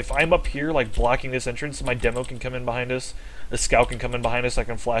if I'm up here like blocking this entrance, my demo can come in behind us, the scout can come in behind us, I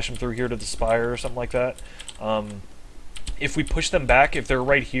can flash them through here to the spire or something like that. If we push them back, if they're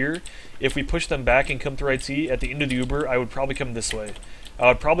right here, if we push them back and come through IT, at the end of the Uber, I would probably come this way. I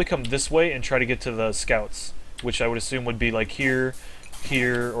would probably come this way and try to get to the scouts, which I would assume would be like here,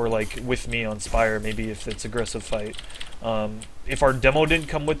 here, or like with me on Spire, maybe if it's aggressive fight. If our demo didn't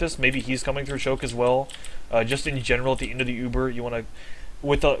come with us, maybe he's coming through choke as well. Just in general, at the end of the Uber, you want to,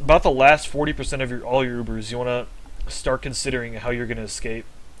 with about the last 40% of all your Ubers, you want to start considering how you're going to escape.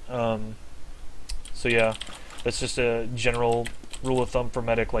 So yeah, that's just a general rule of thumb for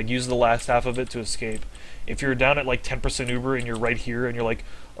medic. Like, use the last half of it to escape. If you're down at like 10% Uber and you're right here and you're like,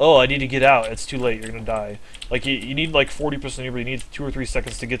 oh, I need to get out, it's too late, you're gonna die. Like, you need like 40% Uber, you need 2 or 3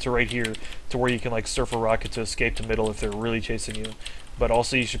 seconds to get to right here to where you can like surf a rocket to escape to middle if they're really chasing you. But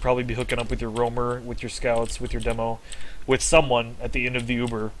also you should probably be hooking up with your roamer, with your scouts, with your demo, with someone at the end of the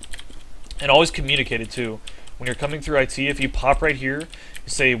Uber. And always communicate it too. When you're coming through IT, if you pop right here, you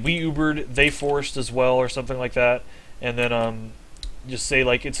say, we Ubered, they forced as well, or something like that, and then just say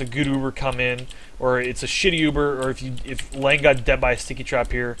like, it's a good Uber, come in, or it's a shitty Uber, or if Lang got dead by a sticky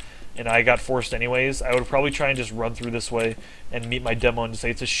trap here and I got forced anyways, I would probably try and just run through this way and meet my demo and just say,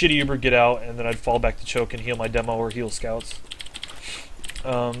 it's a shitty Uber, get out, and then I'd fall back to choke and heal my demo or heal scouts.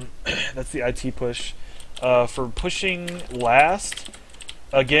 That's the IT push. For pushing last,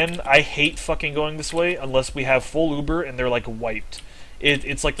 again, I hate fucking going this way unless we have full Uber and they're like wiped.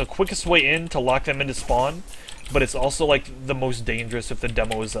 It's like the quickest way in to lock them into spawn, but it's also like the most dangerous if the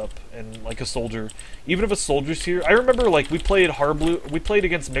demo is up and like a soldier. Even if a soldier's here, I remember like we played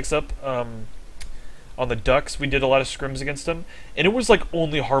against Mix-Up on the Ducks. We did a lot of scrims against him, and it was like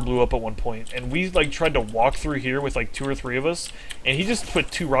only Harblue up at one point, and we like tried to walk through here with like 2 or 3 of us, and he just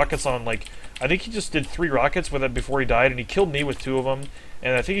put 2 rockets on, like, I think he just did 3 rockets with it before he died, and he killed me with 2 of them,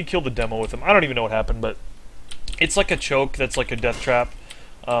 and I think he killed the demo with them. I don't even know what happened, but it's like a choke that's like a death trap.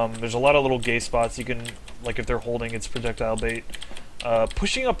 There's a lot of little gay spots you can, like if they're holding, it's projectile bait.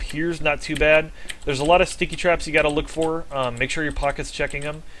 Pushing up here is not too bad. There's a lot of sticky traps you gotta look for. Make sure your pocket's checking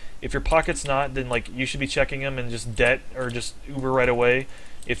them. If your pocket's not, then like you should be checking them and just det or just Uber right away.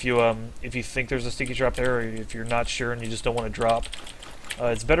 If you think there's a sticky trap there, or if you're not sure and you just don't want to drop,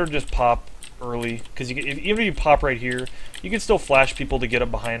 it's better to just pop early, because even if you pop right here, you can still flash people to get up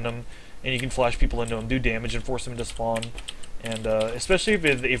behind them, and you can flash people into them, do damage, and force them to spawn. And especially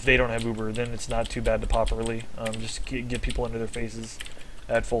if they don't have Uber, then it's not too bad to pop early. Just get people into their faces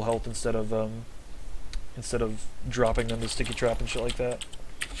at full health instead of dropping them to sticky trap and shit like that.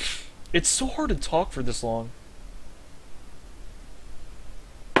 It's so hard to talk for this long.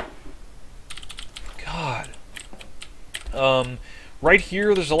 God. Right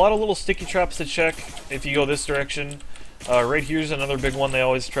here, there's a lot of little sticky traps to check if you go this direction. Right here's another big one they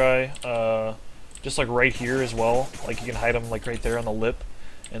always try. Just like right here as well. Like you can hide them like right there on the lip.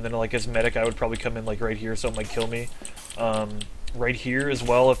 And then like as medic, I would probably come in like right here so it might kill me. Right here as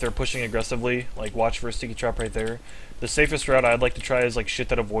well, if they're pushing aggressively, like watch for a sticky trap right there. The safest route I'd like to try is like shit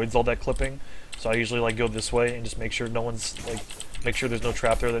that avoids all that clipping. So I usually like go this way and just make sure no one's like, make sure there's no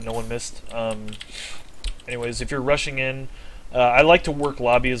trap there that no one missed. Anyways, if you're rushing in, I like to work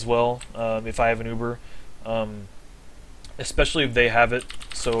lobby as well if I have an Uber, especially if they have it.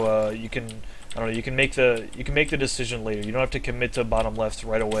 So you can, I don't know, you can make the decision later. You don't have to commit to bottom left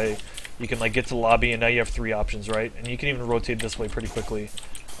right away. You can like get to lobby and now you have 3 options, right? And you can even rotate this way pretty quickly.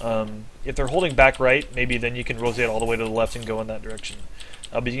 If they're holding back right, maybe then you can rotate all the way to the left and go in that direction.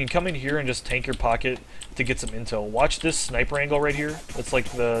 But you can come in here and just tank your pocket to get some intel. Watch this sniper angle right here. That's like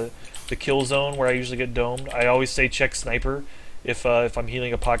the kill zone where I usually get domed. I always say check sniper if I'm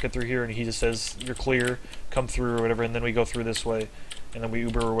healing a pocket through here and he just says you're clear, come through or whatever, and then we go through this way and then we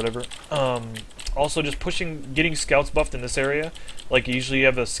Uber or whatever. Also just pushing, getting scouts buffed in this area. Like usually you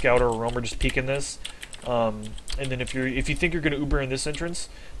have a scout or a roamer just peeking this. And then if you think you're gonna Uber in this entrance,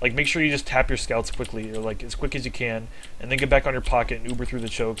 like make sure you just tap your scouts quickly, or like as quick as you can, and then get back on your pocket and Uber through the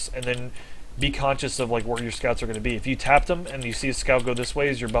chokes. And then be conscious of like where your scouts are going to be. If you tapped them and you see a scout go this way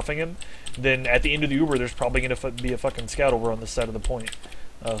as you're buffing him, then at the end of the Uber, there's probably going to be a fucking scout over on this side of the point.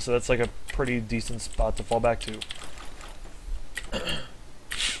 So that's like a pretty decent spot to fall back to.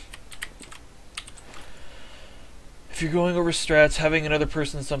 If you're going over strats, having another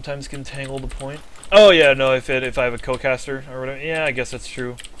person sometimes can tangle the point. Oh yeah, no, if I have a co-caster or whatever, yeah, I guess that's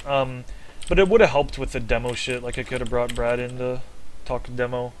true. But it would have helped with the demo shit. Like I could have brought Brad in to talk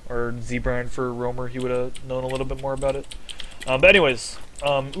demo, or Z-Brian for Roamer. He would have known a little bit more about it. But anyways,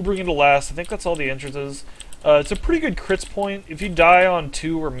 Ubering into last. I think that's all the entrances. It's a pretty good crits point. If you die on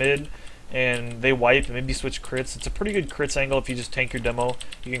 2 or mid and they wipe and maybe switch crits, it's a pretty good crits angle if you just tank your demo.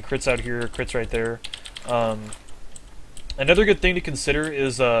 You can crits out here, crits right there. Another good thing to consider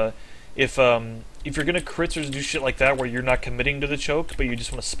is if you're gonna crits or do shit like that where you're not committing to the choke but you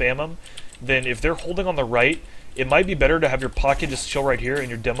just want to spam them, then if they're holding on the right, it might be better to have your pocket just chill right here and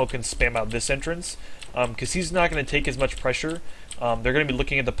your demo can spam out this entrance, because he's not going to take as much pressure. They're going to be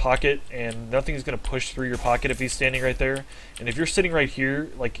looking at the pocket and nothing's going to push through your pocket if he's standing right there. And if you're sitting right here,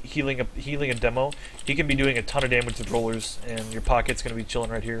 like healing a demo, he can be doing a ton of damage with rollers and your pocket's going to be chilling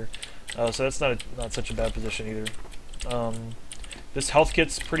right here. So that's not such a bad position either. This health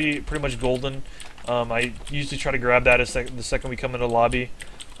kit's pretty much golden. I usually try to grab that the second we come into the lobby.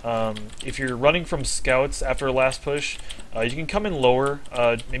 If you're running from scouts after a last push, you can come in lower.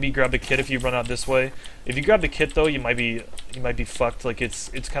 Maybe grab the kit if you run out this way. If you grab the kit though, you might be fucked. Like it's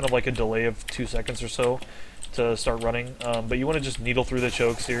kind of like a delay of 2 seconds or so to start running. But you want to just needle through the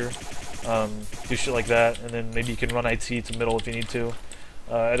chokes here, do shit like that, and then maybe you can run IT to middle if you need to.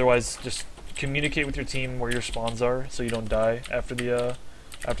 Otherwise, just communicate with your team where your spawns are so you don't die after the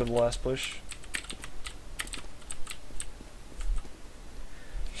last push.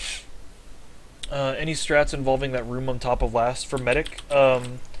 Any strats involving that room on top of last for medic?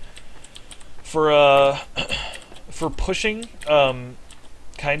 For pushing,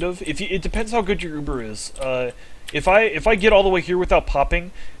 kind of. It depends how good your Uber is. If I get all the way here without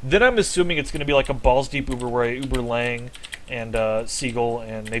popping, then I'm assuming it's going to be like a balls deep Uber where I Uber Lang and Seagull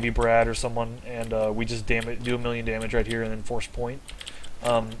and maybe Brad or someone, and we just do a million damage right here and then force point.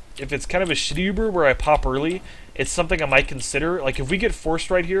 If it's kind of a shitty Uber where I pop early, it's something I might consider. Like if we get forced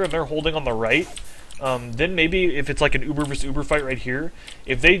right here and they're holding on the right, then maybe if it's like an Uber versus Uber fight right here,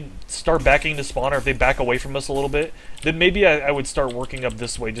 if they start backing to spawn or if they back away from us a little bit, then maybe I would start working up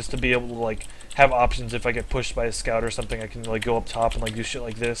this way just to be able to like have options. If I get pushed by a scout or something, I can like go up top and like do shit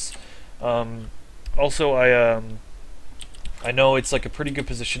like this. Also, I know it's like a pretty good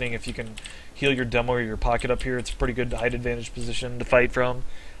positioning if you can heal your demo or your pocket up here. It's a pretty good height advantage position to fight from.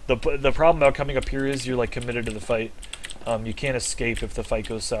 The problem about coming up here is you're like committed to the fight. You can't escape if the fight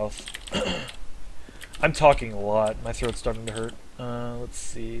goes south. I'm talking a lot. My throat's starting to hurt. Let's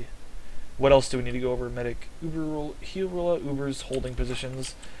see. What else do we need to go over? Medic, Uber, heal rollout, Ubers, holding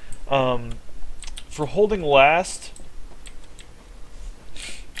positions. For holding last,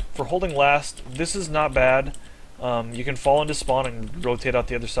 this is not bad. You can fall into spawn and rotate out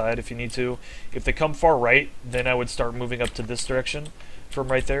the other side if you need to. If they come far right, then I would start moving up to this direction from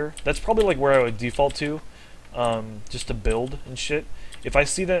right there. That's probably like where I would default to, just to build and shit. If I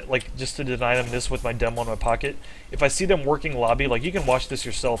see that, like, just to deny them this with my demo in my pocket, if I see them working lobby, like, you can watch this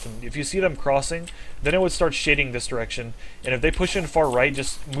yourself, and if you see them crossing, then I would start shading this direction, and if they push in far right,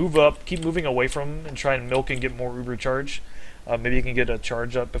 just move up, keep moving away from them, and try and milk and get more Uber charge. Maybe you can get a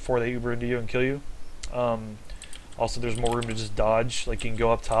charge up before they Uber into you and kill you. Also, there's more room to just dodge, like, you can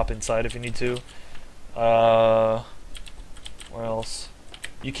go up top inside if you need to. Where else?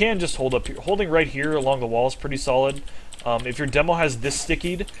 You can just hold up here. Holding right here along the wall is pretty solid. If your demo has this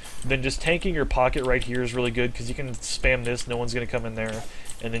stickied, then just tanking your pocket right here is really good because you can spam this, no one's going to come in there,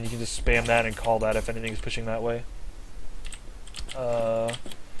 and then you can just spam that and call that if anything is pushing that way.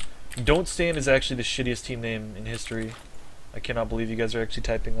 Don't Stand is actually the shittiest team name in history. I cannot believe you guys are actually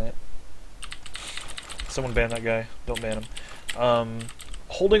typing that. Someone ban that guy. Don't ban him.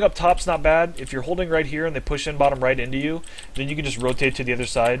 Holding up top's not bad. If you're holding right here and they push in bottom right into you, then you can just rotate to the other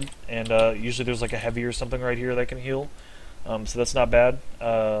side, and usually there's like a heavy or something right here that can heal. So that's not bad.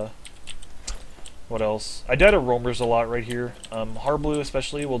 What else? I die to roamers a lot right here. Harblue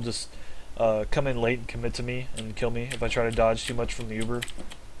especially will just come in late and commit to me and kill me if I try to dodge too much from the Uber.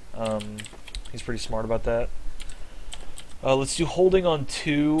 He's pretty smart about that. Let's do holding on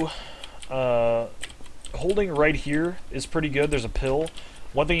 2. Holding right here is pretty good. There's a pill.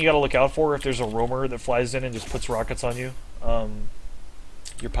 One thing you gotta look out for, if there's a roamer that flies in and just puts rockets on you,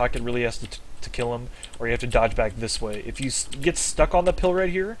 your pocket really has to kill him, or you have to dodge back this way. If you get stuck on the pill right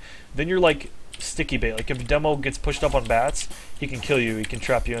here, then you're like sticky bait. Like if a demo gets pushed up on bats, he can kill you, he can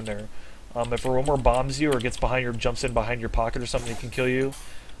trap you in there. If a roamer bombs you or gets behind your, jumps in behind your pocket or something, it can kill you.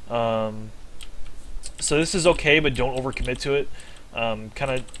 So this is okay, but don't overcommit to it.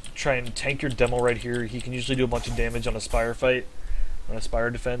 Kind of try and tank your demo right here. He can usually do a bunch of damage on a Spire fight, on a Spire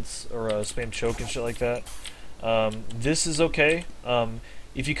defense, or a spam choke and shit like that. This is okay.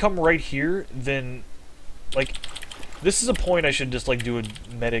 If you come right here, then, like, this is a point I should just, like, do a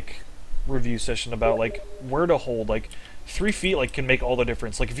medic review session about, like, where to hold. Like, 3 feet, like, can make all the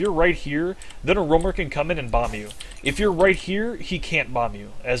difference. Like, if you're right here, then a roamer can come in and bomb you. If you're right here, he can't bomb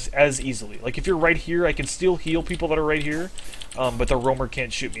you as easily. Like, if you're right here, I can still heal people that are right here, but the roamer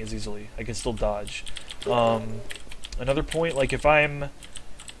can't shoot me as easily. I can still dodge. Another point, like, if I'm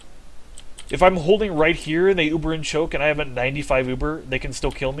holding right here and they uber and choke and I have a 95 uber, they can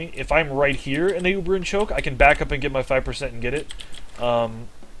still kill me. If I'm right here and they uber and choke, I can back up and get my 5% and get it.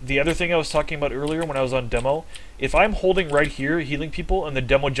 The other thing I was talking about earlier when I was on demo, if I'm holding right here, healing people, and the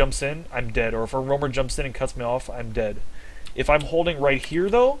demo jumps in, I'm dead. Or if a roamer jumps in and cuts me off, I'm dead. If I'm holding right here,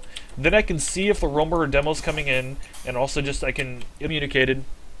 though, then I can see if the roamer or demo's coming in, and also just I can communicated.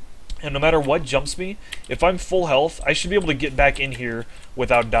 And no matter what jumps me, if I'm full health, I should be able to get back in here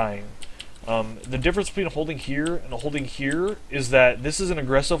without dying. The difference between holding here and holding here is that this is an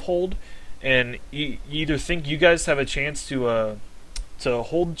aggressive hold, and you either think you guys have a chance to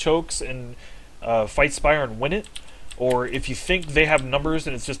hold chokes and fight Spire and win it, or if you think they have numbers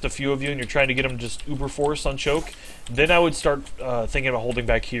and it's just a few of you and you're trying to get them just uber force on choke, then I would start thinking about holding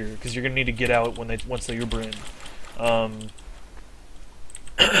back here, because you're going to need to get out when once they uber in.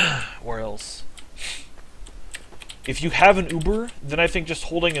 Where else? If you have an uber, then I think just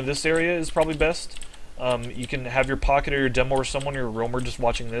holding in this area is probably best. You can have your pocket or your demo or someone, your roamer, just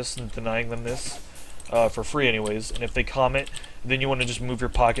watching this and denying them this. For free anyways, and if they comment, then you want to just move your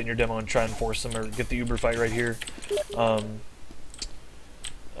pocket and your demo and try and force them or get the uber fight right here.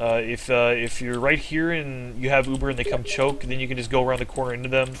 If you're right here and you have uber and they come choke, then you can just go around the corner into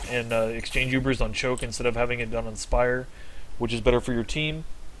them and exchange ubers on choke instead of having it done on Spire, which is better for your team.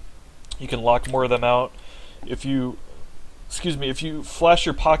 You can lock more of them out. If you flash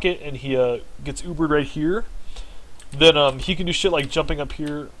your pocket and he gets ubered right here, then he can do shit like jumping up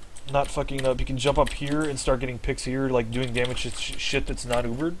here, not fucking up. You can jump up here and start getting picks here, like doing damage to shit that's not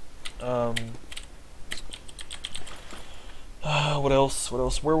ubered. What else?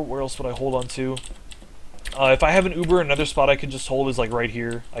 Where else would I hold on to? If I have an uber, another spot I could just hold is like right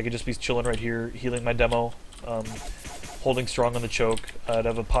here. I could just be chilling right here, healing my demo, holding strong on the choke. I'd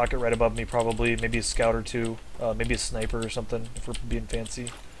have a pocket right above me, probably, maybe a scout or two, maybe a sniper or something if we're being fancy.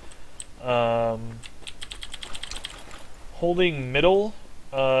 Holding middle.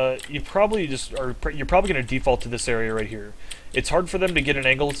 You're probably going to default to this area right here. It's hard for them to get an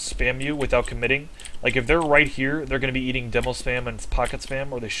angle to spam you without committing. Like if they're right here, they're going to be eating demo spam and pocket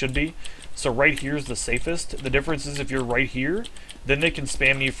spam, or they should be. So right here is the safest. The difference is if you're right here, then they can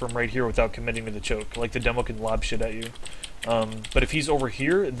spam you from right here without committing to the choke. Like the demo can lob shit at you. But if he's over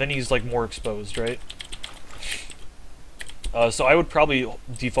here, then he's like more exposed, right? So I would probably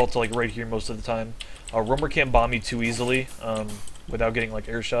default to like right here most of the time. Roamer can't bomb you too easily. Without getting like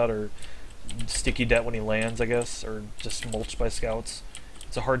air shot or sticky det when he lands, I guess, or just mulched by scouts.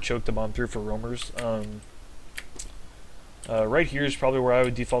 It's a hard choke to bomb through for roamers. Right here is probably where I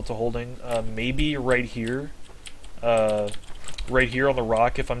would default to holding. Maybe right here. Right here on the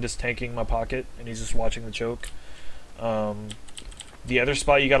rock if I'm just tanking my pocket and he's just watching the choke. The other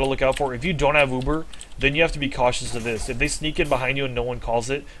spot you got to look out for, if you don't have Uber, then you have to be cautious of this. If they sneak in behind you and no one calls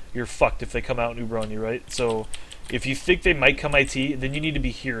it, you're fucked if they come out and Uber on you, right? So if you think they might come IT, then you need to be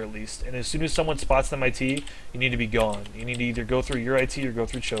here at least. And as soon as someone spots them IT, you need to be gone. You need to either go through your IT or go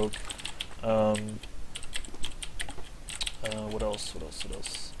through choke. What else?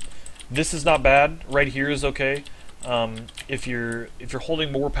 This is not bad. Right here is okay. If you're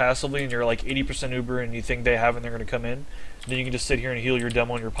holding more passively and you're like 80% Uber and you think they have and they're going to come in, then you can just sit here and heal your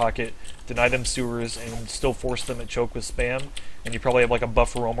demo in your pocket, deny them sewers, and still force them at choke with spam. And you probably have like a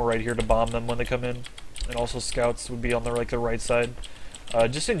buff roamer right here to bomb them when they come in. And also scouts would be on the right side.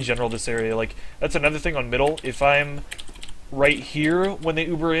 Just in general, this area, like that's another thing on middle. If I'm right here when they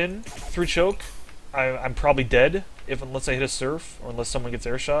Uber in through choke, I'm probably dead. Unless I hit a surf or unless someone gets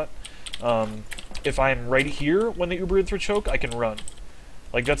air shot. If I'm right here when they Uber in through choke, I can run.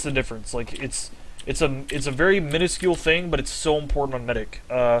 Like that's the difference. Like it's a very minuscule thing, but it's so important on medic.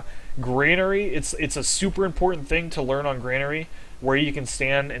 Granary, it's a super important thing to learn on granary, where you can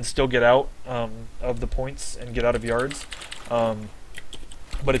stand and still get out of the points and get out of yards.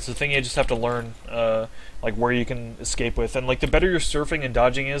 but it's the thing you just have to learn, like where you can escape with, and like the better your surfing and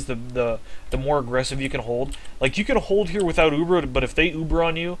dodging is, the more aggressive you can hold. Like you can hold here without Uber, but if they Uber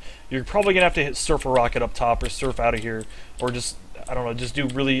on you, you're probably gonna have to surf a rocket up top or surf out of here, or just I don't know, just do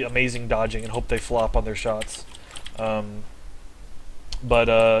really amazing dodging and hope they flop on their shots. But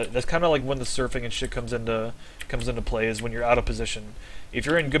that's kind of like when the surfing and shit comes into play, is when you're out of position. If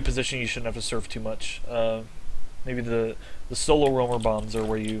you're in good position, you shouldn't have to surf too much. Maybe the solo roamer bombs are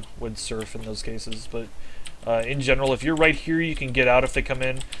where you would surf in those cases, but in general, if you're right here, you can get out if they come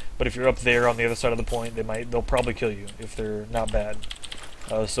in. But if you're up there on the other side of the point, they'll probably kill you if they're not bad.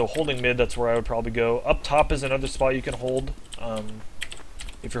 So holding mid, that's where I would probably go. Up top is another spot you can hold.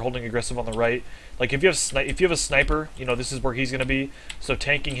 If you're holding aggressive on the right, like if you have a sniper, you know this is where he's gonna be. So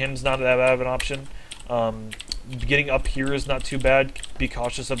tanking him's not that bad of an option. Getting up here is not too bad. Be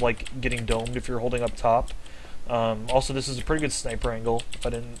cautious of like getting domed if you're holding up top. Also, this is a pretty good sniper angle. If I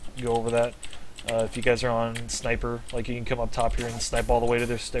didn't go over that, if you guys are on sniper, like you can come up top here and snipe all the way to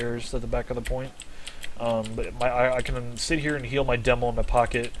their stairs at the back of the point. But I can sit here and heal my demo in my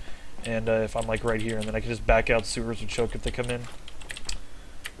pocket, and if I'm like right here, and then I can just back out sewers or choke if they come in.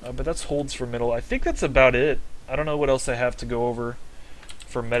 But that's holds for middle. I think that's about it. I don't know what else I have to go over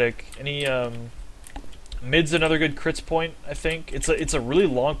for medic. Any mid's another good crits point. I think it's a really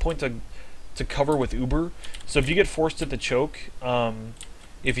long point to cover with Uber. So if you get forced at the choke,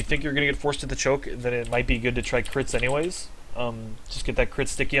 if you think you're gonna get forced at the choke, then it might be good to try crits anyways. Just get that crit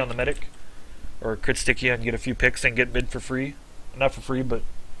sticky on the medic, or crit sticky and get a few picks and get mid for free. Not for free, but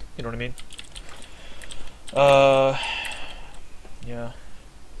you know what I mean. Yeah.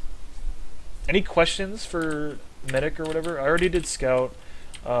 Any questions for medic or whatever? I already did scout.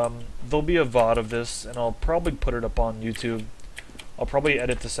 There'll be a VOD of this, and I'll probably put it up on YouTube. I'll probably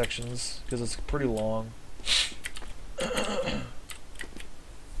edit the sections because it's pretty long.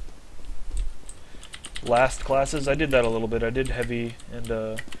 Last classes, I did that a little bit. I did heavy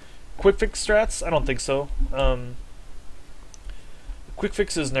and quick fix strats. I don't think so. Quick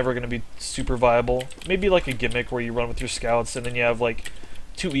fix is never going to be super viable. Maybe like a gimmick where you run with your scouts and then you have like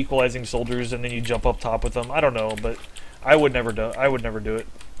 2 equalizing soldiers and then you jump up top with them. I don't know, but I would never do it.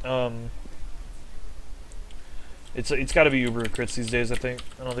 It's got to be Uber crits these days, I think.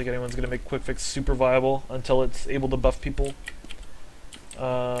 I don't think anyone's going to make quick fix super viable until it's able to buff people.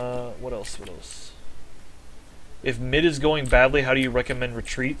 What else? If mid is going badly, how do you recommend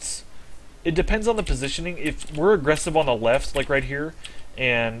retreats? It depends on the positioning. If we're aggressive on the left, like right here,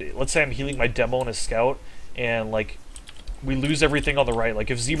 and let's say I'm healing my demo and a scout, and like we lose everything on the right. Like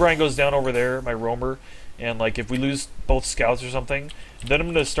if Z-Brian goes down over there, my roamer, and like if we lose both scouts or something, then I'm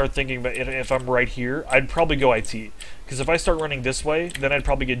going to start thinking about if I'm right here, I'd probably go IT. Because if I start running this way, then I'd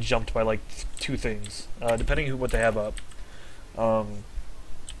probably get jumped by like 2 things, depending on what they have up.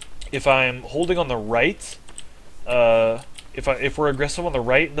 If I'm holding on the right, if we're aggressive on the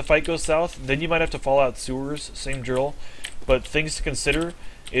right and the fight goes south, then you might have to fall out sewers, same drill. But things to consider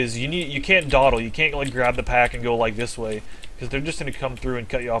is you can't dawdle, you can't like grab the pack and go like this way, because they're just going to come through and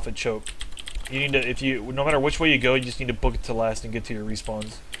cut you off at choke. You need to, no matter which way you go, you just need to book it to last and get to your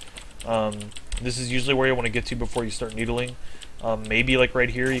respawns. This is usually where you want to get to before you start needling. Maybe like right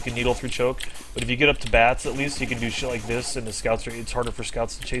here you can needle through choke, but if you get up to bats at least you can do shit like this, and the scouts it's harder for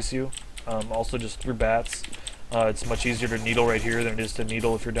scouts to chase you. Also just through bats. It's much easier to needle right here than it is to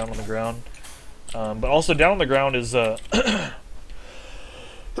needle if you're down on the ground. But also down on the ground is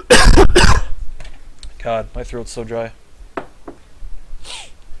God, my throat's so dry.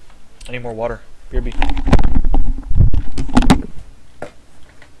 I need more water. BRB.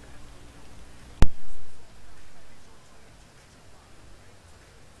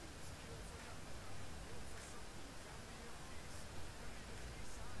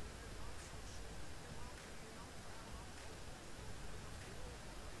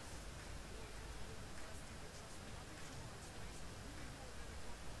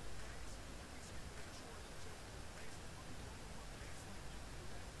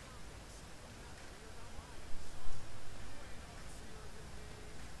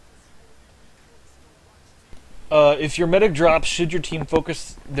 If your medic drops, should your team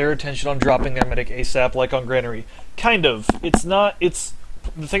focus their attention on dropping their medic ASAP, like on Granary? Kind of. It's not. It's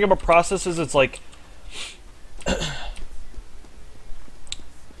the thing about processes. It's like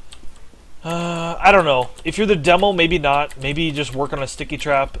I don't know. If you're the demo, maybe not. Maybe just work on a sticky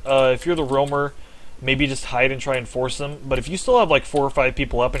trap. If you're the roamer, maybe just hide and try and force them. But if you still have like 4 or 5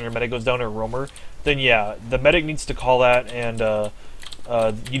 people up and your medic goes down to a roamer, then yeah, the medic needs to call that, and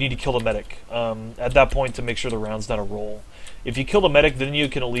you need to kill the medic at that point to make sure the round's not a roll. If you kill the medic, then you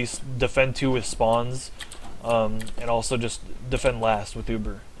can at least defend 2 with spawns, and also just defend last with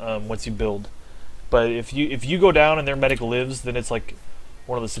Uber once you build. But if you go down and their medic lives, then it's like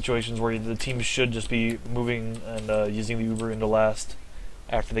one of the situations where the team should just be moving and using the Uber into last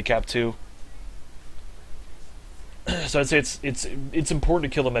after they cap 2. So I'd say it's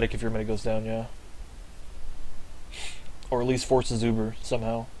important to kill the medic if your medic goes down, yeah. Or at least forces Uber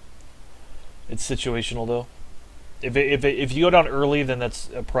somehow. It's situational though. If you go down early, then that's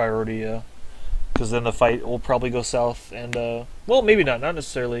a priority, yeah. Because then the fight will probably go south, and well, maybe not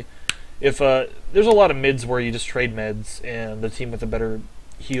necessarily. If there's a lot of mids where you just trade meds, and the team with the better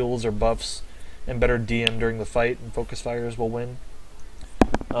heals or buffs and better DM during the fight and focus fires will win.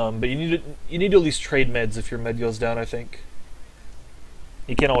 But you need to at least trade meds if your med goes down, I think.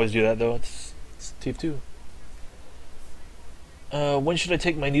 You can't always do that though. It's TF2. When should I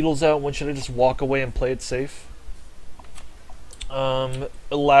take my needles out? When should I just walk away and play it safe?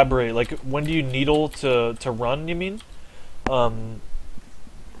 Elaborate. Like, when do you needle to run, you mean?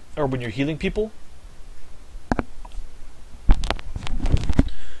 Or when you're healing people?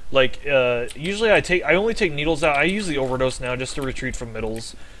 Like, usually I only take needles out. I usually overdose now just to retreat from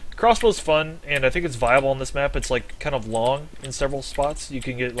middles. Crossbow's fun, and I think it's viable on this map. It's, like, kind of long in several spots. You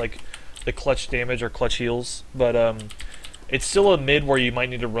can get, like, the clutch damage or clutch heals, but, it's still a mid where you might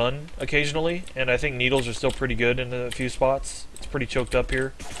need to run occasionally, and I think needles are still pretty good in a few spots. It's pretty choked up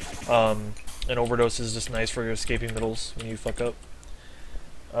here. And overdose is just nice for your escaping middles when you fuck up.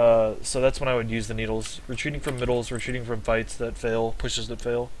 So that's when I would use the needles. Retreating from middles, retreating from fights that fail, pushes that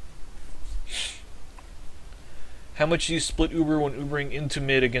fail. How much do you split Uber when Ubering into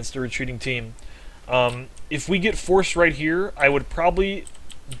mid against a retreating team? If we get forced right here, I would probably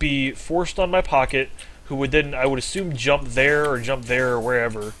be forced on my pocket, who would then, I would assume, jump there or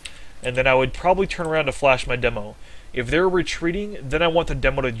wherever, and then I would probably turn around to flash my demo. If they're retreating, then I want the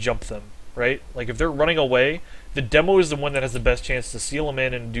demo to jump them, right? Like, if they're running away, the demo is the one that has the best chance to seal them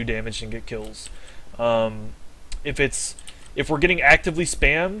in and do damage and get kills. If we're getting actively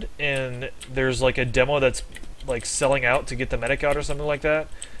spammed and there's like a demo that's like selling out to get the medic out or something like that,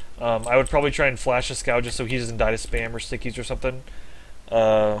 I would probably try and flash a scout just so he doesn't die to spam or stickies or something.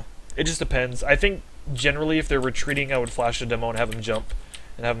 It just depends. I think generally if they're retreating, I would flash a demo and have them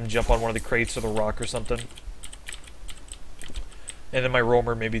jump on one of the crates or the rock or something. And then my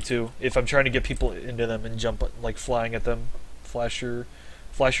roamer maybe too, if I'm trying to get people into them and jump, like flying at them. Flash your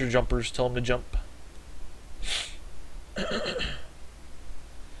jumpers, tell them to jump.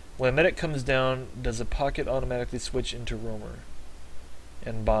 When a medic comes down, does a pocket automatically switch into roamer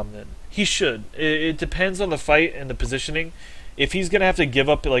and bomb then? He should. It depends on the fight and the positioning. If he's gonna have to give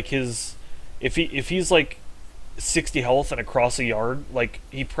up like his, if he's like 60 health and across a yard, like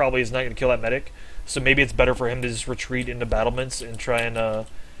he probably is not gonna kill that medic. So maybe it's better for him to just retreat into battlements and try and I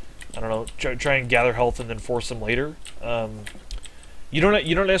don't know, try and gather health and then force them later. You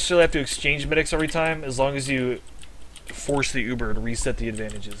don't necessarily have to exchange medics every time, as long as you force the Uber to reset the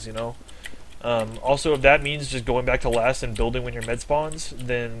advantages, you know? Also, if that means just going back to last and building when your med spawns,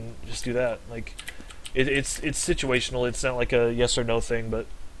 then just do that. Like, it's situational. It's not like a yes or no thing, but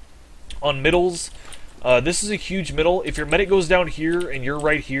on middles, this is a huge middle. If your medic goes down here and you're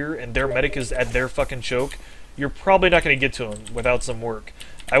right here and their medic is at their fucking choke, you're probably not going to get to him without some work.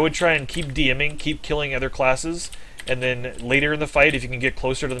 I would try and keep DMing, keep killing other classes, and then later in the fight, if you can get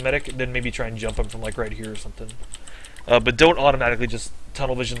closer to the medic, then maybe try and jump him from like right here or something. But don't automatically just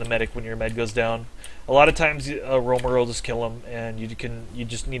tunnel vision the medic when your med goes down. A lot of times a roamer will just kill him, and you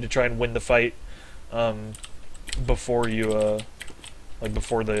just need to try and win the fight before you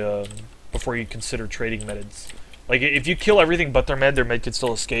before you consider trading meds. Like, if you kill everything but their med could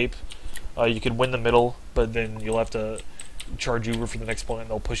still escape. You could win the middle, but then you'll have to charge Uber for the next point, and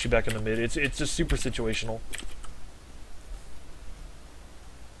they'll push you back in the mid. It's just super situational.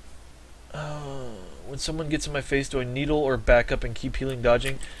 When someone gets in my face, do I needle or back up and keep healing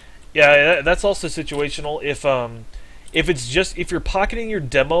dodging? Yeah, that's also situational. If you're pocketing your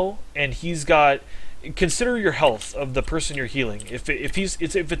demo and he's got, consider your health of the person you're healing. If it's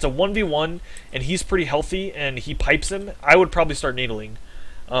a 1v1 and he's pretty healthy and he pipes him, I would probably start needling.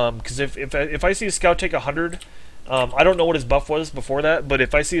 Because if I see a scout take 100, I don't know what his buff was before that, but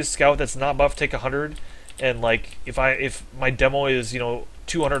if I see a scout that's not buffed take 100, and like if my demo is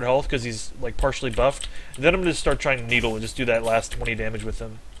 200 health because he's like partially buffed, then I'm gonna start trying to needle and just do that last 20 damage with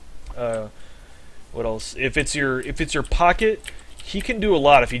him. What else? If it's your pocket, he can do a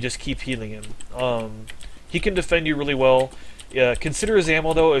lot if you just keep healing him. He can defend you really well. Consider his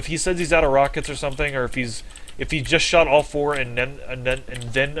ammo though. If he says he's out of rockets or something, or if he just shot all 4 and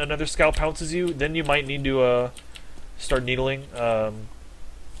then another scout pounces you, then you might need to start needling.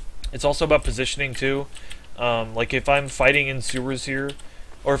 It's also about positioning too. Like if I'm fighting in sewers here,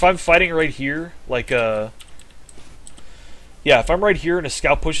 or if I'm fighting right here, like yeah, if I'm right here and a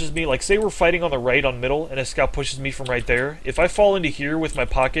scout pushes me, like say we're fighting on the right on middle and a scout pushes me from right there, if I fall into here with my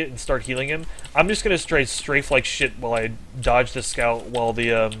pocket and start healing him, I'm just gonna strafe like shit while I dodge the scout while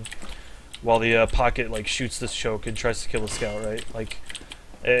the pocket like shoots this choke and tries to kill the scout, right? Like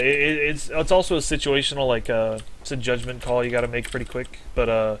it's also a situational, like it's a judgment call you gotta make pretty quick,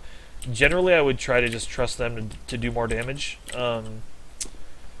 but generally I would try to just trust them to do more damage.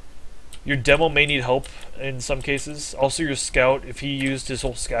 Your demo may need help in some cases. Also, your scout, if he used his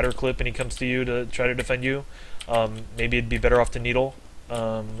whole scatter clip and he comes to you to try to defend you, maybe it'd be better off to needle.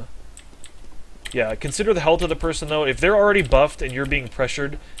 Yeah, consider the health of the person, though. If they're already buffed and you're being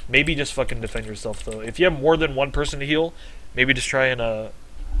pressured, maybe just fucking defend yourself, though. If you have more than one person to heal, maybe just try and,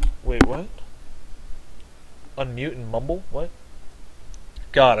 wait, what? Unmute and mumble? What?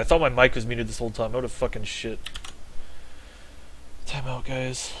 God, I thought my mic was muted this whole time. What a fucking shit. Time out,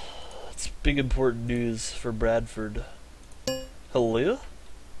 guys. It's big important news for Bradford. Hello?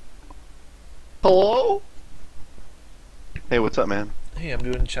 Hello? Hey, what's up, man? Hey, I'm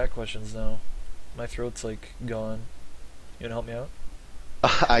doing chat questions now. My throat's like gone. You wanna help me out?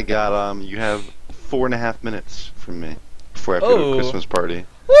 I got, you have 4.5 minutes from me before I have to go to a Christmas party.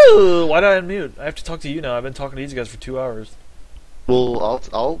 Woo! Why did I unmute? I have to talk to you now. I've been talking to these guys for 2 hours. Well,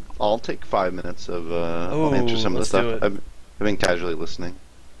 I'll take 5 minutes of, I'll answer some of the stuff. I've been casually listening.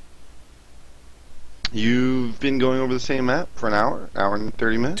 You've been going over the same map for an hour and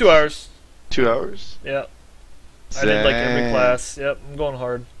 30 minutes? 2 hours. 2 hours? Yeah. I did like every class. Yep, I'm going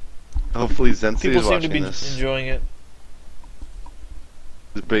hard. Hopefully Zensi People is seem to watching be this. enjoying it.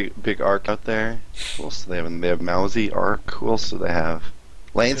 There's big arc out there. Who else do they have? They have Mousy, Arc. Who else do they have?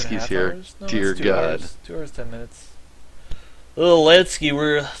 Lansky's here. No, Dear it's 2 God. hours. 2 hours, 10 minutes. Oh, Lansky,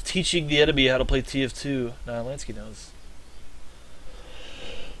 we're teaching the enemy how to play TF2. Nah, Lansky knows.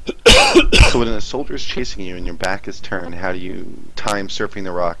 So when a soldier's chasing you and your back is turned, how do you time surfing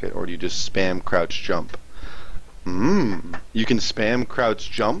the rocket, or do you just spam crouch jump? You can spam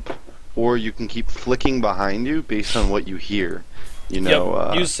crouch jump, or you can keep flicking behind you based on what you hear. You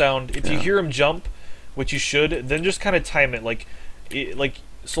know, yep, use sound. If you hear him jump, which you should, then just kind of time it. Like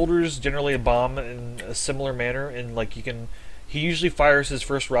soldiers generally bomb in a similar manner, and like you can. He usually fires his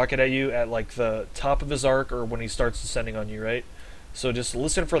first rocket at you at like the top of his arc or when he starts descending on you, right? So just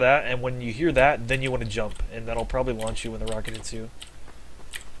listen for that, and when you hear that, then you want to jump, and that'll probably launch you when the rocket hits you.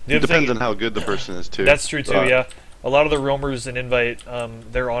 It depends on how good the person is, too. That's true, too, yeah. A lot of the roamers in Invite,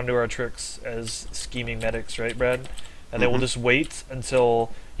 they're onto our tricks as scheming medics, right, Brad? And they will just wait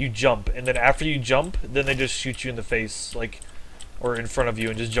until you jump, and then after you jump, then they just shoot you in the face, like, or in front of you,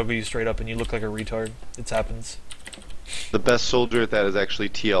 and just juggle you straight up, and you look like a retard. It happens. The best soldier at that is actually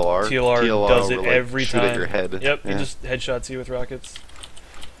TLR. TLR does it every shoot time. At your head. Yep, yeah. He just headshots you with rockets.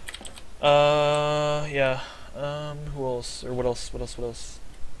 Yeah. Who else? Or what else? What was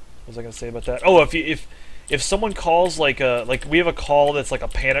I gonna say about that? Oh, if someone calls like we have a call that's like a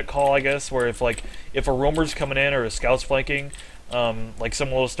panic call, I guess, where if a roamer's coming in or a scout's flanking, like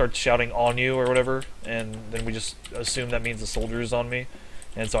someone will start shouting on you or whatever, and then we just assume that means the soldier is on me.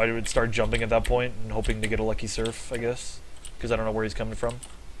 And so I would start jumping at that point and hoping to get a lucky surf, I guess, because I don't know where he's coming from.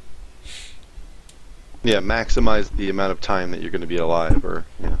 Yeah, maximize the amount of time that you're going to be alive, or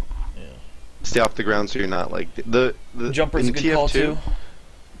yeah. Stay off the ground so you're not like the jumper's a good TF2, call too.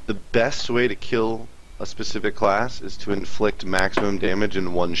 The best way to kill a specific class is to inflict maximum damage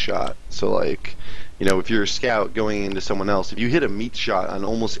in one shot. So like, you know, if you're a scout going into someone else, if you hit a meat shot on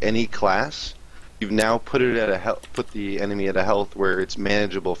almost any class, you've now put it at put the enemy at a health where it's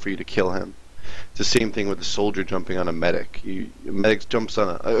manageable for you to kill him. It's the same thing with a soldier jumping on a medic.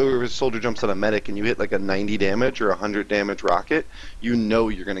 Or a soldier jumps on a medic and you hit like a 90 damage or 100 damage rocket, you know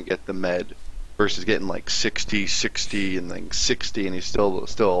you're gonna get the med, versus getting like 60, 60, and like 60, and he's still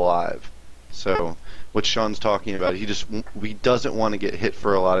alive. So what Sean's talking about, he doesn't want to get hit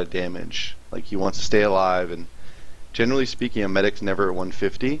for a lot of damage. Like he wants to stay alive, and generally speaking, a medic's never at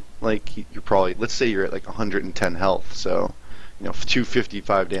 150. Like you're probably, let's say you're at like 110 health, so you know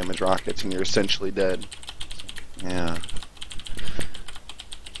 255 damage rockets, and you're essentially dead. Yeah.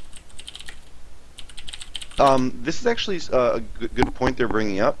 This is actually a good point they're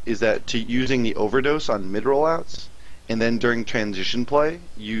bringing up, is that using the overdose on mid rollouts, and then during transition play,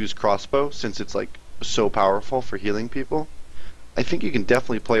 use crossbow, since it's like so powerful for healing people. I think you can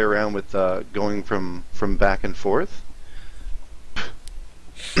definitely play around with going from back and forth.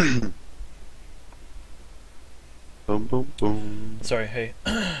 Boom, boom, boom. Sorry, hey.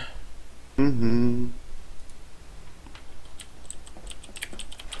 Mm-hmm.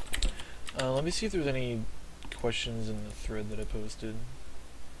 Let me see if there's any questions in the thread that I posted.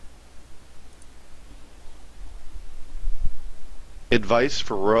 Advice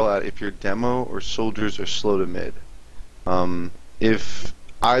for rollout if your demo or soldiers are slow to mid. If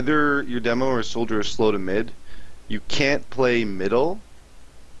either your demo or soldier is slow to mid, you can't play middle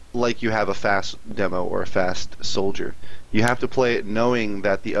like you have a fast demo or a fast soldier. You have to play it knowing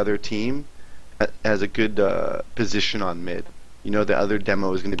that the other team has a good position on mid. You know the other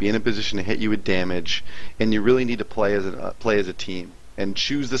demo is going to be in a position to hit you with damage, and you really need to play as a team and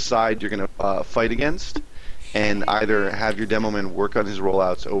choose the side you're going to fight against, and either have your demo man work on his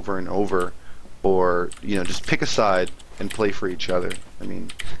rollouts over and over, or just pick a side and play for each other. I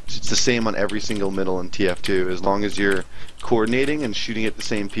mean, it's the same on every single middle in TF2. As long as you're coordinating and shooting at the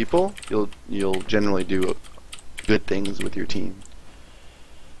same people, you'll generally do good things with your team.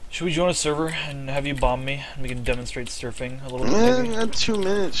 Should we join a server and have you bomb me and we can demonstrate surfing a little bit? Maybe? 2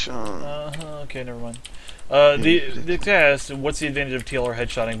 minutes, Sean. Okay, never mind. The guy asked, what's the advantage of TLR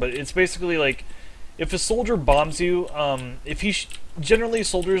headshotting? But it's basically like, if a soldier bombs you, if he generally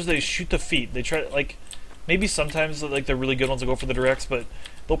soldiers, they shoot the feet. They try, like, maybe sometimes like the really good ones will go for the directs, but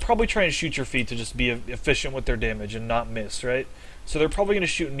they'll probably try and shoot your feet to just be efficient with their damage and not miss, right? So they're probably going to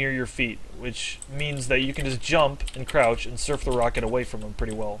shoot near your feet, which means that you can just jump and crouch and surf the rocket away from them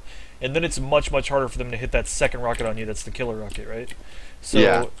pretty well. And then it's much, much harder for them to hit that second rocket on you that's the killer rocket, right? So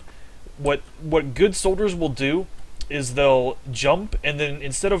yeah. What good soldiers will do is they'll jump, and then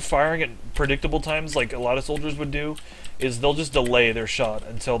instead of firing at predictable times like a lot of soldiers would do, is they'll just delay their shot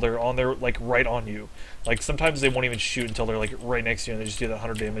until they're on their, like, right on you. Like, sometimes they won't even shoot until they're, like, right next to you, and they just do that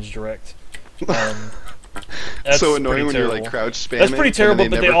 100 damage direct. That's so annoying when terrible. you're, like, crouch spamming. That's pretty terrible,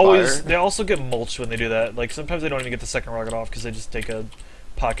 but fire. they also get mulched when they do that. Like, sometimes they don't even get the second rocket off because they just take a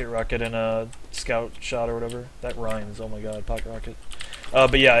pocket rocket and a scout shot or whatever. That rhymes, oh my god, pocket rocket.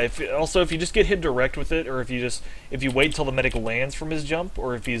 But yeah, if you just get hit direct with it, or if you wait till the medic lands from his jump,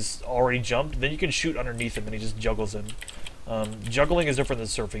 or if he's already jumped, then you can shoot underneath him and he just juggles him. Juggling is different than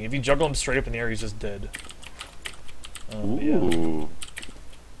surfing. If you juggle him straight up in the air, he's just dead. Ooh. Yeah.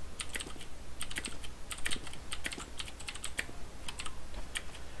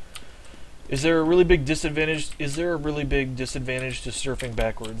 Is there a really big disadvantage? Is there a really big disadvantage to surfing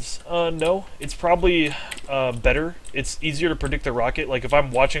backwards? No. It's probably better. It's easier to predict the rocket. Like if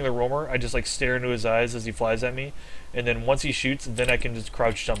I'm watching the roamer, I just like stare into his eyes as he flies at me, and then once he shoots, then I can just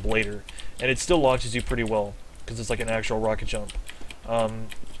crouch jump later, and it still launches you pretty well because it's like an actual rocket jump.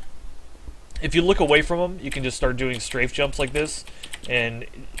 If you look away from him, you can just start doing strafe jumps like this, and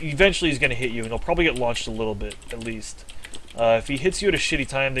eventually he's going to hit you, and he'll probably get launched a little bit at least. If he hits you at a shitty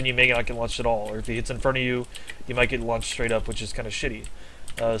time, then you may not get launched at all. Or if he hits in front of you, you might get launched straight up, which is kind of shitty.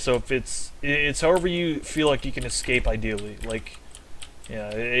 So if it's however you feel like you can escape, ideally. Like, yeah,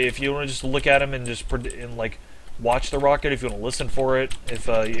 if you want to just look at him and just like watch the rocket, if you want to listen for it,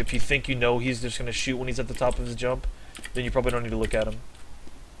 if you think you know he's just going to shoot when he's at the top of his jump, then you probably don't need to look at him.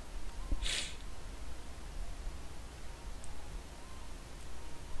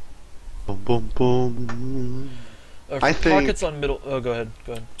 Boom, boom, boom. I think pockets on middle. Oh, go ahead.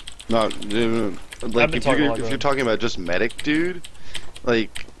 Go ahead. No, like if you're talking about just medic, dude,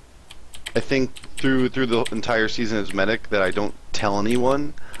 like I think through the entire season as medic that I don't tell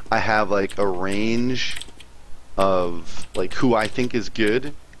anyone. I have like a range of like who I think is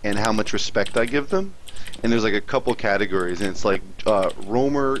good and how much respect I give them. And there's like a couple categories, and it's like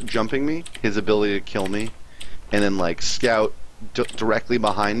roamer jumping me, his ability to kill me, and then like scout directly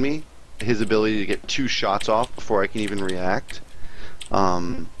behind me, his ability to get 2 shots off before I can even react.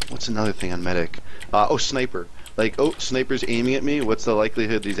 What's another thing on medic? Oh, sniper. Like, oh, sniper's aiming at me. What's the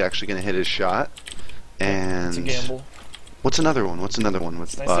likelihood that he's actually going to hit his shot? And it's a gamble. What's another one? What's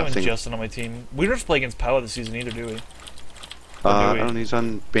nice having Justin on my team. We don't have to play against Power this season either, do we? I don't know. He's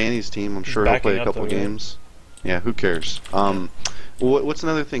on Banny's team. I'm sure he'll play a couple games. Yeah, who cares? What's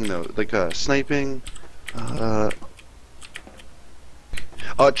another thing though? Like sniping.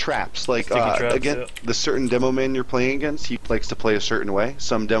 Traps. Like traps, again, yeah. The certain demo man you're playing against, he likes to play a certain way.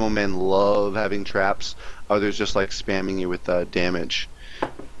 Some demo men love having traps. Others just like spamming you with damage.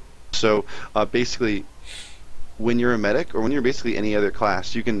 So basically, when you're a medic or when you're basically any other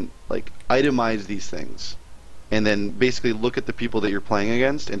class, you can like itemize these things, and then basically look at the people that you're playing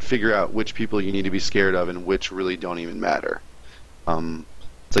against and figure out which people you need to be scared of and which really don't even matter.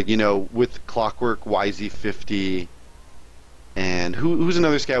 It's like, with Clockwork, YZ50. And who's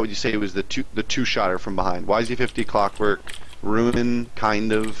another scout would you say was the two-shotter from behind? YZ50, Clockwork, Ruin,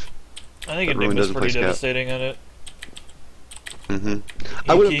 kind of. I think Enigma's pretty devastating on it.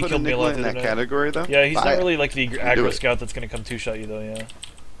 I would have put Enigma in that category, though. Yeah, he's not really like the aggro scout that's going to come two-shot you, though, yeah.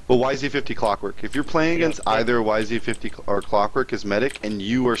 Well, YZ50 Clockwork. If you're playing against either YZ50 or Clockwork as medic, and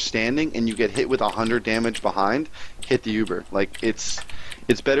you are standing and you get hit with 100 damage behind, hit the Uber. Like it's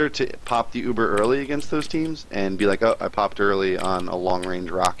better to pop the Uber early against those teams and be like, oh, I popped early on a long range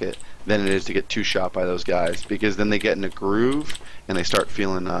rocket, than it is to get two shot by those guys, because then they get in a groove and they start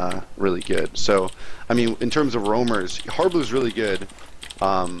feeling really good. So, I mean, in terms of roamers, Harblu's really good.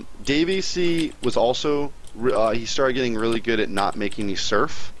 Dave C was also he started getting really good at not making me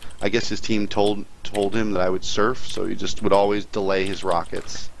surf. I guess his team told him that I would surf, so he just would always delay his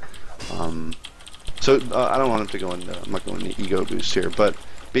rockets. So I don't want him to go into, I'm not going into ego boost here, but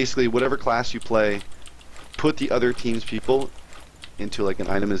basically whatever class you play, put the other team's people into like an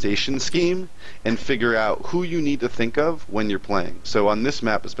itemization scheme and figure out who you need to think of when you're playing. So on this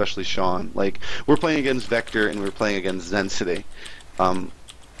map, especially Sean, like we're playing against Vector and we're playing against Zensity.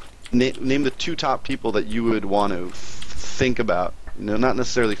 Name the two top people that you would want to think about. You know, not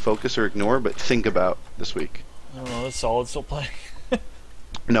necessarily focus or ignore, but think about this week. I don't know, that's Solid still playing.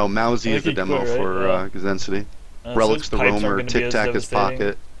 No, Mousy is the demo quit, right? for Zensity. Relic's so the roamer, Tic Tac is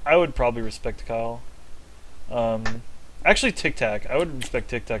pocket. I would probably respect Kyle. Actually, Tic Tac. I would respect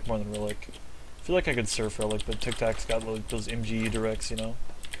Tic Tac more than Relic. I feel like I could surf Relic, but Tic Tac's got like those MG directs, you know.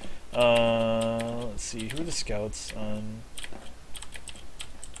 Let's see, who are the scouts?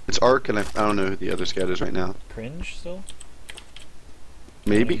 It's Arc, and I don't know who the other scout is right now. Cringe still?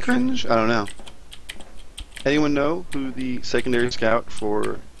 Maybe Cringe? I don't know. Anyone know who the secondary scout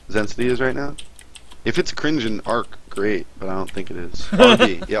for Zensity is right now? If it's Cringe and Arc, great, but I don't think it is.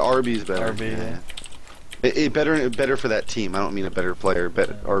 RB. Yeah, RB's better. RB, yeah. It better for that team. I don't mean a better player,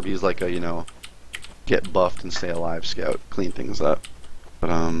 but RB's like a, you know, get buffed and stay alive scout, clean things up. But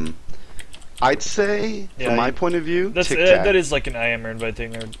I'd say, from my point of view, Tic Tac. That is like an IM invite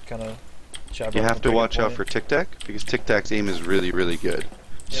thing. They're kind of. You have to watch out for Tic Tac, because Tic Tac's aim is really, really good.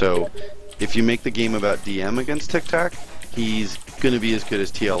 So, if you make the game about DM against Tic Tac, he's going to be as good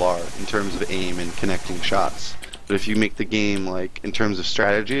as TLR in terms of aim and connecting shots. But if you make the game, like, in terms of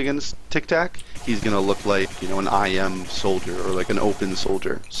strategy against Tic Tac, he's going to look like, you know, an IM soldier or like an open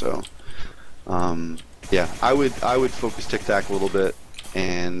soldier. So, yeah, I would focus Tic Tac a little bit,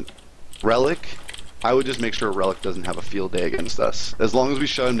 and Relic, I would just make sure Relic doesn't have a field day against us. As long as we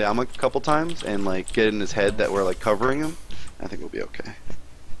shut him down like a couple times and like get in his head that we're like covering him, I think we'll be okay.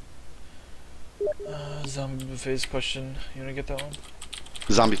 Zombie buffet's question. You wanna get that one?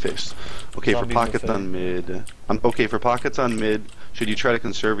 Zombie face. Okay, Zombie for pockets buffet. on mid. Okay, for pockets on mid, should you try to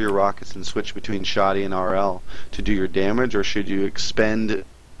conserve your rockets and switch between Shoddy and RL to do your damage, or should you expend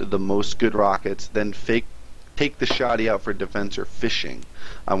the most good rockets, then take the Shoddy out for defense or fishing?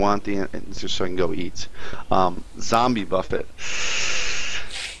 I want the just so I can go eat. Zombie buffet.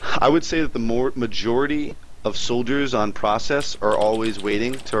 I would say that the majority of soldiers on process are always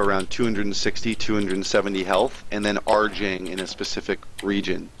waiting to around 260, 270 health, and then RJing in a specific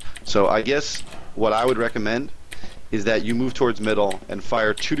region. So I guess what I would recommend is that you move towards middle and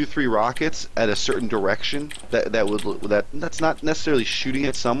fire 2 to 3 rockets at a certain direction. That's not necessarily shooting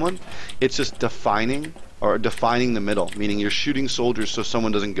at someone. It's just defining the middle, meaning you're shooting soldiers so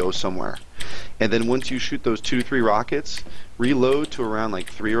someone doesn't go somewhere. And then once you shoot those 2 to 3 rockets, reload to around like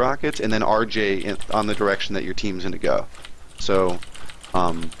 3 rockets, and then RJ on the direction that your team's going to go. So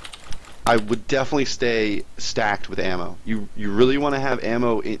I would definitely stay stacked with ammo. You really want to have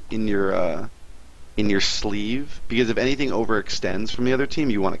ammo in your sleeve, because if anything overextends from the other team,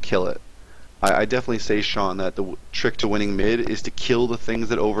 you want to kill it. I definitely say, Sean, that the trick to winning mid is to kill the things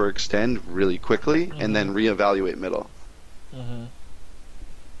that overextend really quickly, and then reevaluate middle.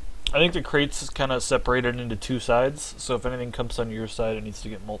 I think the crates is kind of separated into 2 sides, so if anything comes on your side, it needs to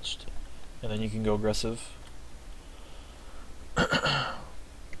get mulched, and then you can go aggressive.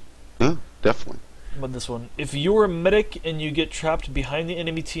 Yeah, definitely. But this one, if you're a medic and you get trapped behind the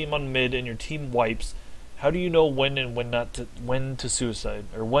enemy team on mid and your team wipes, how do you know when and when to suicide,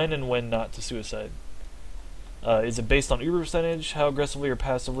 or when and when not to suicide? Is it based on Uber percentage? How aggressively or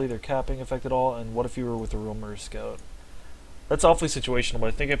passively their capping affect at all? And what if you were with a roamer or scout? That's awfully situational, but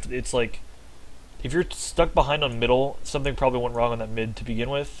I think if it's like, if you're stuck behind on middle, something probably went wrong on that mid to begin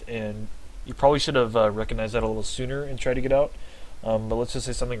with, and you probably should have recognized that a little sooner and tried to get out. But let's just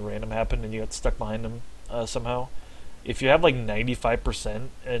say something random happened and you got stuck behind them somehow. If you have like 95%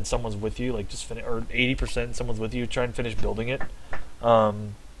 and someone's with you, like just finish, or 80% and someone's with you, try and finish building it.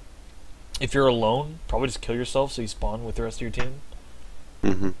 If you're alone, probably just kill yourself so you spawn with the rest of your team.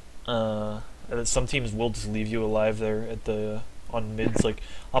 And some teams will just leave you alive there at the on mids, like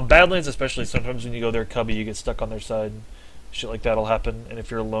on Badlands especially. Sometimes when you go there cubby, you get stuck on their side. Shit like that'll happen. And if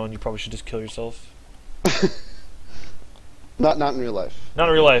you're alone, you probably should just kill yourself. Not in real life. Not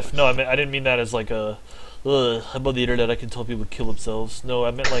in real life. No, I didn't mean that as like a. I'm on the internet. I can tell people to kill themselves. No,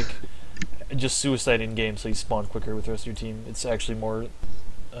 I meant like just suicide in game, so you spawn quicker with the rest of your team. It's actually more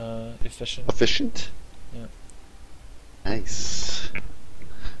efficient. Efficient. Yeah. Nice.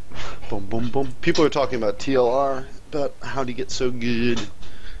 Boom, boom, boom. People are talking about TLR, about how to get so good. He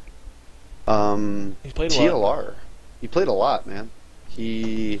played a TLR. lot. He played a lot, man.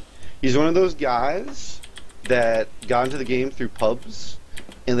 He's one of those guys that got into the game through pubs,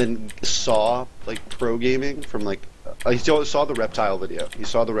 and then saw like pro gaming from like he saw the reptile video. He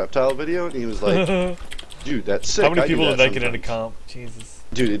saw the reptile video, and he was like, "Dude, that's sick." How many I do people that did that get into sometimes." comp? Jesus.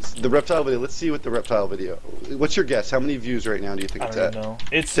 Dude, it's the reptile video. Let's see what the reptile video. What's your guess? How many views right now do you think I it's don't at? even know.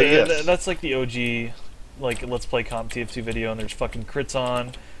 It's Say yes. that's like the OG, like Let's Play Comp TF2 video, and there's fucking crits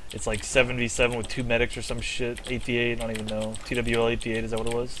on. It's like 7v7 with 2 medics or some shit. 8v8, I don't even know. TWL 8v8, is that what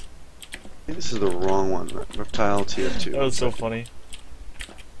it was? I think this is the wrong one. Reptile TF2. That was so funny.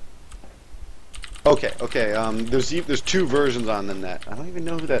 Okay. There's 2 versions on the net. I don't even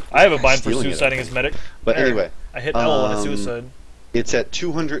know who that. I have a bind for stealing it, I suiciding think. his medic. But There. anyway, I hit L on a suicide. it's at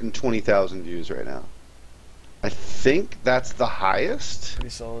 220,000 views right now. I think that's the highest Pretty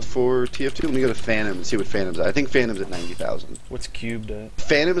solid. for TF2. Let me go to Phantom and see what Phantom's at. I think Phantom's at 90,000. What's cubed at?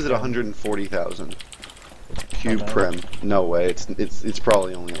 Phantom is at 140,000. Cube Oh, no. Prem. No way. It's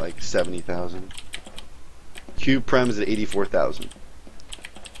probably only like 70,000. Cube Prem is at 84,000.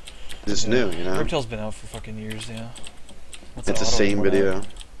 This is new, you know. Reptile's been out for fucking years, yeah. What's It's the that auto same one video.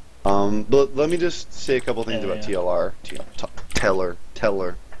 at? But let me just say a couple things Yeah, about yeah. TLR.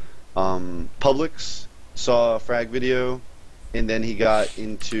 Teller. Publix saw a frag video, and then he got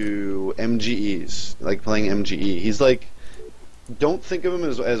into MGEs, like playing MGE. He's like, don't think of him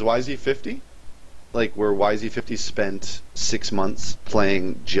as YZ50, like where YZ50 spent 6 months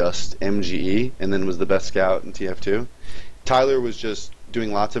playing just MGE, and then was the best scout in TF2. Tyler was just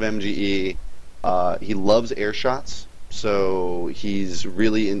doing lots of MGE. He loves air shots, so he's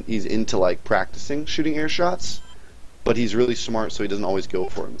into like practicing shooting air shots, but he's really smart, so he doesn't always go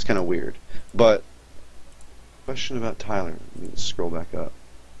for them. It's kind of weird. But question about Tyler. Let me scroll back up.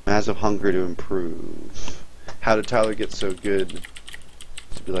 Massive hunger to improve. How did Tyler get so good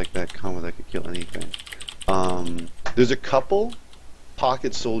to be like that combo that could kill anything? There's a couple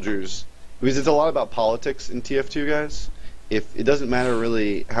pocket soldiers, because it's a lot about politics in TF2, guys. If it doesn't matter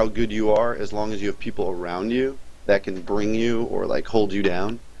really how good you are, as long as you have people around you that can bring you or like hold you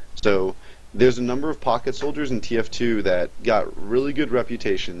down. So there's a number of pocket soldiers in TF2 that got really good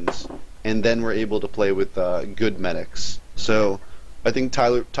reputations and then were able to play with good medics. So I think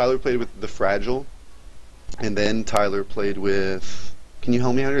Tyler played with the Fragile, and then Tyler played with. Can you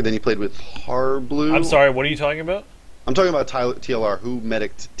help me out here? Then he played with Harblue. I'm sorry, what are you talking about? I'm talking about TLR. Who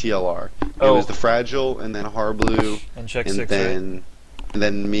medicked TLR? Oh. It was the Fragile, and then Harblue, On check and 6, then right? and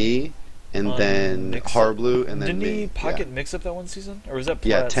then me, and On then mix-up. Harblue, and then Didn't me. he pocket mix up that one season? Or was that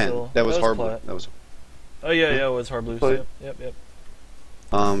Plat Yeah, 10. still? That was Harblue. Plat. That was Oh yeah, it was Harblue. Plat. Yep.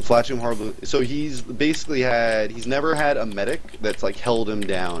 Flatchum Harblue. So he's never had a medic that's like held him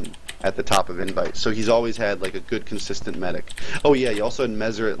down at the top of invite. So he's always had like a good consistent medic. Oh yeah, he also had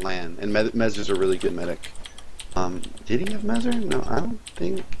Mezer at LAN, and Mezer's a really good medic. Did he have Mezer? No, I don't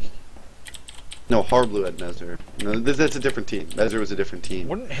think. No, Harblue had Mezer. No, that's a different team. Mezer was a different team.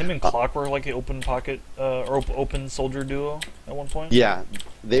 Wouldn't him and Clock were like an open pocket or open soldier duo at one point? Yeah,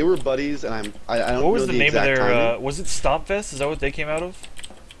 they were buddies, and I don't What was know the the name of exact their? timing. Was it Stompfest? Is that what they came out of?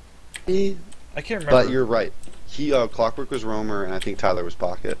 Eh, I can't remember. But you're right. Clockwork was Roamer, and I think Tyler was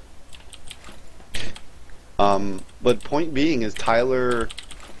Pocket. But point being is Tyler,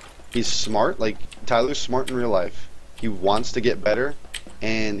 he's smart. Like Tyler's smart in real life. He wants to get better,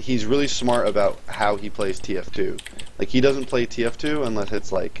 and he's really smart about how he plays TF2. Like he doesn't play TF2 unless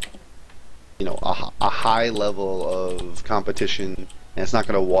it's like, you know, a high level of competition, and it's not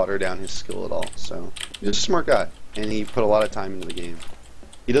going to water down his skill at all. So he's a smart guy, and he put a lot of time into the game.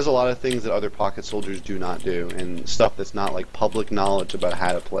 He does a lot of things that other pocket soldiers do not do, and stuff that's not like public knowledge about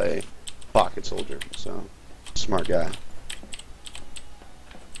how to play pocket soldier. So, smart guy.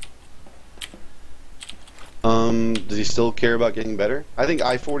 Does he still care about getting better? I think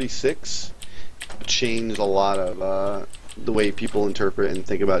I-46 changed a lot of the way people interpret and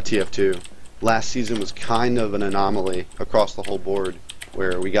think about TF2. Last season was kind of an anomaly across the whole board,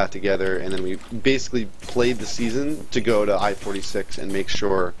 where we got together and then we basically played the season to go to I-46 and make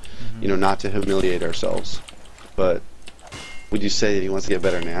sure, you know, not to humiliate ourselves. But would you say that he wants to get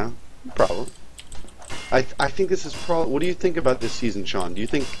better now? Probably. I think this is probably. What do you think about this season, Sean? Do you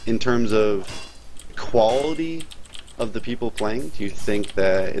think in terms of quality of the people playing, do you think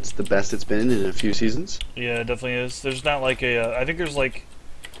that it's the best it's been in a few seasons? Yeah, it definitely is. There's not like a. I think there's like.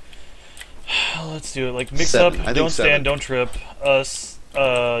 Let's do it. Like mix Seven. up, I think don't seven. stand, don't trip. Us,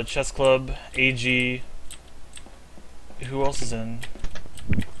 Chess Club, AG. Who else is in?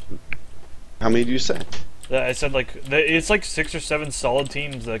 How many do you say? I said like it's like 6 or 7 solid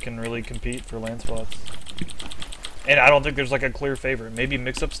teams that can really compete for land spots. And I don't think there's like a clear favorite. Maybe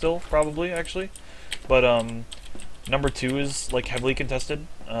mix up still, probably actually. But number 2 is like heavily contested.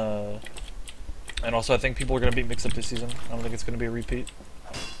 And also I think people are gonna beat mix up this season. I don't think it's gonna be a repeat.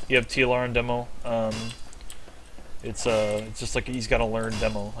 You have TLR and demo. It's just like he's got to learn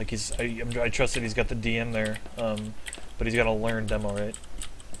demo. Like I trust that he's got the DM there, but he's got to learn demo, right?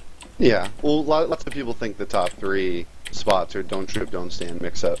 Yeah. Well, lots of people think the top 3 spots are don't trip, don't stand,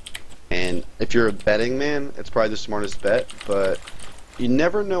 mix up. And if you're a betting man, it's probably the smartest bet. But you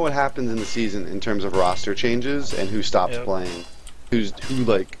never know what happens in the season in terms of roster changes and who stops playing, who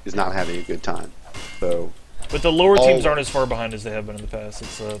like is not having a good time. So. But the lower teams aren't as far behind as they have been in the past.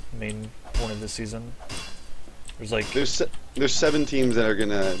 It's the main point of this season. There's like there's 7 teams that are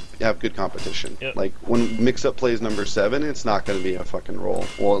gonna have good competition. Yep. Like when Mix Up plays number 7, it's not gonna be a fucking roll.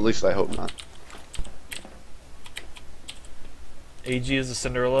 Well, at least I hope not. AG is the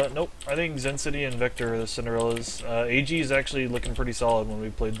Cinderella. Nope, I think Zen City and Vector are the Cinderellas. AG is actually looking pretty solid when we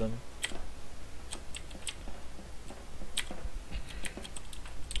played them.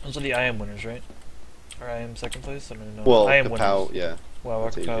 Those are the IM winners, right? Or IM second place? I don't know. Well, IM Kapow, winners. yeah. Wow,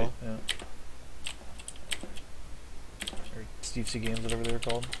 That's Kapow, AG. yeah. Or Steve C Games, whatever they were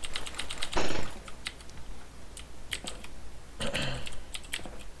called.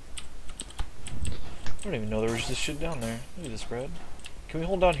 I don't even know there was this shit down there. Look at this, Brad. Can we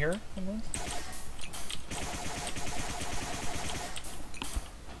hold down here? Oh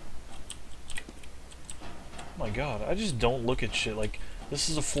my god, I just don't look at shit. Like, this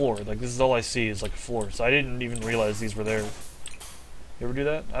is a floor. Like, this is all I see is like a floor. So I didn't even realize these were there. You ever do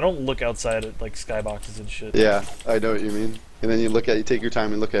that? I don't look outside at like skyboxes and shit. Yeah, I know what you mean. And then you take your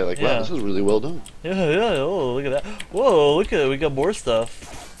time and look at it like, wow, this is really well done. Yeah, oh, look at that. Whoa, look at it, we got more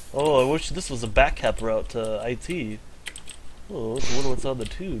stuff. Oh, I wish this was a back cap route to IT. Oh, let's wonder what's on the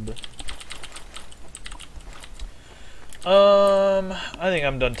tube. I think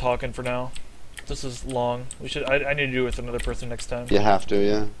I'm done talking for now. This is long. I need to do it with another person next time. You have to,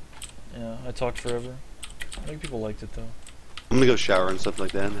 yeah. Yeah, I talked forever. I think people liked it though. I'm gonna go shower and stuff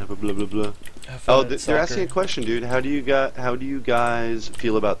like that and have a blah blah blah. Oh, they're asking a question, dude. How do you guys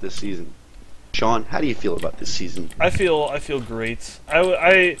feel about this season? Sean, how do you feel about this season? I feel great.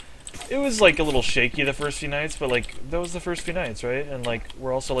 It was like a little shaky the first few nights, but like that was the first few nights, right? And like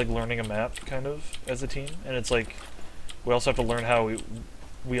we're also like learning a map kind of as a team, and it's like we also have to learn how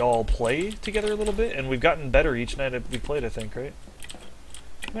we all play together a little bit, and we've gotten better each night we played, I think, right?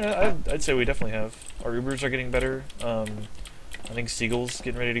 I mean, I'd say we definitely have. Our Ubers are getting better. I think Seagull's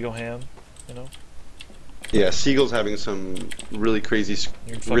getting ready to go ham, you know? Yeah, Seagull's having some really crazy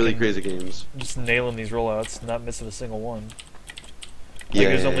games. Just nailing these rollouts, not missing a single one. Yeah,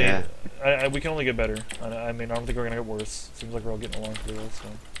 we can only get better. I mean, I don't think we're gonna get worse. Seems like we're all getting along pretty well, so.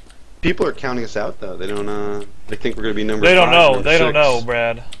 People are counting us out, though. They don't, they think we're gonna be number 5. They don't know. They 6. don't know,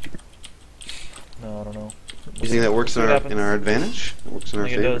 Brad. No, I don't know. You think that works in our advantage? It works in our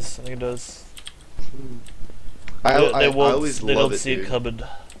favor? I think it does. I always they love don't it, see dude. it coming.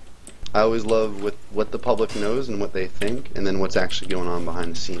 I always love what the public knows and what they think, and then what's actually going on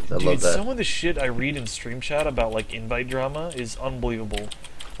behind the scenes. I love that. Some of the shit I read in stream chat about like invite drama is unbelievable.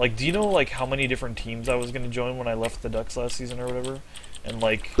 Like, do you know like how many different teams I was gonna join when I left the Ducks last season or whatever? And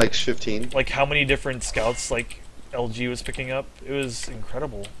like 15. Like how many different scouts like LG was picking up? It was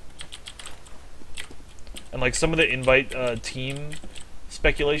incredible. And like some of the invite team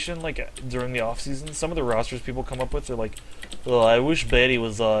speculation, like during the off season, some of the rosters people come up with are like, "Well, I wish Betty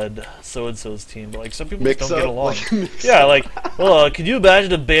was on so and so's team," but like some people just don't get along. Yeah, like, well, could you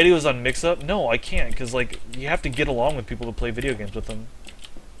imagine if Betty was on Mix Up? No, I can't, because like you have to get along with people to play video games with them,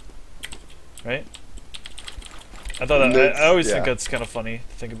 right? I thought that I always think that's kind of funny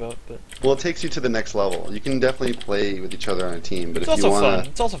to think about, but well, it takes you to the next level. You can definitely play with each other on a team, but it's if you also want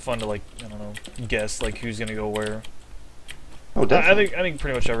fun. It's also fun to like, I don't know, guess like who's gonna go where. Oh, definitely. I think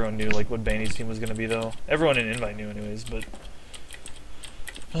pretty much everyone knew like what Banny's team was gonna be, though. Everyone in Invite knew, anyways. But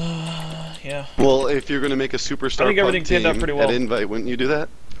yeah. Well, if you're gonna make a superstar, I think everything turned out pretty well. At Invite, wouldn't you do that?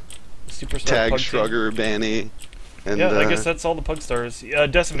 Superstar Tag Pug Shrugger, Banny, and yeah, I guess that's all the Pug stars.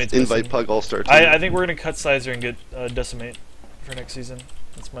 Decimate's Invite missing. Pug All Star team. I think we're gonna cut Sizer and get Decimate for next season.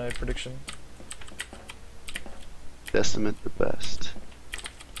 That's my prediction. Decimate the best.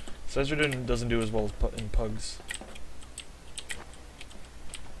 Sizer doesn't do as well as in Pugs.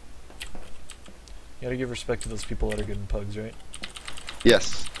 You gotta give respect to those people that are good in pugs, right?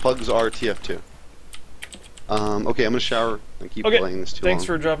 Yes, pugs are TF2. Okay, I'm gonna shower. I keep playing this too long. Thanks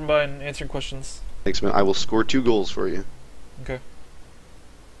for dropping by and answering questions. Thanks, man. I will score 2 goals for you. Okay.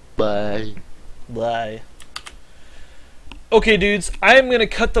 Bye. Bye. Okay, dudes, I'm gonna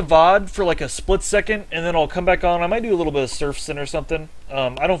cut the VOD for like a split second, and then I'll come back on. I might do a little bit of surfing or something.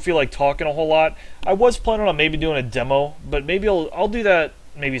 I don't feel like talking a whole lot. I was planning on maybe doing a demo, but maybe I'll do that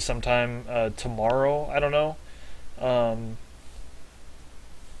maybe sometime tomorrow. I don't know.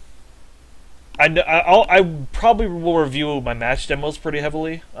 I probably will review my match demos pretty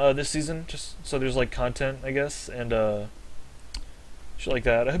heavily this season, just so there's like content, I guess, and shit like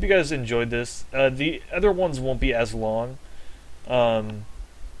that. I hope you guys enjoyed this. The other ones won't be as long. I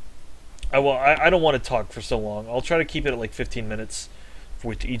don't want to talk for so long. I'll try to keep it at like 15 minutes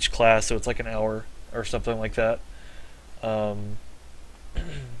for each class, so it's like an hour or something like that. So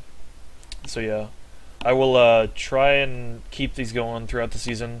yeah, I will try and keep these going throughout the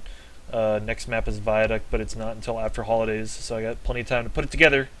season. Next map is Viaduct, but it's not until after holidays, so I got plenty of time to put it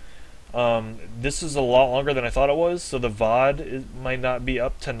together. This is a lot longer than I thought it was, so the VOD might not be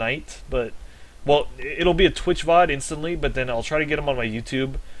up tonight, but, well, it'll be a Twitch VOD instantly, but then I'll try to get them on my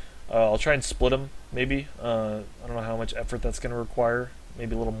YouTube. I'll try and split them, maybe. I don't know how much effort that's going to require.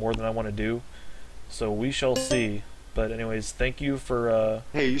 Maybe a little more than I want to do. So we shall see. But anyways, thank you for...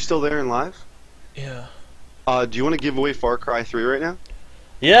 Hey, are you still there and live? Yeah. Do you want to give away Far Cry 3 right now?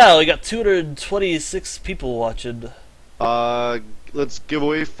 Yeah, we got 226 people watching. Let's give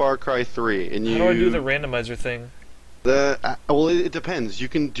away Far Cry 3. And How do I do the randomizer thing? Well, it depends. You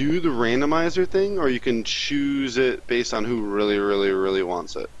can do the randomizer thing, or you can choose it based on who really, really, really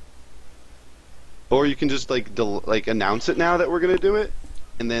wants it. Or you can just like announce it now that we're gonna do it,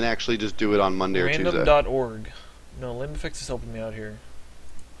 and then actually just do it on Monday or Tuesday. Random.org. No, Limifix is helping me out here.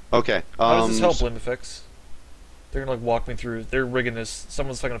 Okay. How does this help, Limifix? They're gonna like walk me through. They're rigging this.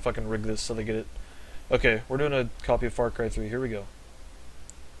 Someone's gonna fucking rig this so they get it. Okay, we're doing a copy of Far Cry 3. Here we go.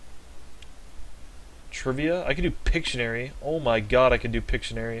 Trivia? I can do Pictionary. Oh my god, I can do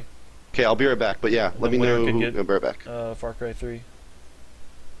Pictionary. Okay, I'll be right back. But yeah, let me know who. I'll be right back. Far Cry 3.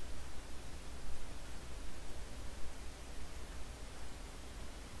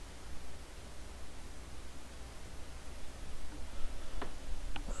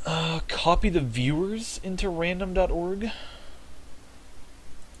 Copy the viewers into random.org.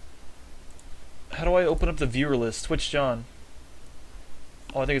 How do I open up the viewer list? Twitch John.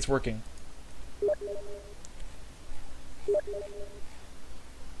 Oh, I think it's working.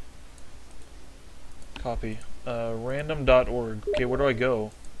 Copy. Random.org. Okay, where do I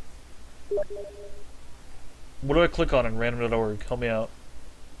go? What do I click on in random.org? Help me out.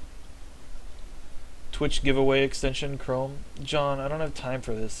 Twitch giveaway extension, Chrome. John, I don't have time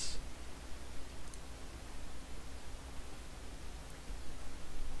for this.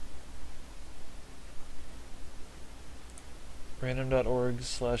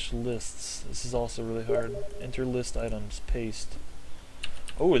 Random.org/lists. This is also really hard. Enter list items. Paste.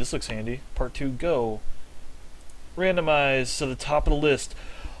 Oh, this looks handy. Part 2, go. Randomize to the top of the list.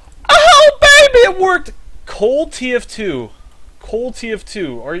 Oh, baby, it worked! Cole TF2. Cole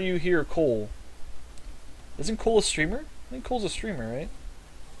TF2. Are you here, Cole? Isn't Cole a streamer? I think Cole's a streamer, right?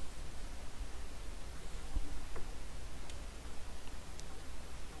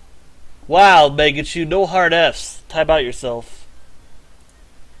 Wow, Megachu, no hard Fs. Type out yourself.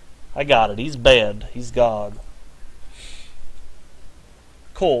 I got it. He's bad. He's God.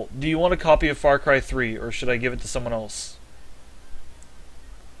 Cole, do you want a copy of Far Cry 3, or should I give it to someone else?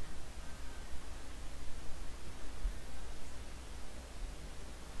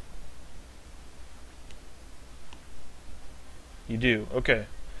 You do. Okay.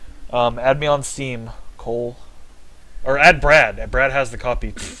 Add me on Steam, Cole. Or add Brad. Brad has the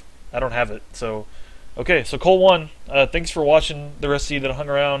copy. I don't have it. So, okay. So Cole won. Thanks for watching. The rest of you that hung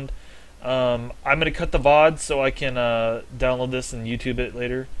around. I'm gonna cut the VOD so I can download this and YouTube it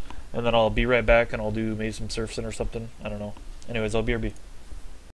later, and then I'll be right back and I'll do maybe some surfing or something. I don't know. Anyways, I'll BRB.